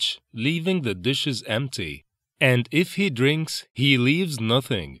much, leaving the dishes empty. And if he drinks, he leaves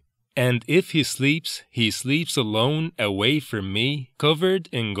nothing. And if he sleeps alone away from me, covered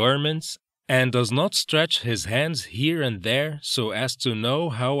in garments, and does not stretch his hands here and there so as to know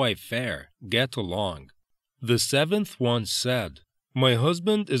how I fare, get along. The seventh one said, my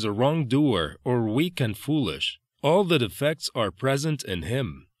husband is a wrongdoer or weak and foolish. All the defects are present in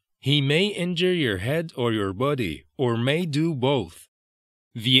him. He may injure your head or your body, or may do both.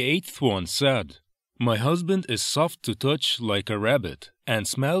 The eighth one said, my husband is soft to touch like a rabbit, and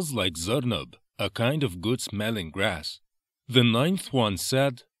smells like zarnab, a kind of good-smelling grass. The ninth one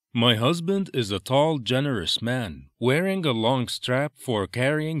said, "My husband is a tall, generous man, wearing a long strap for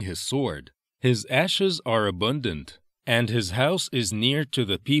carrying his sword. His ashes are abundant, and his house is near to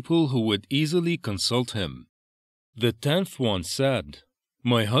the people who would easily consult him." The 10th one said,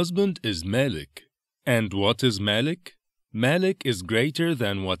 "My husband is Malik." And what is Malik? Malik is greater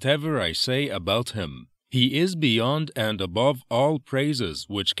than whatever I say about him. He is beyond and above all praises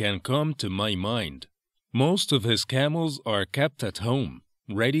which can come to my mind. Most of his camels are kept at home,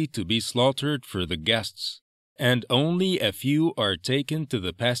 ready to be slaughtered for the guests, and only a few are taken to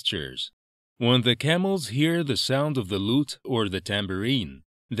the pastures. When the camels hear the sound of the lute or the tambourine,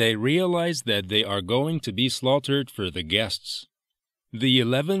 they realize that they are going to be slaughtered for the guests. The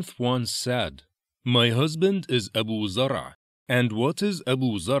 11th one said, "My husband is Abu Zara." And what is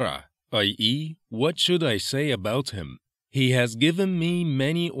Abu Zara, i.e., what should I say about him? He has given me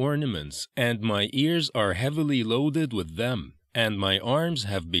many ornaments, and my ears are heavily loaded with them, and my arms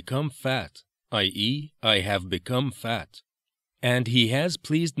have become fat, i.e., I have become fat. And he has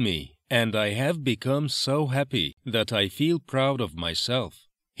pleased me, and I have become so happy that I feel proud of myself.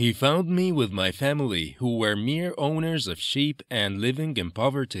 He found me with my family, who were mere owners of sheep and living in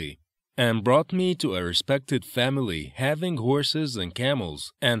poverty, and brought me to a respected family having horses and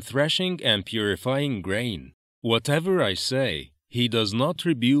camels, and threshing and purifying grain. Whatever I say, he does not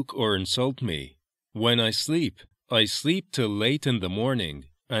rebuke or insult me. When I sleep till late in the morning,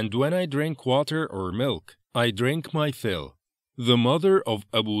 and when I drink water or milk, I drink my fill. The mother of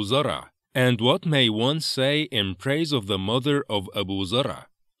Abu Zara. And what may one say in praise of the mother of Abu Zara?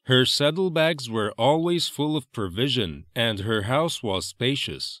 Her saddlebags were always full of provision, and her house was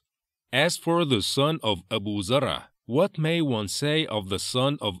spacious. As for the son of Abu Zara, what may one say of the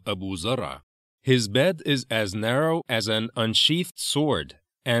son of Abu Zara? His bed is as narrow as an unsheathed sword,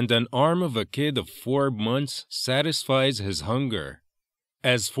 and an arm of a kid of 4 months satisfies his hunger.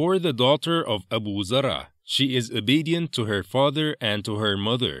 As for the daughter of Abu Zara, she is obedient to her father and to her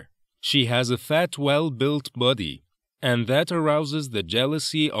mother. She has a fat, well-built body, and that arouses the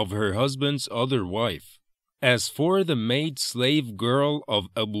jealousy of her husband's other wife. As for the maid-slave girl of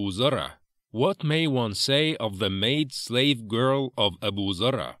Abu Zara, what may one say of the maid-slave girl of Abu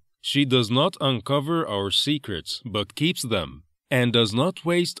Zara? She does not uncover our secrets, but keeps them, and does not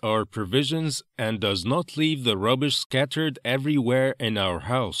waste our provisions, and does not leave the rubbish scattered everywhere in our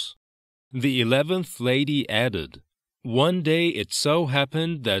house. The 11th lady added, "One day it so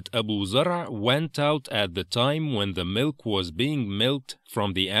happened that Abu Zara went out at the time when the milk was being milked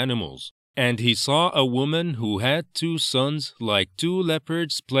from the animals, and he saw a woman who had 2 sons like 2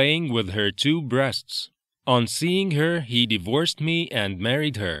 leopards playing with her 2 breasts. On seeing her, he divorced me and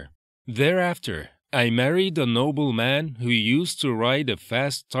married her. Thereafter, I married a noble man who used to ride a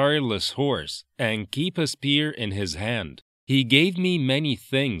fast, tireless horse and keep a spear in his hand. He gave me many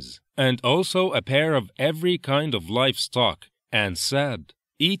things, and also a pair of every kind of livestock, and said,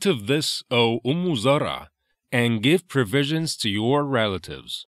 'Eat of this, O Zara, and give provisions to your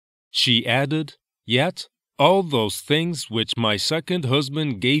relatives.' She added, 'Yet all those things which my second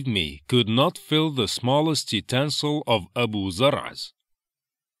husband gave me could not fill the smallest utensil of Abu Zara's.'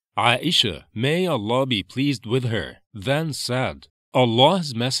 Aisha, may Allah be pleased with her, then said,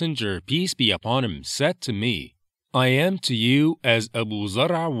 'Allah's Messenger, peace be upon him, said to me, I am to you as Abu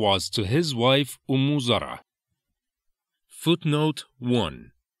Zara was to his wife Zara.'" Footnote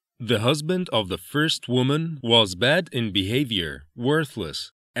 1. The husband of the first woman was bad in behavior,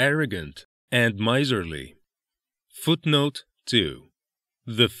 worthless, arrogant, and miserly. Footnote 2.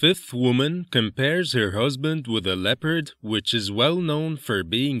 The 5th woman compares her husband with a leopard, which is well known for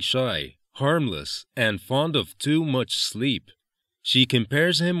being shy, harmless, and fond of too much sleep. She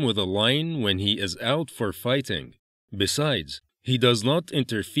compares him with a lion when he is out for fighting. Besides, he does not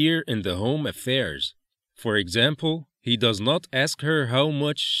interfere in the home affairs. For example, he does not ask her how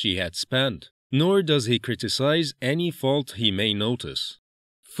much she had spent, nor does he criticize any fault he may notice.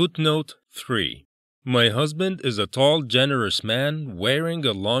 Footnote 3. My husband is a tall, generous man wearing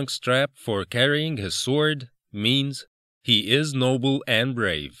a long strap for carrying his sword means he is noble and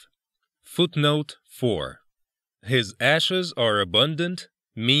brave. Footnote 4. His ashes are abundant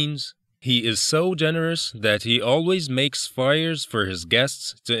means he is so generous that he always makes fires for his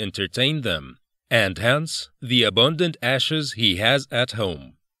guests to entertain them, and hence the abundant ashes he has at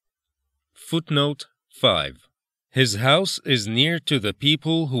home. Footnote 5. His house is near to the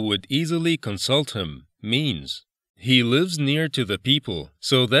people who would easily consult him means he lives near to the people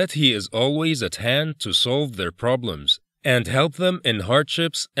so that he is always at hand to solve their problems and help them in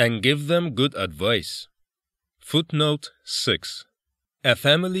hardships and give them good advice. Footnote 6. a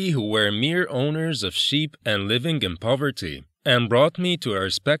family who were mere owners of sheep and living in poverty, and brought me to a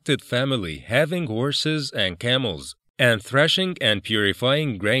respected family having horses and camels, and threshing and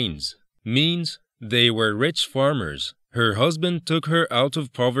purifying grains, means they were rich farmers. Her husband took her out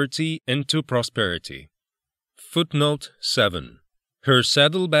of poverty into prosperity. Footnote 7. Her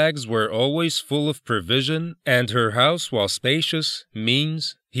saddlebags were always full of provision, and her house was spacious,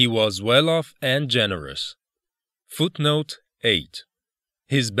 means he was well off and generous. Footnote 8.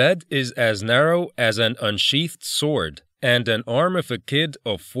 His bed is as narrow as an unsheathed sword, and an arm of a kid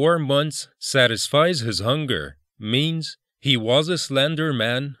of 4 months satisfies his hunger, means he was a slender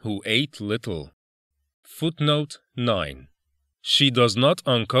man who ate little. Footnote 9. She does not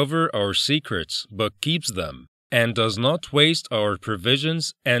uncover our secrets, but keeps them, and does not waste our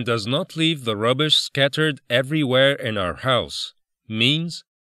provisions, and does not leave the rubbish scattered everywhere in our house, means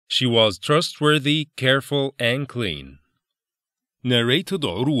she was trustworthy, careful, and clean. Narrated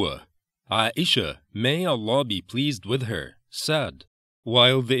Urwa, Aisha, may Allah be pleased with her, said,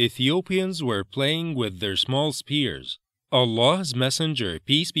 while the Ethiopians were playing with their small spears, Allah's Messenger,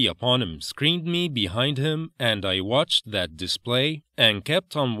 peace be upon him, screened me behind him, and I watched that display and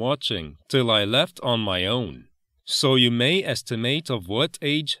kept on watching till I left on my own. So you may estimate of what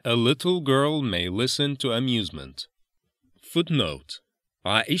age a little girl may listen to amusement. Footnote.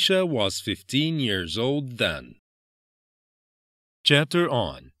 Aisha was 15 years old then. Chapter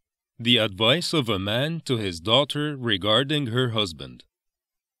on the advice of a man to his daughter regarding her husband.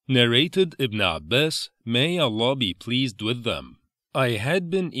 Narrated Ibn Abbas, may Allah be pleased with them. I had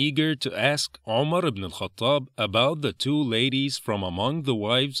been eager to ask Umar ibn al-Khattab about the 2 ladies from among the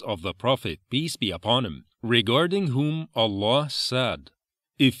wives of the Prophet, peace be upon him, regarding whom Allah said,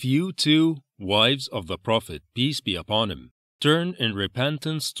 "If you 2, wives of the Prophet, peace be upon him, turn in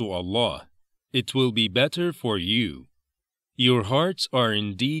repentance to Allah, it will be better for you. Your hearts are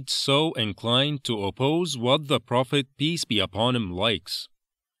indeed so inclined to oppose what the Prophet, peace be upon him, likes."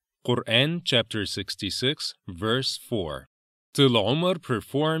 Quran chapter 66, verse 4. Till Umar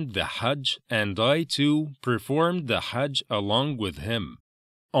performed the Hajj, and I too performed the Hajj along with him.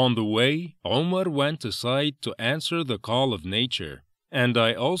 On the way, Umar went aside to answer the call of nature, and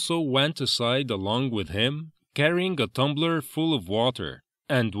I also went aside along with him, carrying a tumbler full of water.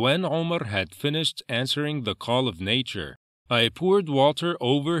 And when Umar had finished answering the call of nature, I poured water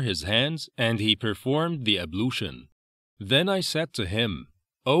over his hands, and he performed the ablution. Then I said to him,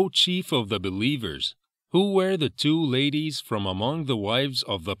 "O chief of the believers, who were the 2 ladies from among the wives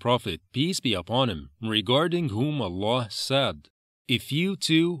of the Prophet, peace be upon him, regarding whom Allah said, 'If you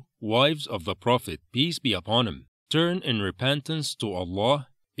 2, wives of the Prophet, peace be upon him, turn in repentance to Allah,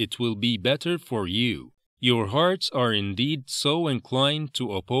 it will be better for you. Your hearts are indeed so inclined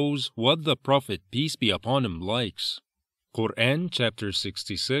to oppose what the Prophet, peace be upon him, likes.'" Quran chapter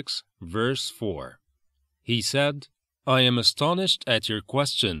 66, verse 4. He said, "I am astonished at your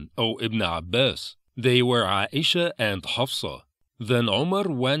question, O Ibn Abbas. They were Aisha and Hafsa." Then Umar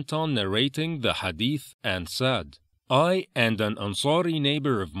went on narrating the hadith and said, "I and an Ansari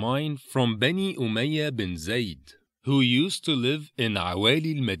neighbor of mine from Bani Umayyah bin Zayd, who used to live in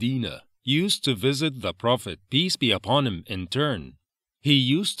Awali al-Medina, used to visit the Prophet, peace be upon him, in turn. He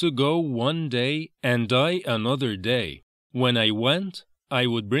used to go one day and I another day. When I went, I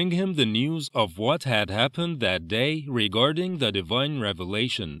would bring him the news of what had happened that day regarding the divine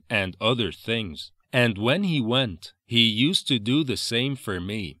revelation and other things. And when he went, he used to do the same for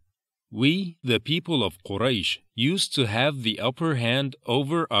me. We, the people of Quraysh, used to have the upper hand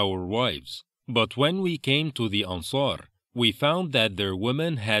over our wives. But when we came to the Ansar, we found that their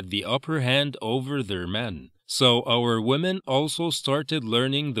women had the upper hand over their men. So our women also started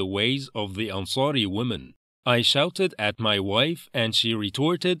learning the ways of the Ansari women. I shouted at my wife, and she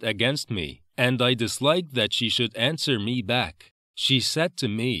retorted against me, and I disliked that she should answer me back. She said to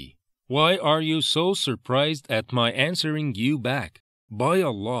me, 'Why are you so surprised at my answering you back? By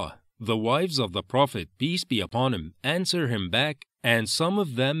Allah, the wives of the Prophet, peace be upon him, answer him back, and some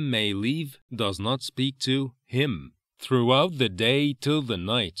of them may leave, does not speak to him, throughout the day till the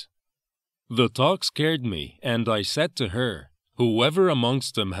night.' The talk scared me, and I said to her, 'Whoever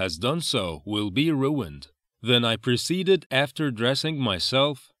amongst them has done so will be ruined.' Then I proceeded after dressing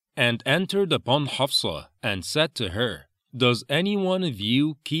myself and entered upon Hafsa and said to her, 'Does any one of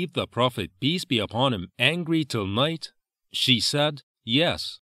you keep the Prophet, peace be upon him, angry till night?' She said,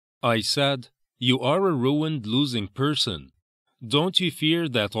 'Yes.' I said, 'You are a ruined, losing person. Don't you fear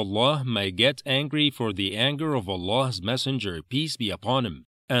that Allah may get angry for the anger of Allah's Messenger, peace be upon him,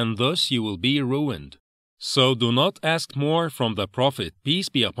 and thus you will be ruined? So do not ask more from the Prophet, peace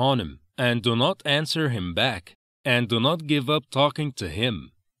be upon him, and do not answer him back, and do not give up talking to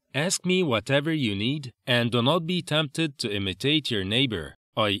him. Ask me whatever you need, and do not be tempted to imitate your neighbor,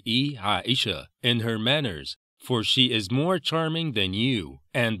 i.e. Aisha, in her manners, for she is more charming than you,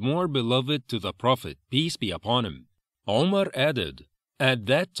 and more beloved to the Prophet, peace be upon him. Umar added, at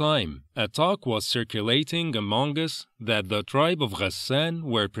that time, a talk was circulating among us that the tribe of Ghassan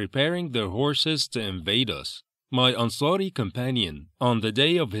were preparing their horses to invade us. My Ansari companion, on the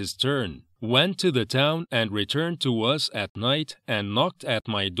day of his turn, went to the town and returned to us at night and knocked at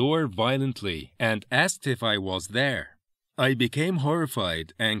my door violently and asked if I was there. I became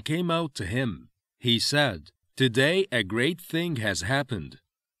horrified and came out to him. He said, today a great thing has happened.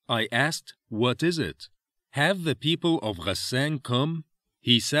 I asked, what is it? Have the people of Ghassan come?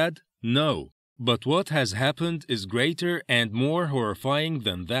 He said, no, but what has happened is greater and more horrifying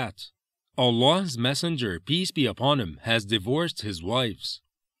than that. Allah's Messenger, peace be upon him, has divorced his wives.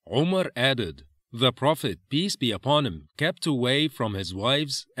 Umar added, the Prophet, peace be upon him, kept away from his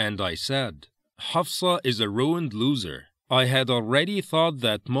wives, and I said, Hafsa is a ruined loser. I had already thought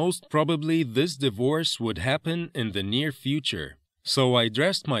that most probably this divorce would happen in the near future. So I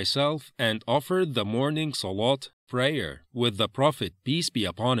dressed myself and offered the morning salat, prayer, with the Prophet, peace be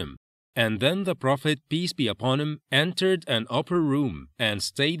upon him. And then the Prophet, peace be upon him, entered an upper room and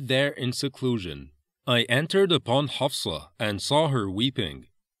stayed there in seclusion. I entered upon Hafsa and saw her weeping.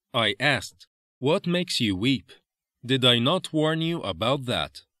 I asked, what makes you weep? Did I not warn you about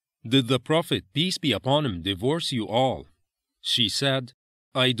that? Did the Prophet, peace be upon him, divorce you all? She said,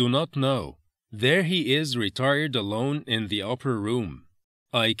 I do not know. There he is retired alone in the upper room.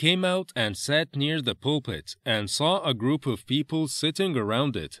 I came out and sat near the pulpit and saw a group of people sitting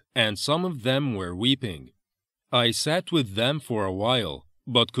around it, and some of them were weeping. I sat with them for a while,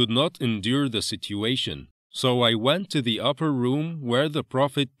 but could not endure the situation. So I went to the upper room where the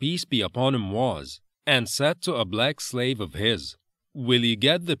Prophet, peace be upon him, was, and said to a black slave of his, will you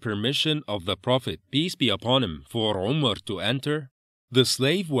get the permission of the Prophet, peace be upon him, for Umar to enter? The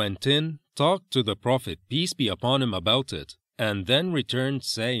slave went in, talked to the Prophet, peace be upon him, about it, and then returned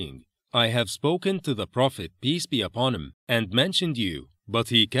saying, I have spoken to the Prophet, peace be upon him, and mentioned you, but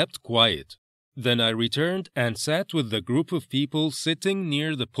he kept quiet. Then I returned and sat with the group of people sitting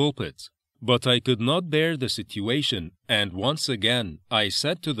near the pulpit. But I could not bear the situation, and once again I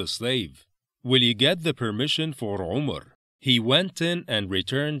said to the slave, will you get the permission for Umar? He went in and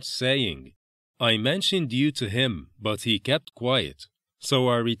returned saying, I mentioned you to him, but he kept quiet. So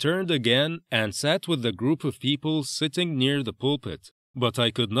I returned again and sat with the group of people sitting near the pulpit, but I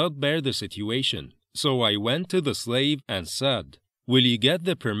could not bear the situation. So I went to the slave and said, will you get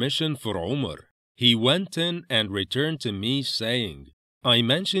the permission for Umar? He went in and returned to me saying, I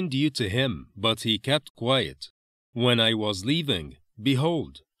mentioned you to him, but he kept quiet. When I was leaving,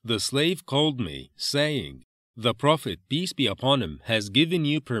 behold, the slave called me, saying, the Prophet, peace be upon him, has given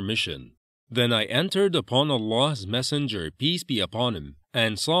you permission. Then I entered upon Allah's Messenger, peace be upon him,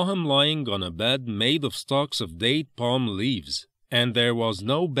 and saw him lying on a bed made of stalks of date palm leaves, and there was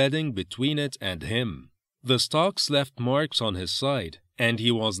no bedding between it and him. The stalks left marks on his side, and he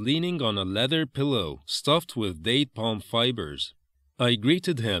was leaning on a leather pillow stuffed with date palm fibers. I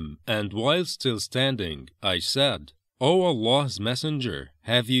greeted him, and while still standing, I said, O Allah's Messenger,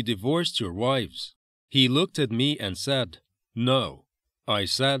 have you divorced your wives? He looked at me and said, no. I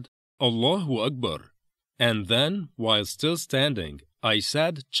said, Allahu Akbar. And then, while still standing, I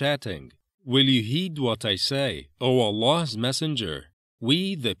said, chatting, will you heed what I say, O Allah's Messenger?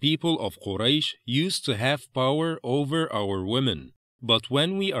 We, the people of Quraysh, used to have power over our women. But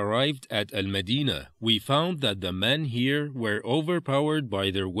when we arrived at Al-Madinah, we found that the men here were overpowered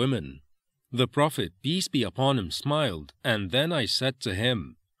by their women. The Prophet, peace be upon him, smiled, and then I said to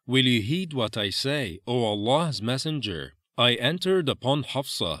him, will you heed what I say, O Allah's Messenger? I entered upon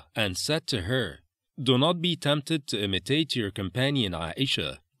Hafsa and said to her, do not be tempted to imitate your companion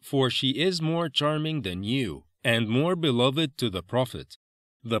Aisha, for she is more charming than you, and more beloved to the Prophet.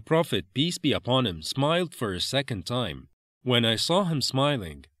 The Prophet, peace be upon him, smiled for a second time. When I saw him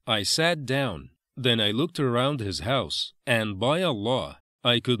smiling, I sat down. Then I looked around his house, and by Allah,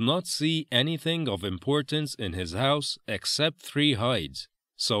 I could not see anything of importance in his house except 3 hides.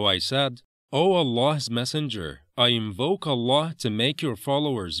 So I said, O Allah's Messenger, I invoke Allah to make your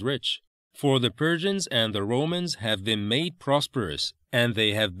followers rich. For the Persians and the Romans have been made prosperous, and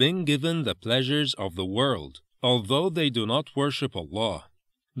they have been given the pleasures of the world, although they do not worship Allah.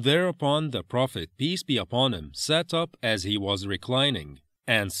 Thereupon the Prophet, peace be upon him, sat up as he was reclining,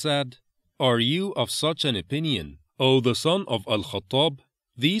 and said, are you of such an opinion, O the son of Al-Khattab?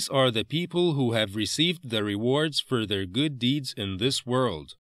 These are the people who have received the rewards for their good deeds in this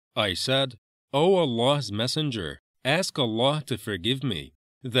world. I said, "O Allah's Messenger, ask Allah to forgive me."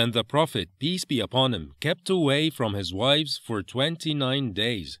 Then the Prophet, peace be upon him, kept away from his wives for 29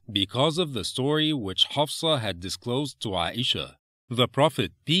 days because of the story which Hafsa had disclosed to Aisha. The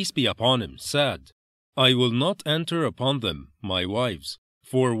Prophet, peace be upon him, said, "I will not enter upon them, my wives,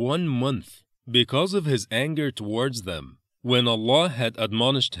 for 1 month, because of his anger towards them, when Allah had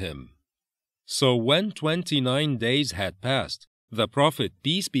admonished him." So when 29 days had passed, the Prophet,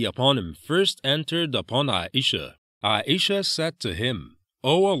 peace be upon him, first entered upon Aisha. Aisha said to him,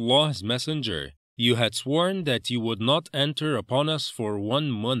 "O Allah's Messenger, you had sworn that you would not enter upon us for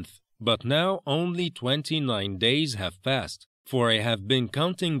 1 month, but now only 29 days have passed, for I have been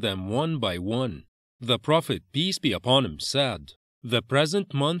counting them one by one." The Prophet, peace be upon him, said, "The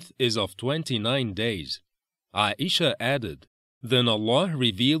present month is of 29 days." Aisha added, "Then Allah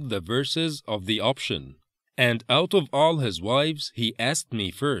revealed the verses of the option, and out of all his wives he asked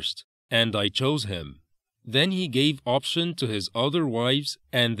me first, and I chose him. Then he gave option to his other wives,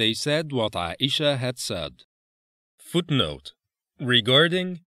 and they said what Aisha had said." Footnote: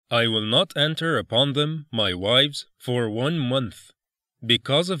 regarding, "I will not enter upon them, my wives, for 1 month,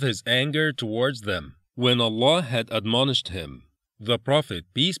 because of his anger towards them, when Allah had admonished him." The Prophet,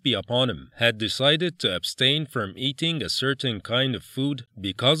 peace be upon him, had decided to abstain from eating a certain kind of food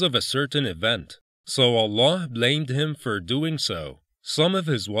because of a certain event, so Allah blamed him for doing so. Some of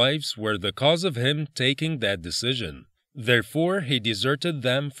his wives were the cause of him taking that decision. Therefore, he deserted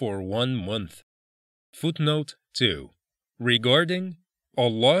them for 1 month. Footnote 2. Regarding,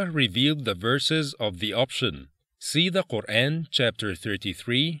 Allah revealed the verses of the option. See the Quran, chapter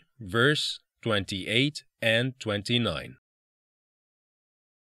 33, verse 28 and 29.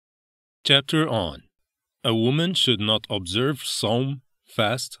 Chapter on: A woman should not observe Sawm,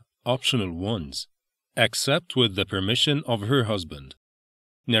 fast, optional ones, except with the permission of her husband.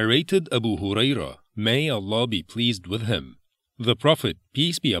 Narrated Abu Hurairah, may Allah be pleased with him. The Prophet,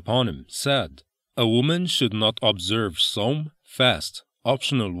 peace be upon him, said, "A woman should not observe Sawm, fast,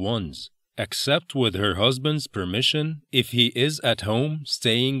 optional ones, except with her husband's permission if he is at home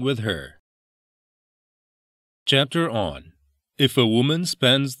staying with her." Chapter on: If a woman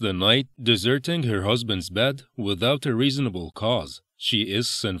spends the night deserting her husband's bed without a reasonable cause, she is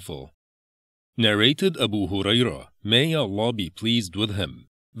sinful. Narrated Abu Hurairah, may Allah be pleased with him.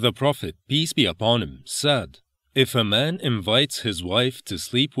 The Prophet, peace be upon him, said, "If a man invites his wife to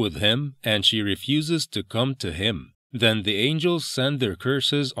sleep with him and she refuses to come to him, then the angels send their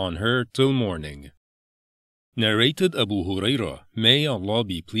curses on her till morning." Narrated Abu Hurairah, may Allah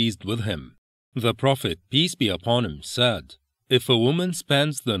be pleased with him. The Prophet, peace be upon him, said, "If a woman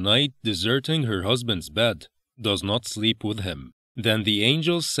spends the night deserting her husband's bed, does not sleep with him, then the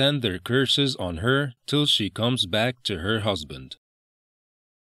angels send their curses on her till she comes back to her husband."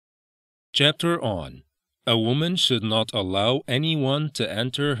 Chapter on: A woman should not allow anyone to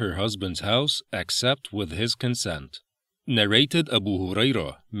enter her husband's house except with his consent. Narrated Abu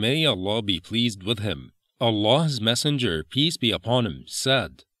Hurairah, may Allah be pleased with him. Allah's Messenger, peace be upon him,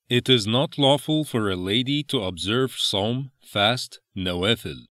 said, "It is not lawful for a lady to observe Sawm, fast,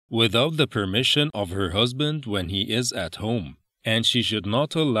 nawafil, without the permission of her husband when he is at home, and she should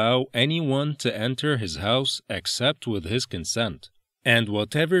not allow anyone to enter his house except with his consent. And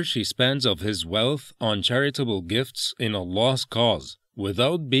whatever she spends of his wealth on charitable gifts in Allah's cause,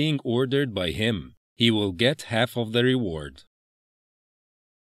 without being ordered by him, he will get half of the reward."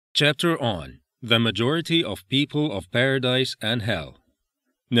 Chapter on: The majority of people of paradise and hell.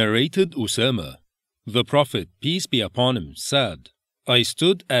 Narrated Usama, the Prophet, peace be upon him, said, "I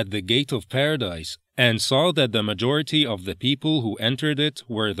stood at the gate of paradise and saw that the majority of the people who entered it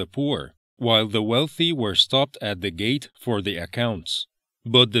were the poor, while the wealthy were stopped at the gate for the accounts.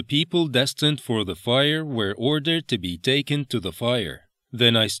 But the people destined for the fire were ordered to be taken to the fire.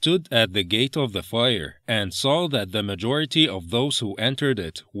 Then I stood at the gate of the fire and saw that the majority of those who entered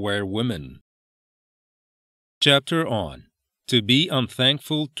it were women." Chapter on: To be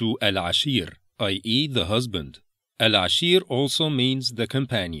unthankful to al-ashir, i.e. the husband. Al-ashir also means the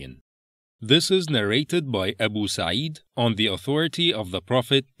companion. This is narrated by Abu Sa'id on the authority of the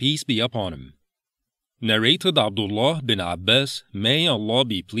Prophet, peace be upon him. Narrated Abdullāh bin Abbas, may Allah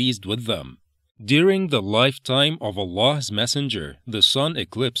be pleased with them. During the lifetime of Allah's Messenger, the sun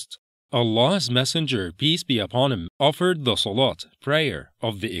eclipsed. Allah's Messenger, peace be upon him, offered the salat, prayer,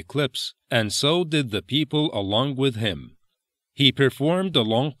 of the eclipse, and so did the people along with him. He performed a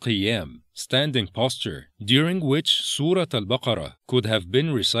long qiyam, standing posture, during which Surah al-Baqarah could have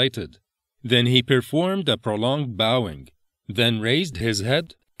been recited. Then he performed a prolonged bowing, then raised his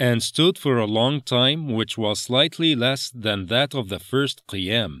head and stood for a long time, which was slightly less than that of the first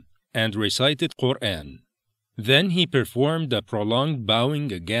qiyam, and recited Quran. Then he performed a prolonged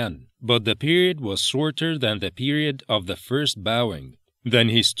bowing again, but the period was shorter than the period of the first bowing. Then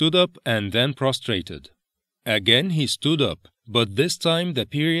he stood up and then prostrated. Again he stood up, but this time the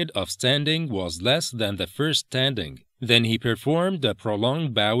period of standing was less than the first standing. Then he performed a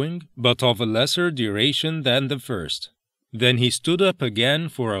prolonged bowing, but of a lesser duration than the first. Then he stood up again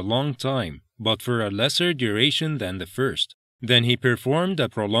for a long time, but for a lesser duration than the first. Then he performed a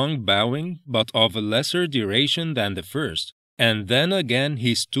prolonged bowing, but of a lesser duration than the first. And then again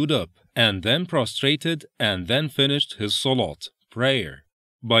he stood up, and then prostrated, and then finished his salat, prayer.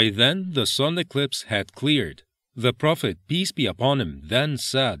 By then the sun eclipse had cleared. The Prophet, peace be upon him, then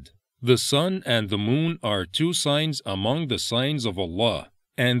said, "The sun and the moon are two signs among the signs of Allah,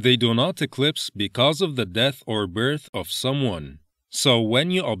 and they do not eclipse because of the death or birth of someone. So when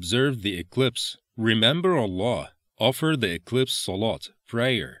you observe the eclipse, remember Allah, offer the eclipse salat,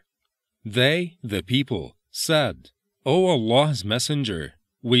 prayer." They, the people, said, "O Allah's Messenger,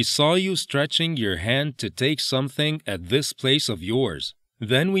 we saw you stretching your hand to take something at this place of yours.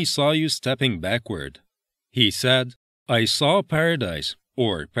 Then we saw you stepping backward." He said, "I saw paradise,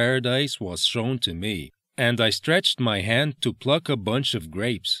 or paradise was shown to me, and I stretched my hand to pluck a bunch of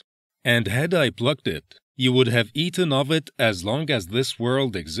grapes. And had I plucked it, you would have eaten of it as long as this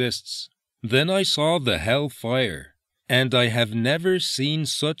world exists. Then I saw the hell fire, and I have never seen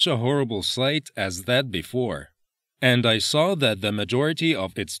such a horrible sight as that before. And I saw that the majority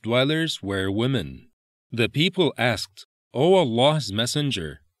of its dwellers were women." The people asked, "O Allah's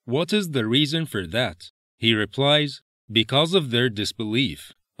Messenger, what is the reason for that?" He replies, "Because of their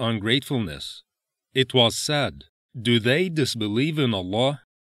disbelief, ungratefulness." It was said, "Do they disbelieve in Allah?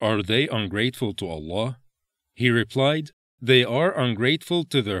 Are they ungrateful to Allah?" He replied, "They are ungrateful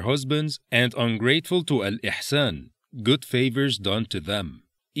to their husbands and ungrateful to al-ihsan, good favors done to them.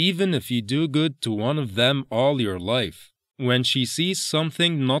 Even if you do good to one of them all your life, when she sees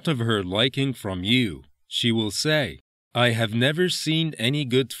something not of her liking from you, she will say, 'I have never seen any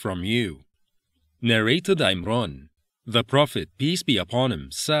good from you.'" Narrated Imran, the Prophet, peace be upon him,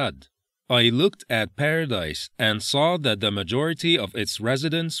 said, "I looked at paradise and saw that the majority of its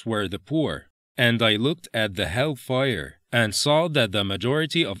residents were the poor, and I looked at the hellfire and saw that the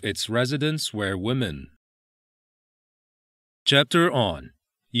majority of its residents were women." Chapter on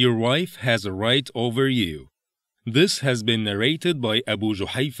Your wife has a right over you. This has been narrated by Abu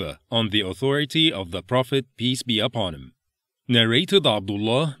Juhayfa on the authority of the Prophet, peace be upon him. Narrated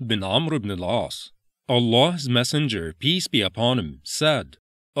Abdullāh bin Amr ibn al-As. Allah's Messenger, peace be upon him, said,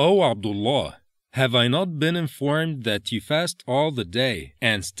 "O Abdullah, have I not been informed that you fast all the day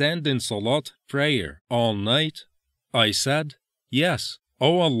and stand in salat, prayer, all night?" I said, "Yes,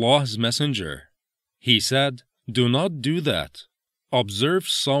 O Allah's Messenger." He said, "Do not do that. Observe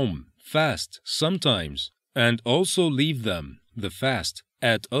Sawm, fast, sometimes, and also leave them, the fast,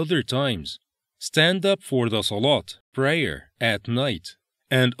 at other times. Stand up for the salat, prayer, at night,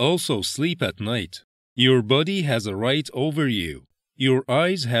 and also sleep at night. Your body has a right over you. Your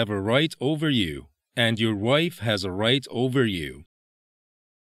eyes have a right over you, and your wife has a right over you."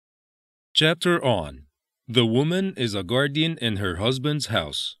 Chapter on The woman is a guardian in her husband's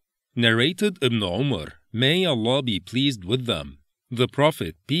house. Narrated Ibn Umar, may Allah be pleased with them. The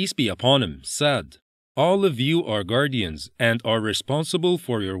Prophet, peace be upon him, said, "All of you are guardians and are responsible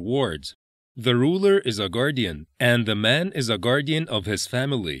for your wards. The ruler is a guardian, and the man is a guardian of his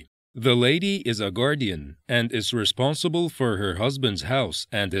family. The lady is a guardian and is responsible for her husband's house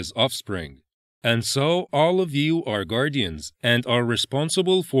and his offspring. And so all of you are guardians and are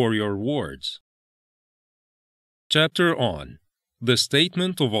responsible for your wards." Chapter on The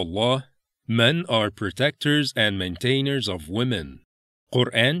Statement of Allah, Men are protectors and maintainers of women.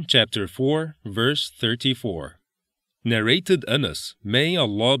 Quran chapter 4, verse 34. Narrated Anas, may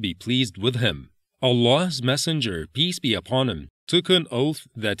Allah be pleased with him. Allah's Messenger, peace be upon him, took an oath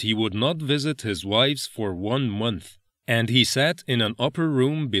that he would not visit his wives for 1 month, and he sat in an upper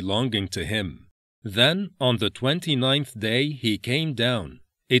room belonging to him. Then, on the 29th day, he came down.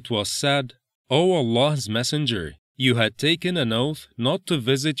 It was said, "O Allah's Messenger, you had taken an oath not to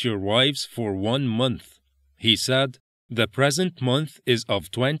visit your wives for 1 month." He said, "The present month is of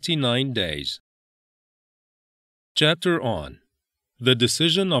 29 days. Chapter on The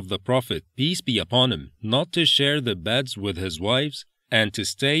decision of the Prophet, peace be upon him, not to share the beds with his wives and to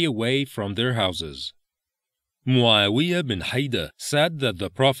stay away from their houses. Muawiyah bin Haida said that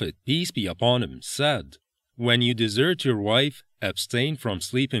the Prophet, peace be upon him, said, "When you desert your wife, abstain from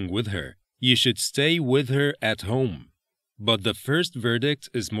sleeping with her. You should stay with her at home." But the first verdict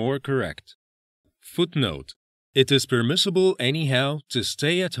is more correct. Footnote: It is permissible anyhow to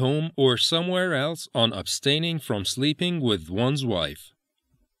stay at home or somewhere else on abstaining from sleeping with one's wife.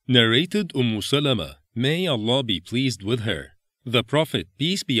 Narrated Salama, may Allah be pleased with her. The Prophet,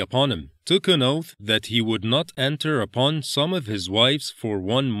 peace be upon him, took an oath that he would not enter upon some of his wives for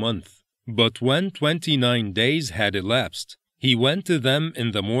 1 month. But when 29 days had elapsed, he went to them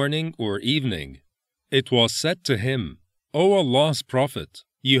in the morning or evening. It was said to him, O Allah's Prophet,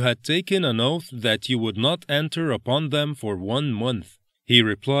 you had taken an oath that you would not enter upon them for 1 month. He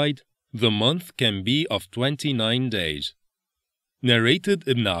replied, the month can be of 29 days. Narrated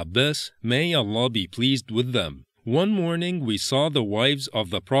Ibn Abbas, may Allah be pleased with them. One morning we saw the wives of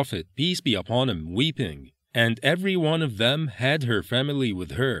the Prophet, peace be upon him, weeping, and every one of them had her family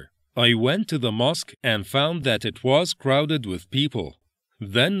with her. I went to the mosque and found that it was crowded with people.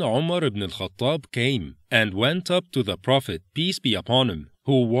 Then Umar ibn al-Khattab came and went up to the Prophet, peace be upon him,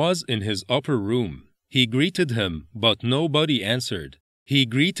 who was in his upper room. He greeted him, but nobody answered. He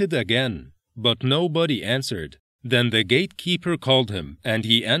greeted again, but nobody answered. Then the gatekeeper called him, and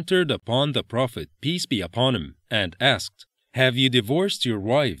he entered upon the Prophet, peace be upon him, and asked, have you divorced your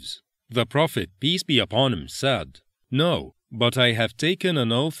wives? The Prophet, peace be upon him, said, no, but I have taken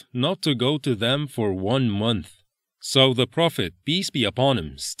an oath not to go to them for 1 month. So the Prophet, peace be upon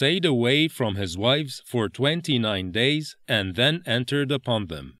him, stayed away from his wives for 29 days and then entered upon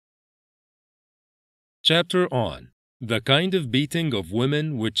them. Chapter on the kind of beating of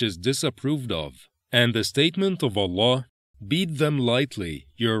women which is disapproved of, and the statement of Allah, beat them lightly,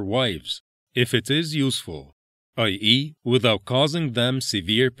 your wives, if it is useful, i.e., without causing them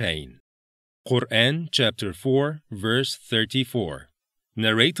severe pain. Quran chapter 4, verse 34.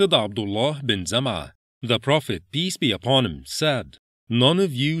 Narrated Abdullāh bin Zam'ah, the Prophet, peace be upon him, said, none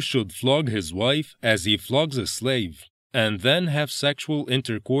of you should flog his wife as he flogs a slave, and then have sexual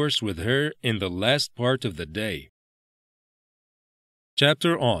intercourse with her in the last part of the day.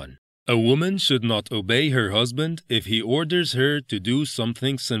 Chapter on a woman should not obey her husband if he orders her to do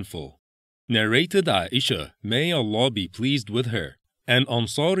something sinful. Narrated Aisha, may Allah be pleased with her. An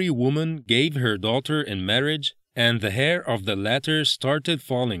Ansari woman gave her daughter in marriage, and the hair of the latter started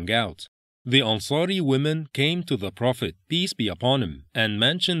falling out. The Ansari women came to the Prophet, peace be upon him, and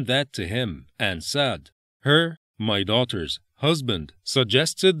mentioned that to him, and said, my daughter's husband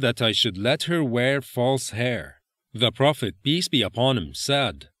suggested that I should let her wear false hair. The Prophet, peace be upon him,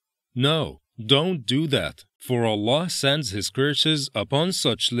 said, no, don't do that, for Allah sends His curses upon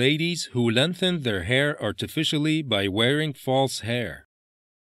such ladies who lengthen their hair artificially by wearing false hair.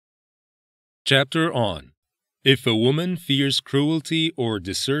 Chapter on if a woman fears cruelty or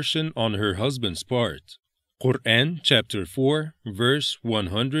desertion on her husband's part. Quran chapter 4, verse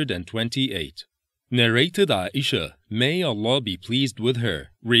 128. Narrated Aisha, may Allah be pleased with her,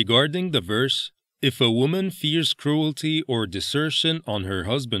 regarding the verse, if a woman fears cruelty or desertion on her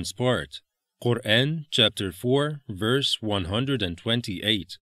husband's part. Quran chapter 4, verse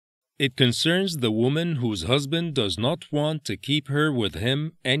 128. It concerns the woman whose husband does not want to keep her with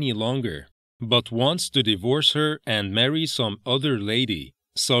him any longer, but wants to divorce her and marry some other lady.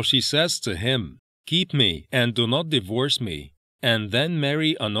 So she says to him, keep me and do not divorce me, and then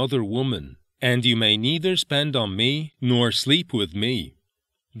marry another woman, and you may neither spend on me nor sleep with me.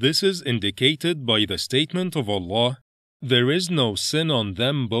 This is indicated by the statement of Allah, there is no sin on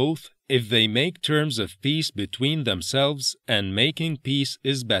them both if they make terms of peace between themselves, and making peace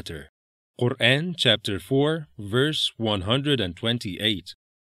is better. Quran chapter 4, verse 128.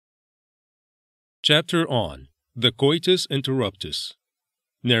 Chapter on the coitus interruptus.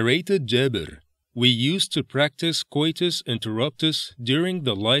 Narrated Jabir, we used to practice coitus interruptus during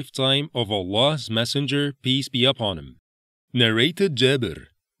the lifetime of Allah's Messenger, peace be upon him. Narrated Jabir,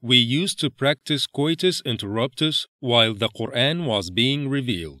 we used to practice coitus interruptus while the Quran was being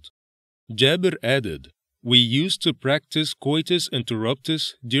revealed. Jabir added, we used to practice coitus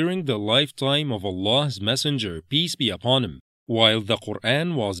interruptus during the lifetime of Allah's Messenger, peace be upon him, while the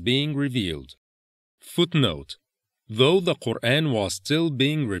Quran was being revealed. Footnote: though the Quran was still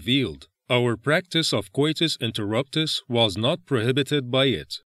being revealed, our practice of coitus interruptus was not prohibited by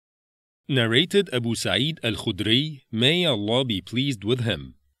it. Narrated Abu Sa'id al-Khudri, may Allah be pleased with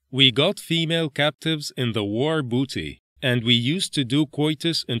him. We got female captives in the war booty, and we used to do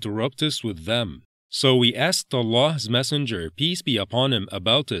coitus interruptus with them. So we asked Allah's Messenger, peace be upon him,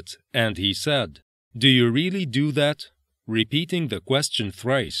 about it, and he said, do you really do that? Repeating the question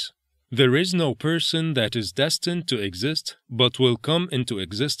thrice. There is no person that is destined to exist, but will come into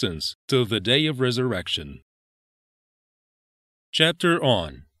existence till the day of resurrection. Chapter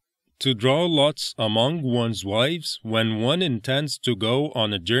on to draw lots among one's wives when one intends to go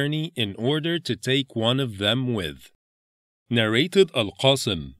on a journey in order to take one of them with. Narrated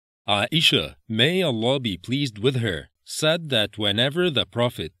Al-Qasim, Aisha, may Allah be pleased with her, said that whenever the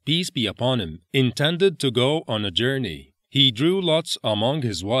Prophet, peace be upon him, intended to go on a journey, he drew lots among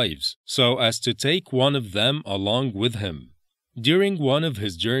his wives, so as to take one of them along with him. During one of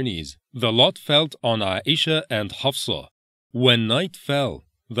his journeys, the lot fell on Aisha and Hafsa. When night fell,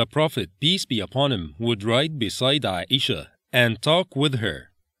 the Prophet, peace be upon him, would ride beside Aisha and talk with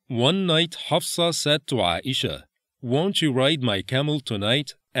her. One night Hafsa said to Aisha, "Won't you ride my camel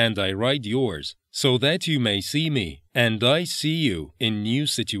tonight, and I ride yours, so that you may see me, and I see you in new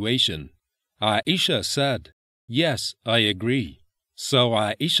situation?" Aisha said, "Yes, I agree." So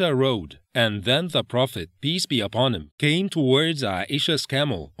Aisha rode, and then the Prophet, peace be upon him, came towards Aisha's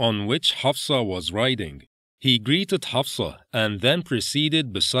camel on which Hafsa was riding. He greeted Hafsa and then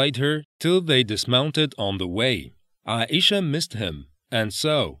proceeded beside her till they dismounted on the way. Aisha missed him, and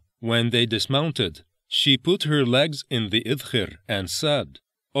so, when they dismounted, she put her legs in the idkhir and said,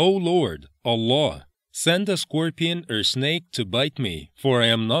 "O Lord, Allah, send a scorpion or snake to bite me, for I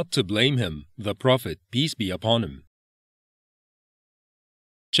am not to blame him," the Prophet, peace be upon him.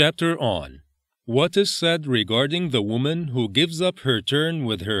 Chapter on what is said regarding the woman who gives up her turn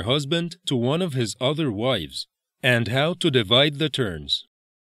with her husband to one of his other wives, and how to divide the turns.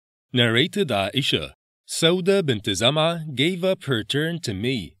 Narrated Aisha, Sauda bint Zam'a gave up her turn to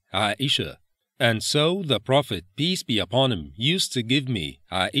me, Aisha, and so the Prophet, peace be upon him, used to give me,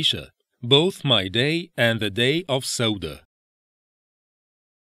 Aisha, both my day and the day of Sauda.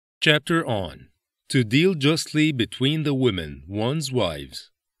 Chapter on to deal justly between the women, one's wives.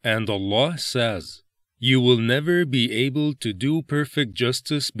 And Allah says, "You will never be able to do perfect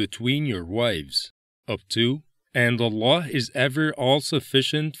justice between your wives." Up to, "And Allah is ever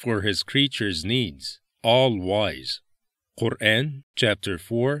all-sufficient for His creatures' needs, all-wise." Quran, chapter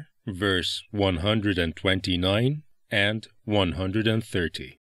 4, verse 129 and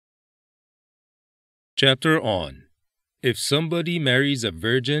 130. Chapter on if somebody marries a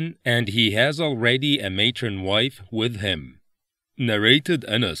virgin and he has already a matron wife with him. Narrated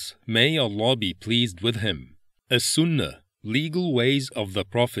Anas, may Allah be pleased with him. A Sunnah, legal ways of the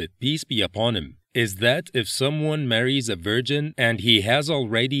Prophet, peace be upon him, is that if someone marries a virgin and he has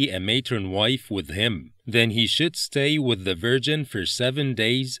already a matron wife with him, then he should stay with the virgin for 7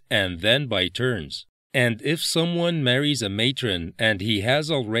 days and then by turns. And if someone marries a matron and he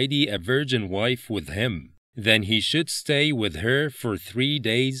has already a virgin wife with him, then he should stay with her for 3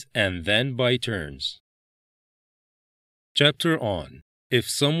 days and then by turns. Chapter on if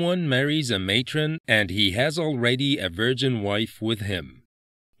someone marries a matron and he has already a virgin wife with him.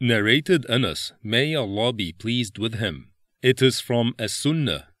 Narrated Anas, may Allah be pleased with him. It is from a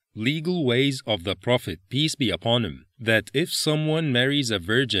Sunnah, legal ways of the Prophet, peace be upon him, that if someone marries a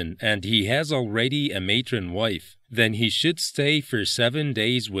virgin and he has already a matron wife, then he should stay for 7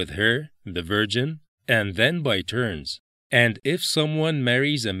 days with her, the virgin, and then by turns. And if someone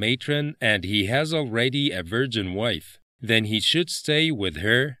marries a matron and he has already a virgin wife, then he should stay with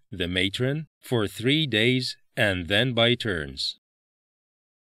her, the matron, for 3 days and then by turns.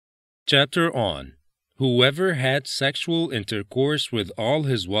 Chapter on whoever had sexual intercourse with all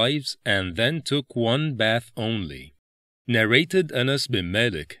his wives and then took one bath only. Narrated Anas bin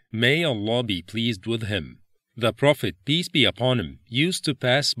Malik, may Allah be pleased with him. The Prophet, peace be upon him, used to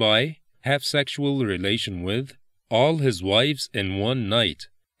pass by, have sexual relation with, all his wives in one night,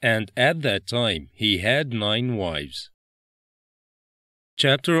 and at that time he had 9 wives.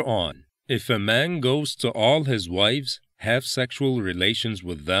 Chapter on if a man goes to all his wives, have sexual relations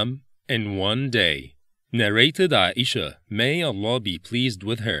with them in one day. Narrated Aisha, may Allah be pleased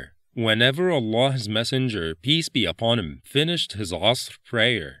with her. Whenever Allah's Messenger, peace be upon him, finished his Asr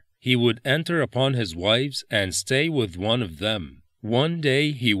prayer, he would enter upon his wives and stay with one of them. One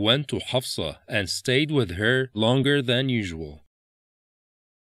day he went to Hafsa and stayed with her longer than usual.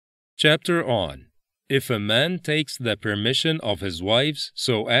 Chapter on if a man takes the permission of his wives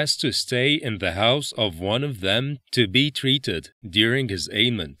so as to stay in the house of one of them to be treated during his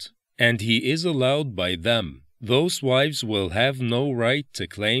ailment, and he is allowed by them, those wives will have no right to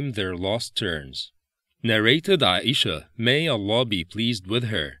claim their lost turns. Narrated Aisha, may Allah be pleased with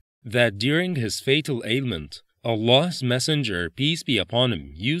her, that during his fatal ailment, Allah's Messenger, peace be upon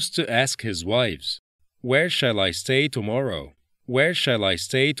him, used to ask his wives, "Where shall I stay tomorrow? Where shall I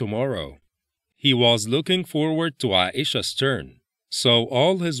stay tomorrow?" He was looking forward to Aisha's turn, so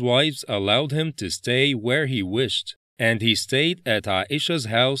all his wives allowed him to stay where he wished, and he stayed at Aisha's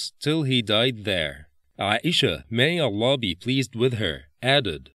house till he died there. Aisha, may Allah be pleased with her,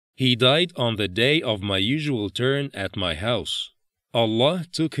 added, He died on the day of my usual turn at my house. Allah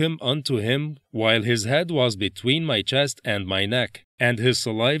took him unto him while his head was between my chest and my neck, and his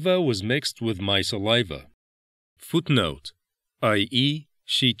saliva was mixed with my saliva. Footnote, i.e.,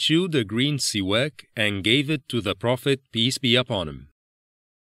 she chewed a green siwak and gave it to the Prophet, peace be upon him.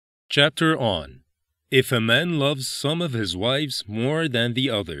 Chapter on If a man loves some of his wives more than the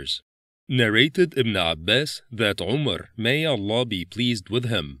others. Narrated Ibn Abbas that Umar, may Allah be pleased with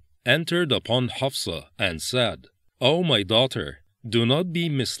him, entered upon Hafsa and said, O my daughter, do not be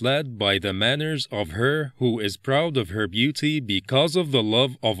misled by the manners of her who is proud of her beauty because of the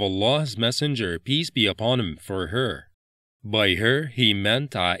love of Allah's Messenger, peace be upon him, for her. By her he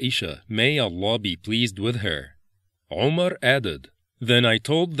meant Aisha, may Allah be pleased with her. Umar added, Then I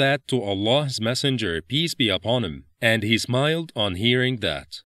told that to Allah's Messenger, peace be upon him, and he smiled on hearing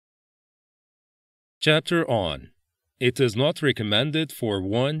that. Chapter on It is not recommended for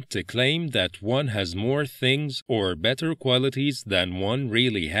one to claim that one has more things or better qualities than one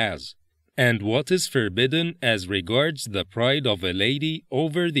really has, and what is forbidden as regards the pride of a lady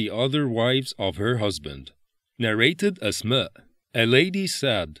over the other wives of her husband. Narrated Ismā, a lady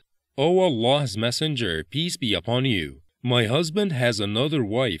said, O Allah's Messenger, peace be upon you, my husband has another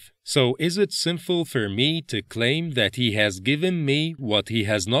wife, so is it sinful for me to claim that he has given me what he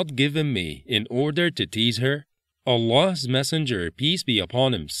has not given me in order to tease her? Allah's Messenger, peace be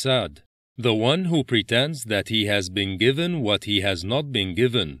upon him, said, The one who pretends that he has been given what he has not been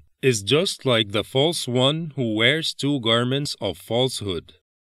given is just like the false one who wears two garments of falsehood.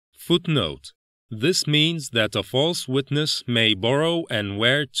 Footnote, This means that a false witness may borrow and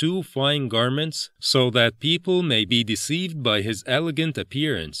wear two fine garments so that people may be deceived by his elegant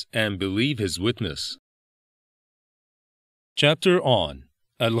appearance and believe his witness. Chapter on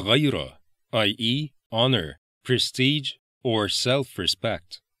Al-Ghayra, i.e., honor, prestige, or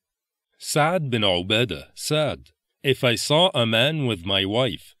self-respect. Sa'd bin Ubadah said, If I saw a man with my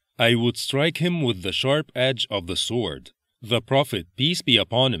wife, I would strike him with the sharp edge of the sword. The Prophet, peace be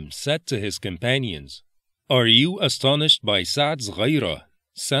upon him, said to his companions, Are you astonished by Sa'd's ghayra,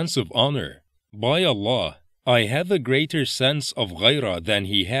 sense of honor? By Allah, I have a greater sense of ghayra than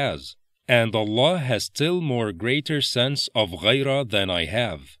he has, and Allah has still more greater sense of ghayra than I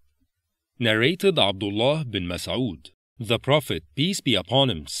have. Narrated Abdullāh bin Mas'ud, the Prophet, peace be upon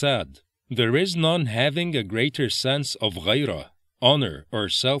him, said, There is none having a greater sense of ghayra, honor or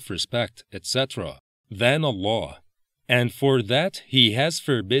self-respect, etc., than Allah, and for that He has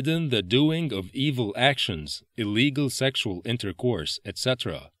forbidden the doing of evil actions, illegal sexual intercourse,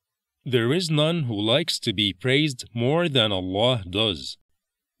 etc. There is none who likes to be praised more than Allah does.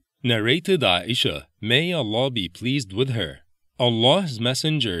 Narrated Aisha, may Allah be pleased with her, Allah's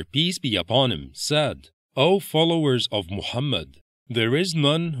Messenger, peace be upon him, said, O followers of Muhammad, there is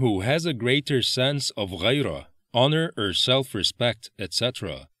none who has a greater sense of ghayra, honor or self-respect,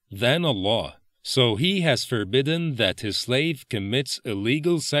 etc., than Allah. So He has forbidden that His slave commits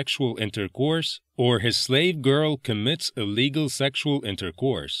illegal sexual intercourse or His slave girl commits illegal sexual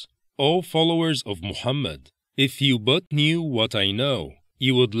intercourse. O followers of Muhammad, if you but knew what I know,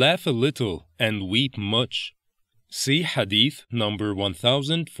 you would laugh a little and weep much. See Hadith number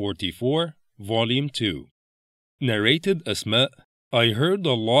 1044, Volume 2. Narrated Ismā, I heard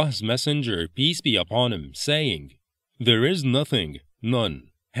Allah's Messenger, peace be upon him, saying, There is nothing, none,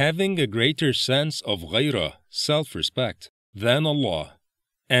 having a greater sense of ghayra, self-respect, than Allah.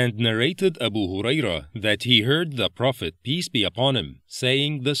 And narrated Abu Hurairah that he heard the Prophet, peace be upon him,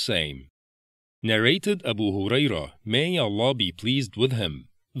 saying the same. Narrated Abu Hurairah, may Allah be pleased with him,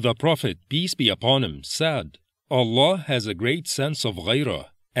 the Prophet, peace be upon him, said, Allah has a great sense of ghayra,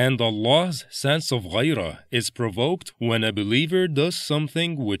 and Allah's sense of ghayra is provoked when a believer does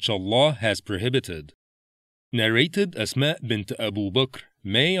something which Allah has prohibited. Narrated Asmā bint Abu Bakr,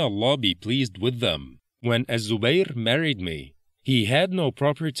 may Allah be pleased with them, when Az-Zubayr married me, he had no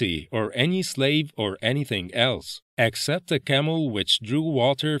property or any slave or anything else, except a camel which drew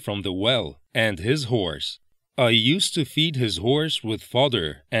water from the well, and his horse. I used to feed his horse with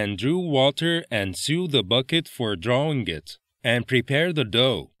fodder, and drew water and sew the bucket for drawing it, and prepare the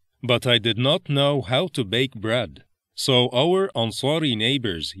dough, but I did not know how to bake bread. So our Ansari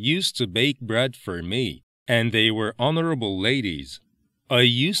neighbors used to bake bread for me, and they were honorable ladies. I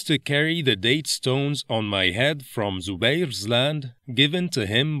used to carry the date stones on my head from Zubayr's land, given to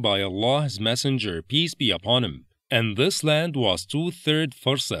him by Allah's Messenger, peace be upon him, and this land was 2/3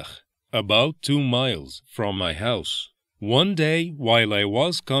 farsakh, about 2 miles, from my house. One day, while I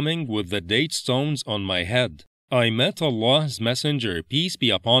was coming with the date stones on my head, I met Allah's Messenger, peace be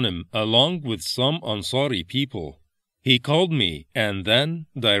upon him, along with some Ansari people. He called me and then,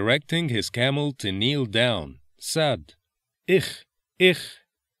 directing his camel to kneel down, said, "Ich,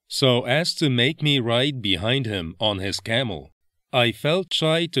 so as to make me ride behind him on his camel. I felt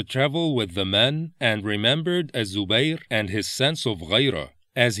shy to travel with the men and remembered Az-Zubayr and his sense of ghayrah,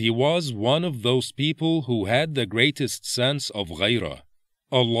 as he was one of those people who had the greatest sense of ghayrah.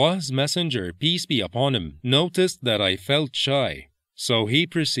 Allah's Messenger, peace be upon him, noticed that I felt shy, so he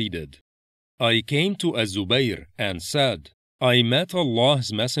proceeded. I came to Az-Zubayr and said, I met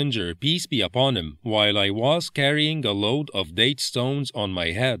Allah's Messenger, peace be upon him, while I was carrying a load of date stones on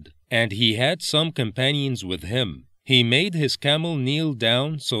my head, and he had some companions with him. He made his camel kneel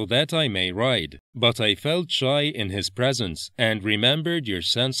down so that I may ride, but I felt shy in his presence and remembered your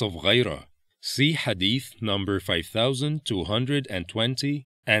sense of ghayrah. See Hadith number 5220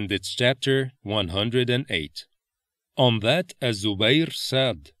 and its chapter 108. On that, Az-Zubayr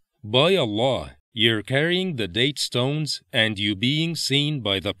said, By Allah, you're carrying the date stones, and you being seen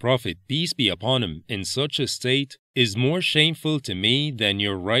by the Prophet, peace be upon him, in such a state is more shameful to me than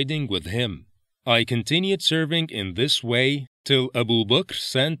your riding with him. I continued serving in this way till Abu Bakr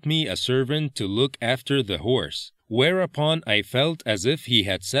sent me a servant to look after the horse, whereupon I felt as if he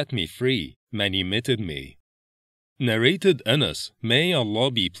had set me free, manumitted me. Narrated Anas, may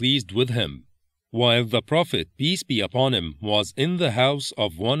Allah be pleased with him. While the Prophet, peace be upon him, was in the house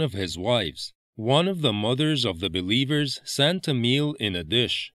of one of his wives, one of the mothers of the believers sent a meal in a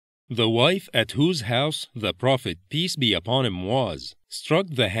dish. The wife at whose house the Prophet, peace be upon him, was, struck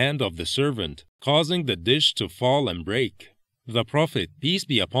the hand of the servant, causing the dish to fall and break. The Prophet, peace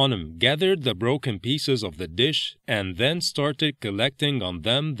be upon him, gathered the broken pieces of the dish and then started collecting on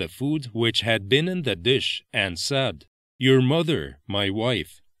them the food which had been in the dish and said, Your mother, my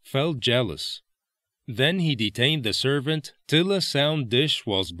wife, felt jealous. Then he detained the servant till a sound dish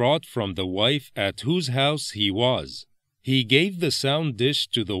was brought from the wife at whose house he was. He gave the sound dish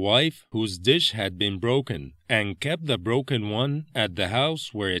to the wife whose dish had been broken and kept the broken one at the house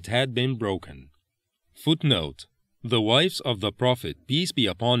where it had been broken. Footnote: the wives of the Prophet, peace be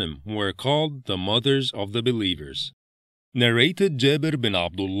upon him, were called the mothers of the believers. Narrated Jabir bin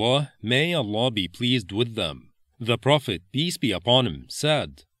Abdullāh, may Allah be pleased with them. The Prophet, peace be upon him,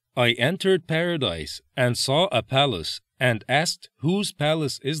 said, I entered paradise and saw a palace and asked, Whose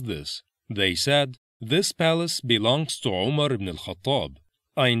palace is this? They said, This palace belongs to Umar ibn al-Khattab.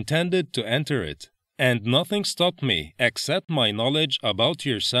 I intended to enter it, and nothing stopped me except my knowledge about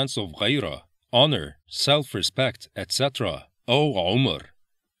your sense of ghayrah, honor, self-respect, etc., O Umar.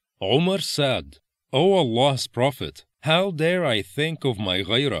 Umar said, O Allah's Prophet, how dare I think of my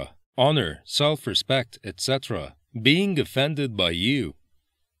ghayrah, honor, self-respect, etc., being offended by you?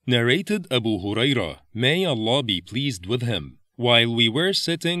 Narrated Abu Hurairah, may Allah be pleased with him. While we were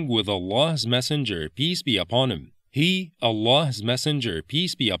sitting with Allah's Messenger, peace be upon him, he, Allah's Messenger,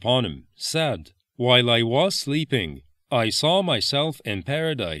 peace be upon him, said, While I was sleeping, I saw myself in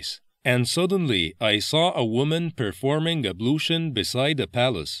paradise, and suddenly I saw a woman performing ablution beside a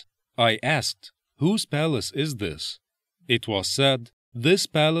palace. I asked, Whose palace is this? It was said, This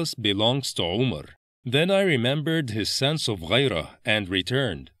palace belongs to Umar. Then I remembered his sense of ghayrah and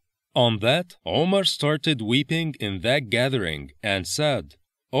returned. On that, Umar started weeping in that gathering and said,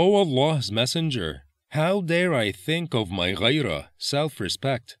 O Allah's Messenger, how dare I think of my ghayrah,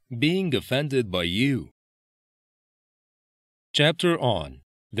 self-respect, being offended by you? Chapter on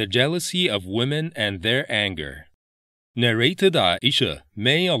the jealousy of women and their anger. Narrated Aisha,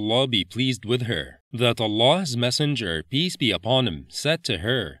 may Allah be pleased with her, that Allah's Messenger, peace be upon him, said to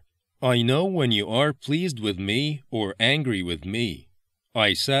her, I know when you are pleased with me or angry with me.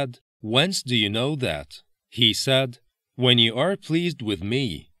 I said, Whence do you know that? He said, When you are pleased with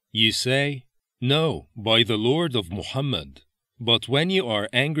me, you say, No, by the Lord of Muhammad. But when you are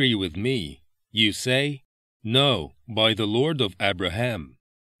angry with me, you say, No, by the Lord of Abraham.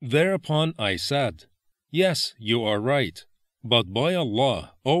 Thereupon I said, Yes, you are right, but by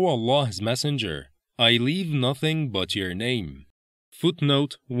Allah, O Allah's Messenger, I leave nothing but your name.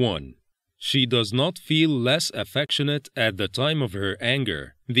 Footnote 1. She does not feel less affectionate at the time of her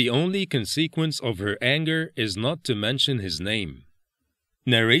anger. The only consequence of her anger is not to mention his name.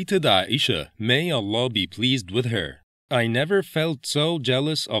 Narrated Aisha, may Allah be pleased with her. I never felt so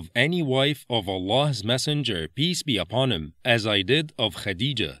jealous of any wife of Allah's Messenger, peace be upon him, as I did of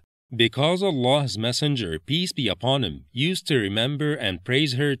Khadijah, because Allah's Messenger, peace be upon him, used to remember and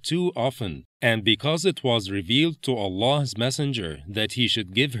praise her too often, and because it was revealed to Allah's Messenger that he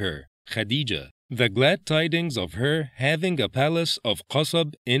should give her, Khadijah, the glad tidings of her having a palace of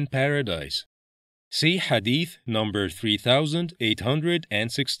Qasab in paradise. See Hadith number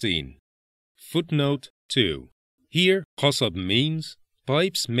 3816. Footnote 2. Here, qasab means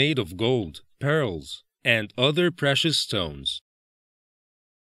pipes made of gold, pearls, and other precious stones.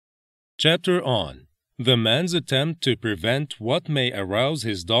 Chapter on the man's attempt to prevent what may arouse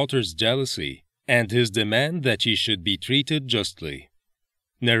his daughter's jealousy and his demand that she should be treated justly.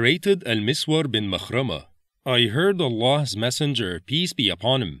 Narrated Al-Miswar bin Makhrama, I heard Allah's Messenger, peace be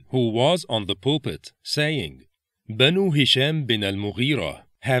upon him, who was on the pulpit, saying, Banu Hisham bin al-Mughira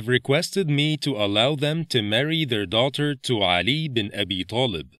have requested me to allow them to marry their daughter to Ali bin Abi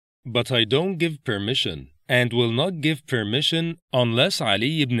Talib, but I don't give permission, and will not give permission unless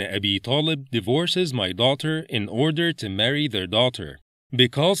Ali ibn Abi Talib divorces my daughter in order to marry their daughter,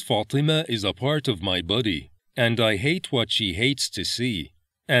 because Fatima is a part of my body, and I hate what she hates to see,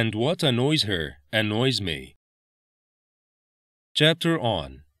 and what annoys her annoys me. Chapter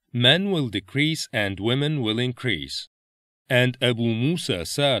on Men will decrease and women will increase. And Abu Musa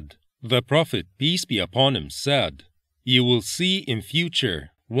said, the Prophet, peace be upon him, said, You will see in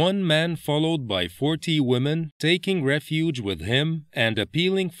future one man followed by 40 women taking refuge with him and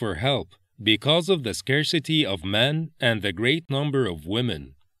appealing for help because of the scarcity of men and the great number of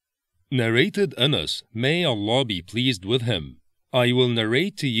women. Narrated Anas, may Allah be pleased with him, I will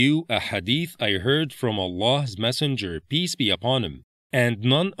narrate to you a hadith I heard from Allah's Messenger, peace be upon him, and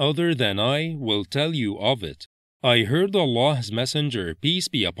none other than I will tell you of it. I heard Allah's Messenger, peace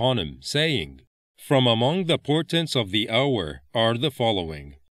be upon him, saying, From among the portents of the hour are the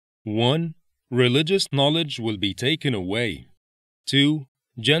following. 1. Religious knowledge will be taken away. 2.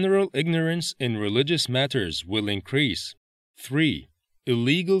 General ignorance in religious matters will increase. 3.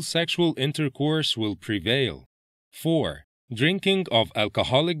 Illegal sexual intercourse will prevail. 4. Drinking of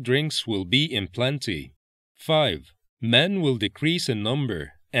alcoholic drinks will be in plenty. 5. Men will decrease in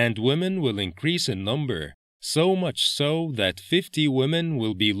number, and women will increase in number, so much so that 50 women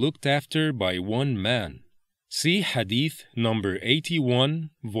will be looked after by one man. See Hadith number 81,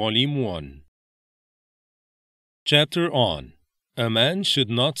 Volume 1. Chapter on A man should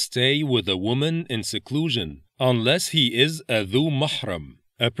not stay with a woman in seclusion unless he is a dhu mahram,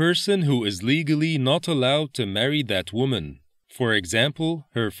 a person who is legally not allowed to marry that woman, for example,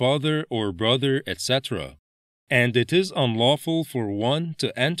 her father or brother, etc. And it is unlawful for one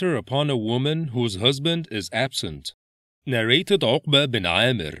to enter upon a woman whose husband is absent. Narrated Uqba bin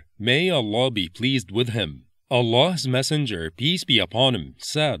Amir, may Allah be pleased with him, Allah's Messenger, peace be upon him,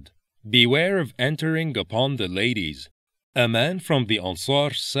 said, Beware of entering upon the ladies. A man from the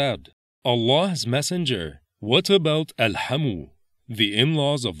Ansar said, Allah's Messenger, what about al-hamu, the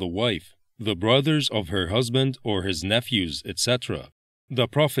in-laws of the wife, the brothers of her husband or his nephews, etc.? The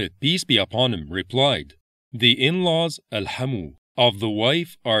Prophet, peace be upon him, replied, The in-laws, al-hamu, of the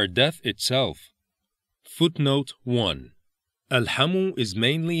wife are death itself. Footnote 1. Al-hamu is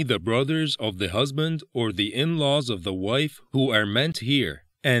mainly the brothers of the husband or the in-laws of the wife who are meant here,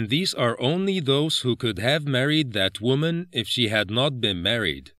 and these are only those who could have married that woman if she had not been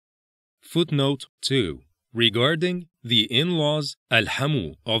married. Footnote 2. Regarding the in-laws,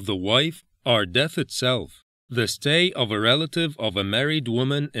 al-hamu, of the wife are death itself. The stay of a relative of a married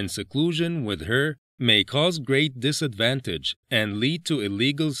woman in seclusion with her may cause great disadvantage and lead to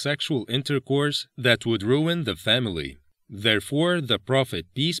illegal sexual intercourse that would ruin the family. Therefore, the Prophet,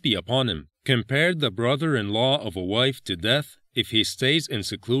 peace be upon him, compared the brother-in-law of a wife to death if he stays in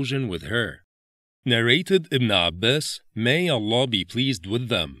seclusion with her. Narrated Ibn Abbas, may Allah be pleased with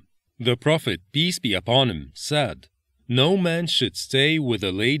them. The Prophet, peace be upon him, said, No man should stay with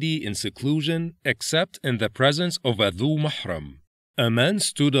a lady in seclusion except in the presence of a dhu mahram. A man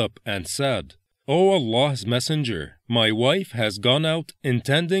stood up and said, O Allah's Messenger, my wife has gone out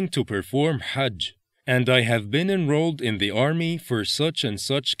intending to perform Hajj, and I have been enrolled in the army for such and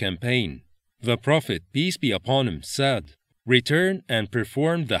such campaign. The Prophet, peace be upon him, said, Return and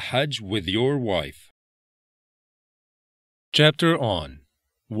perform the Hajj with your wife. Chapter on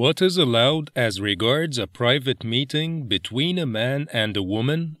What is allowed as regards a private meeting between a man and a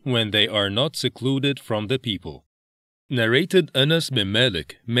woman when they are not secluded from the people. Narrated Anas bin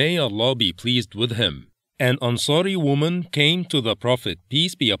Malik, may Allah be pleased with him. An Ansari woman came to the Prophet,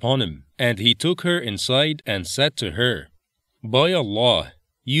 peace be upon him, and he took her inside and said to her, By Allah,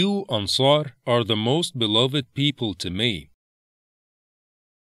 you, Ansar, are the most beloved people to me.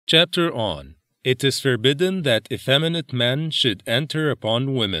 Chapter on It is forbidden that effeminate men should enter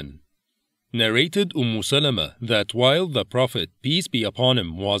upon women. Narrated Salama that while the Prophet, peace be upon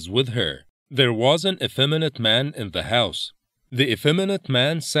him, was with her, there was an effeminate man in the house. The effeminate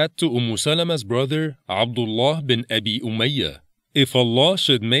man said to Salama's brother, Abdullāh bin Abi Umayyah, If Allah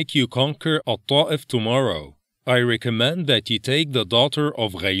should make you conquer At-Ta'if tomorrow, I recommend that you take the daughter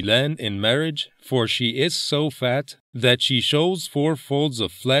of Ghaylan in marriage, for she is so fat that she shows 4 folds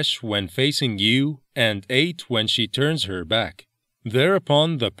of flesh when facing you and 8 when she turns her back.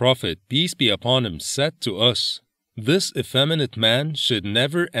 Thereupon the Prophet, peace be upon him, said to us, This effeminate man should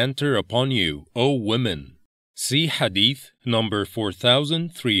never enter upon you, O women. See Hadith number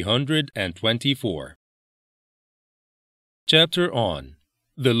 4324. Chapter on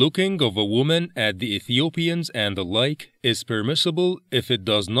The looking of a woman at the Ethiopians and the like is permissible if it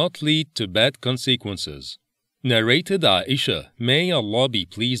does not lead to bad consequences. Narrated Aisha, may Allah be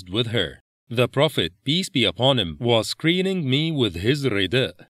pleased with her. The Prophet, peace be upon him, was screening me with his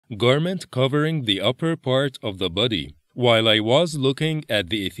rida, garment covering the upper part of the body, while I was looking at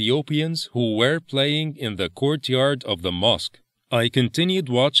the Ethiopians who were playing in the courtyard of the mosque. I continued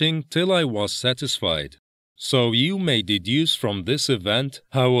watching till I was satisfied. So you may deduce from this event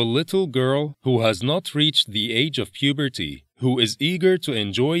how a little girl who has not reached the age of puberty, who is eager to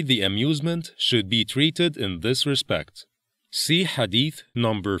enjoy the amusement, should be treated in this respect. See Hadith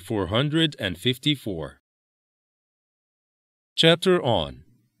number 454. Chapter on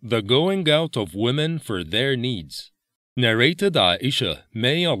The going out of women for their needs. Narrated Aisha,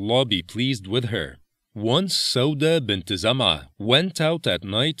 may Allah be pleased with her. Once Sauda bint Zam'a went out at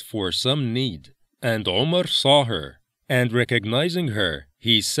night for some need, and Umar saw her, and recognizing her,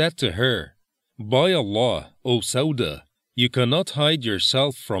 he said to her, By Allah, O Sauda, you cannot hide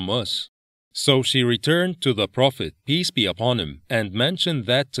yourself from us. So she returned to the Prophet, peace be upon him, and mentioned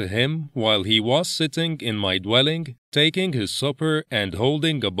that to him while he was sitting in my dwelling, taking his supper and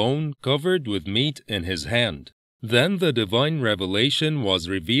holding a bone covered with meat in his hand. Then the divine revelation was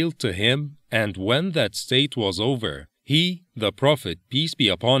revealed to him, and when that state was over, he, the Prophet, peace be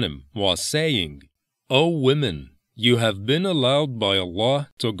upon him, was saying, O women, you have been allowed by Allah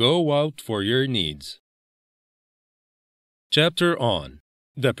to go out for your needs. Chapter on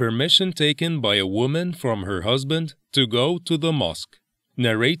The permission taken by a woman from her husband to go to the mosque.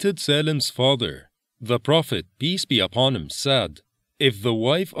 Narrated Salim's father, the Prophet, peace be upon him, said, If the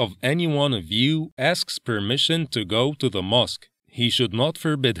wife of any one of you asks permission to go to the mosque, he should not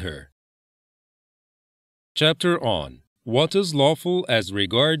forbid her. Chapter on What is lawful as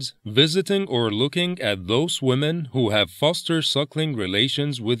regards visiting or looking at those women who have foster suckling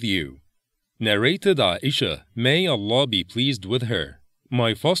relations with you. Narrated Aisha, may Allah be pleased with her.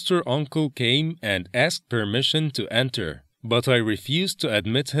 My foster uncle came and asked permission to enter, but I refused to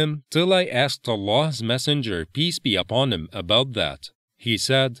admit him till I asked Allah's Messenger, peace be upon him, about that. He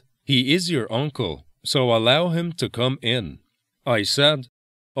said, He is your uncle, so allow him to come in. I said,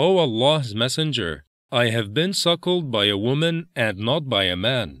 O Allah's Messenger, I have been suckled by a woman and not by a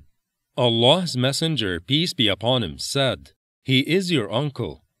man. Allah's Messenger, peace be upon him, said, He is your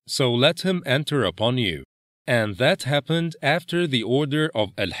uncle, so let him enter upon you. And that happened after the order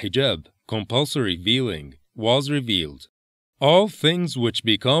of al-hijab, compulsory veiling, was revealed. All things which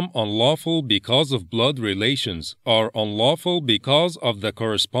become unlawful because of blood relations are unlawful because of the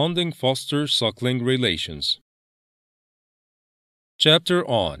corresponding foster suckling relations. Chapter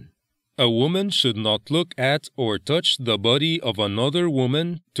on A woman should not look at or touch the body of another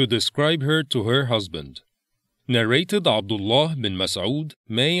woman to describe her to her husband. Narrated Abdullāh bin Mas'ud,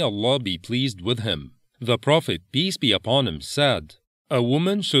 may Allah be pleased with him. The Prophet, peace be upon him, said, A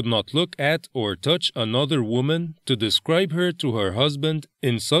woman should not look at or touch another woman to describe her to her husband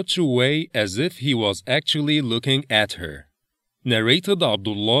in such a way as if he was actually looking at her. Narrated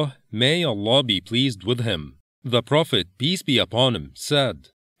Abdullāh, may Allah be pleased with him. The Prophet, peace be upon him, said,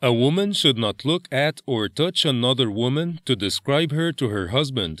 A woman should not look at or touch another woman to describe her to her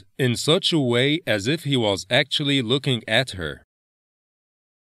husband in such a way as if he was actually looking at her.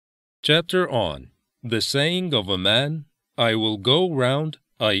 Chapter on The saying of a man, I will go round,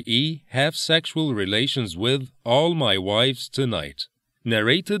 i.e., have sexual relations with all my wives tonight.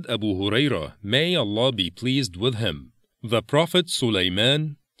 Narrated Abu Hurairah, may Allah be pleased with him. The Prophet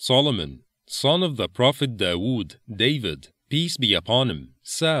Sulaiman, Solomon, son of the Prophet Dawood, David, peace be upon him,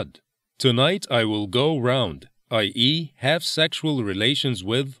 said, Tonight I will go round, i.e., have sexual relations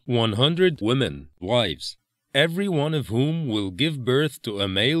with 100 women, wives, every one of whom will give birth to a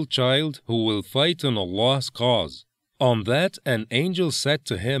male child who will fight in Allah's cause. On that an angel said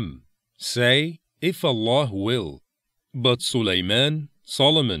to him, Say, if Allah will. But Sulaiman,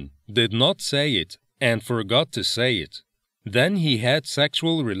 Solomon, did not say it and forgot to say it. Then he had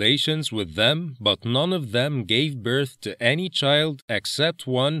sexual relations with them, but none of them gave birth to any child except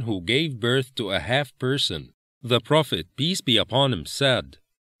one who gave birth to a half-person. The Prophet, peace be upon him, said,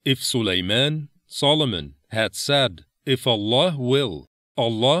 If Sulaiman, Solomon, had said, If Allah will,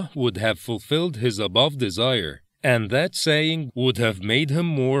 Allah would have fulfilled his above desire, and that saying would have made him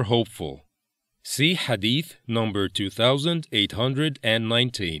more hopeful. See Hadith number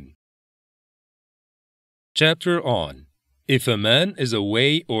 2819. Chapter on: If a man is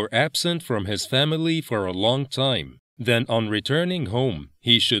away or absent from his family for a long time, then on returning home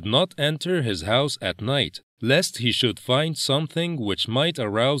he should not enter his house at night, lest he should find something which might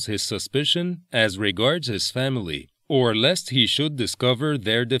arouse his suspicion as regards his family, or lest he should discover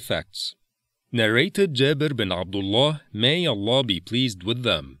their defects. Narrated Jabir bin Abdullāh, may Allah be pleased with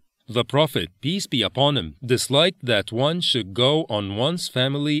them. The Prophet, peace be upon him, disliked that one should go on one's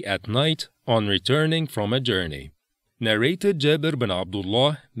family at night on returning from a journey. Narrated Jabir bin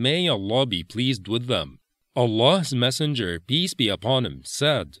Abdullāh, may Allah be pleased with them. Allah's Messenger, peace be upon him,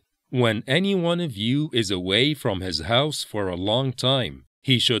 said, "When any one of you is away from his house for a long time,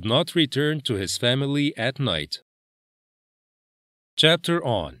 he should not return to his family at night." Chapter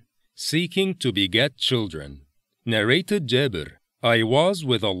on: Seeking to beget children. Narrated Jabir, I was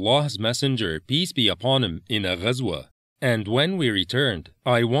with Allah's Messenger, peace be upon him, in a ghazwa, and when we returned,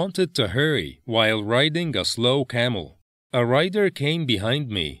 I wanted to hurry while riding a slow camel. A rider came behind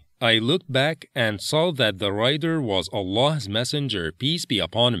me. I looked back and saw that the rider was Allah's Messenger, peace be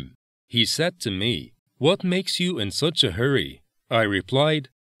upon him. He said to me, "What makes you in such a hurry?" I replied,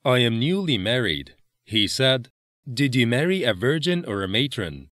 "I am newly married." He said, "Did you marry a virgin or a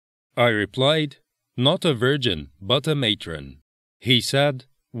matron?" I replied, "Not a virgin, but a matron." He said,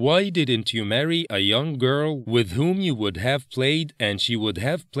 "Why didn't you marry a young girl with whom you would have played and she would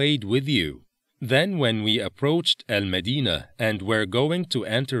have played with you?" Then when we approached Al-Madinah and were going to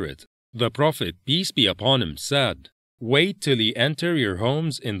enter it, the Prophet, peace be upon him, said, "Wait till you enter your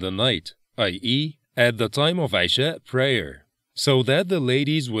homes in the night, i.e., at the time of Isha prayer, so that the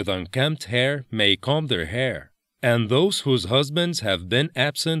ladies with unkempt hair may comb their hair, and those whose husbands have been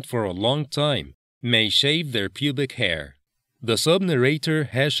absent for a long time may shave their pubic hair." The sub-narrator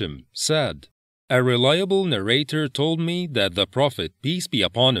Hashim said, "A reliable narrator told me that the Prophet, peace be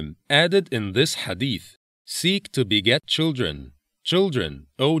upon him, added in this hadith, 'Seek to beget children, children,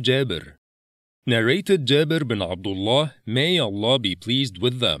 O Jabir.'" Narrated Jabir bin Abdullāh, may Allah be pleased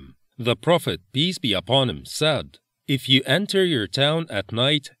with them. The Prophet, peace be upon him, said, "If you enter your town at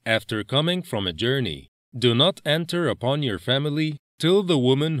night after coming from a journey, do not enter upon your family till the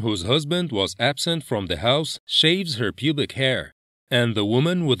woman whose husband was absent from the house shaves her pubic hair, and the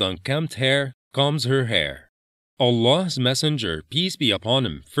woman with unkempt hair combs her hair." Allah's Messenger, peace be upon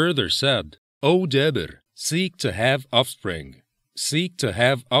him, further said, "O Jabir, seek to have offspring. Seek to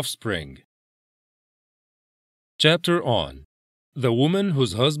have offspring." Chapter on: The woman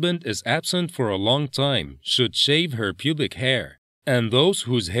whose husband is absent for a long time should shave her pubic hair, and those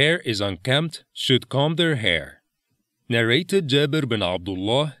whose hair is unkempt should comb their hair. Narrated Jabir bin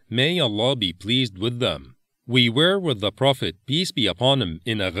Abdullāh, may Allah be pleased with them. We were with the Prophet, peace be upon him,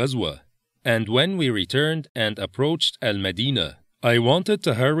 in a ghazwa, and when we returned and approached Al-Madinah, I wanted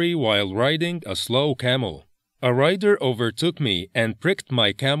to hurry while riding a slow camel. A rider overtook me and pricked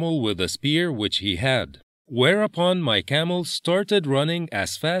my camel with a spear which he had, whereupon my camel started running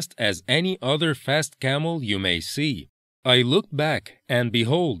as fast as any other fast camel you may see. I looked back, and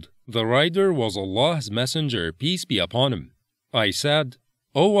behold, the rider was Allah's Messenger, peace be upon him. I said,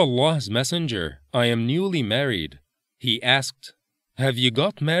 "O Allah's Messenger, I am newly married." He asked, "Have you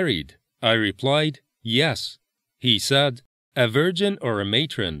got married?" I replied, "Yes." He said, "A virgin or a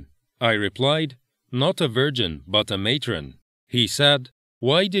matron?" I replied, "Not a virgin, but a matron." He said,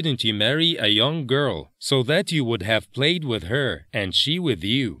 "Why didn't you marry a young girl so that you would have played with her and she with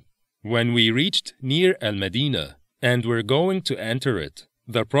you?" When we reached near Al-Madinah and were going to enter it,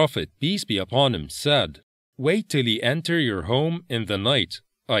 the Prophet, peace be upon him, said, "Wait till you enter your home in the night,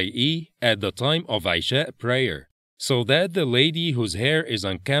 i.e., at the time of Isha prayer, so that the lady whose hair is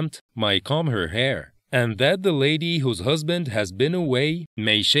unkempt may comb her hair, and that the lady whose husband has been away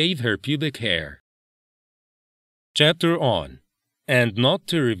may shave her pubic hair." Chapter on: And not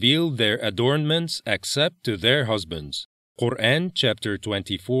to reveal their adornments except to their husbands. Quran chapter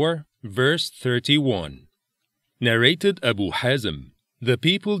 24, verse 31. Narrated Abu Hazim, the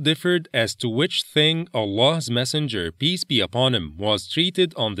people differed as to which thing Allah's Messenger, peace be upon him, was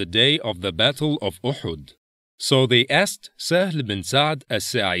treated on the day of the Battle of Uhud. So they asked Sahl bin Sa'd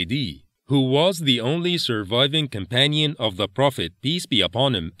as-Sa'idi, who was the only surviving companion of the Prophet, peace be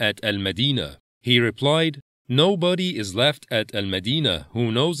upon him, at Al-Madinah. He replied, "Nobody is left at Al-Madinah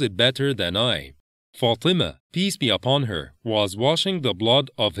who knows it better than I." Fatima, peace be upon her, was washing the blood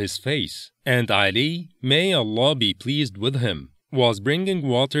of his face, and Ali, may Allah be pleased with him, was bringing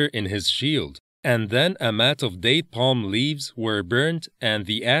water in his shield, and then a mat of date palm leaves were burnt and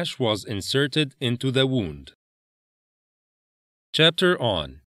the ash was inserted into the wound. Chapter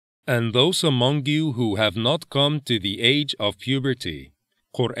on, and those among you who have not come to the age of puberty.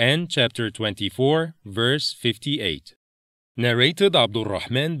 Quran chapter 24, verse 58. Narrated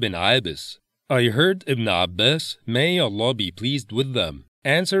Abdurrahman bin Abis. I heard Ibn Abbas, may Allah be pleased with them,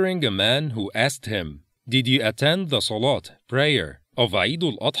 answering a man who asked him, did you attend the salat, prayer, of Eid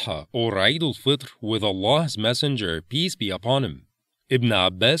al-Adha or Eid al-Fitr with Allah's Messenger, peace be upon him? Ibn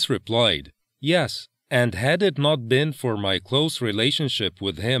Abbas replied, yes, and had it not been for my close relationship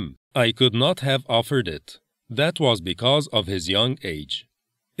with him, I could not have offered it. That was because of his young age.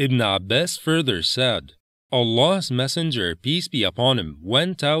 Ibn Abbas further said, Allah's Messenger, peace be upon him,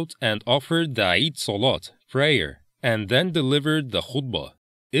 went out and offered the Eid Salat, prayer, and then delivered the khutbah.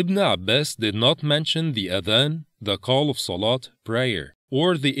 Ibn Abbas did not mention the adhan, the call of Salat, prayer,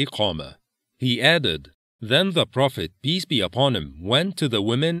 or the iqamah. He added, then the Prophet, peace be upon him, went to the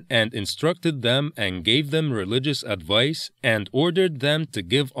women and instructed them and gave them religious advice and ordered them to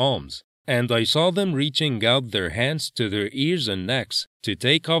give alms. And I saw them reaching out their hands to their ears and necks to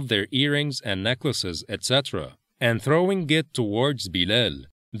take off their earrings and necklaces, etc., and throwing it towards Bilal.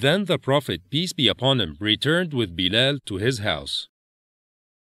 Then the Prophet, peace be upon him, returned with Bilal to his house.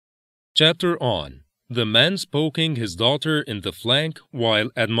 Chapter on, the man poking his daughter in the flank while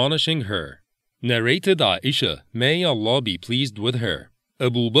admonishing her. Narrated Aisha, may Allah be pleased with her.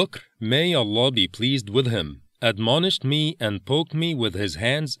 Abu Bakr, may Allah be pleased with him, admonished me and poked me with his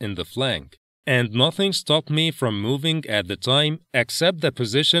hands in the flank, and nothing stopped me from moving at the time except the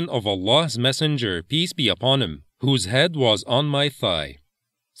position of Allah's Messenger, peace be upon him, whose head was on my thigh.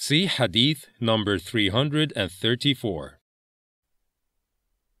 See Hadith number 334.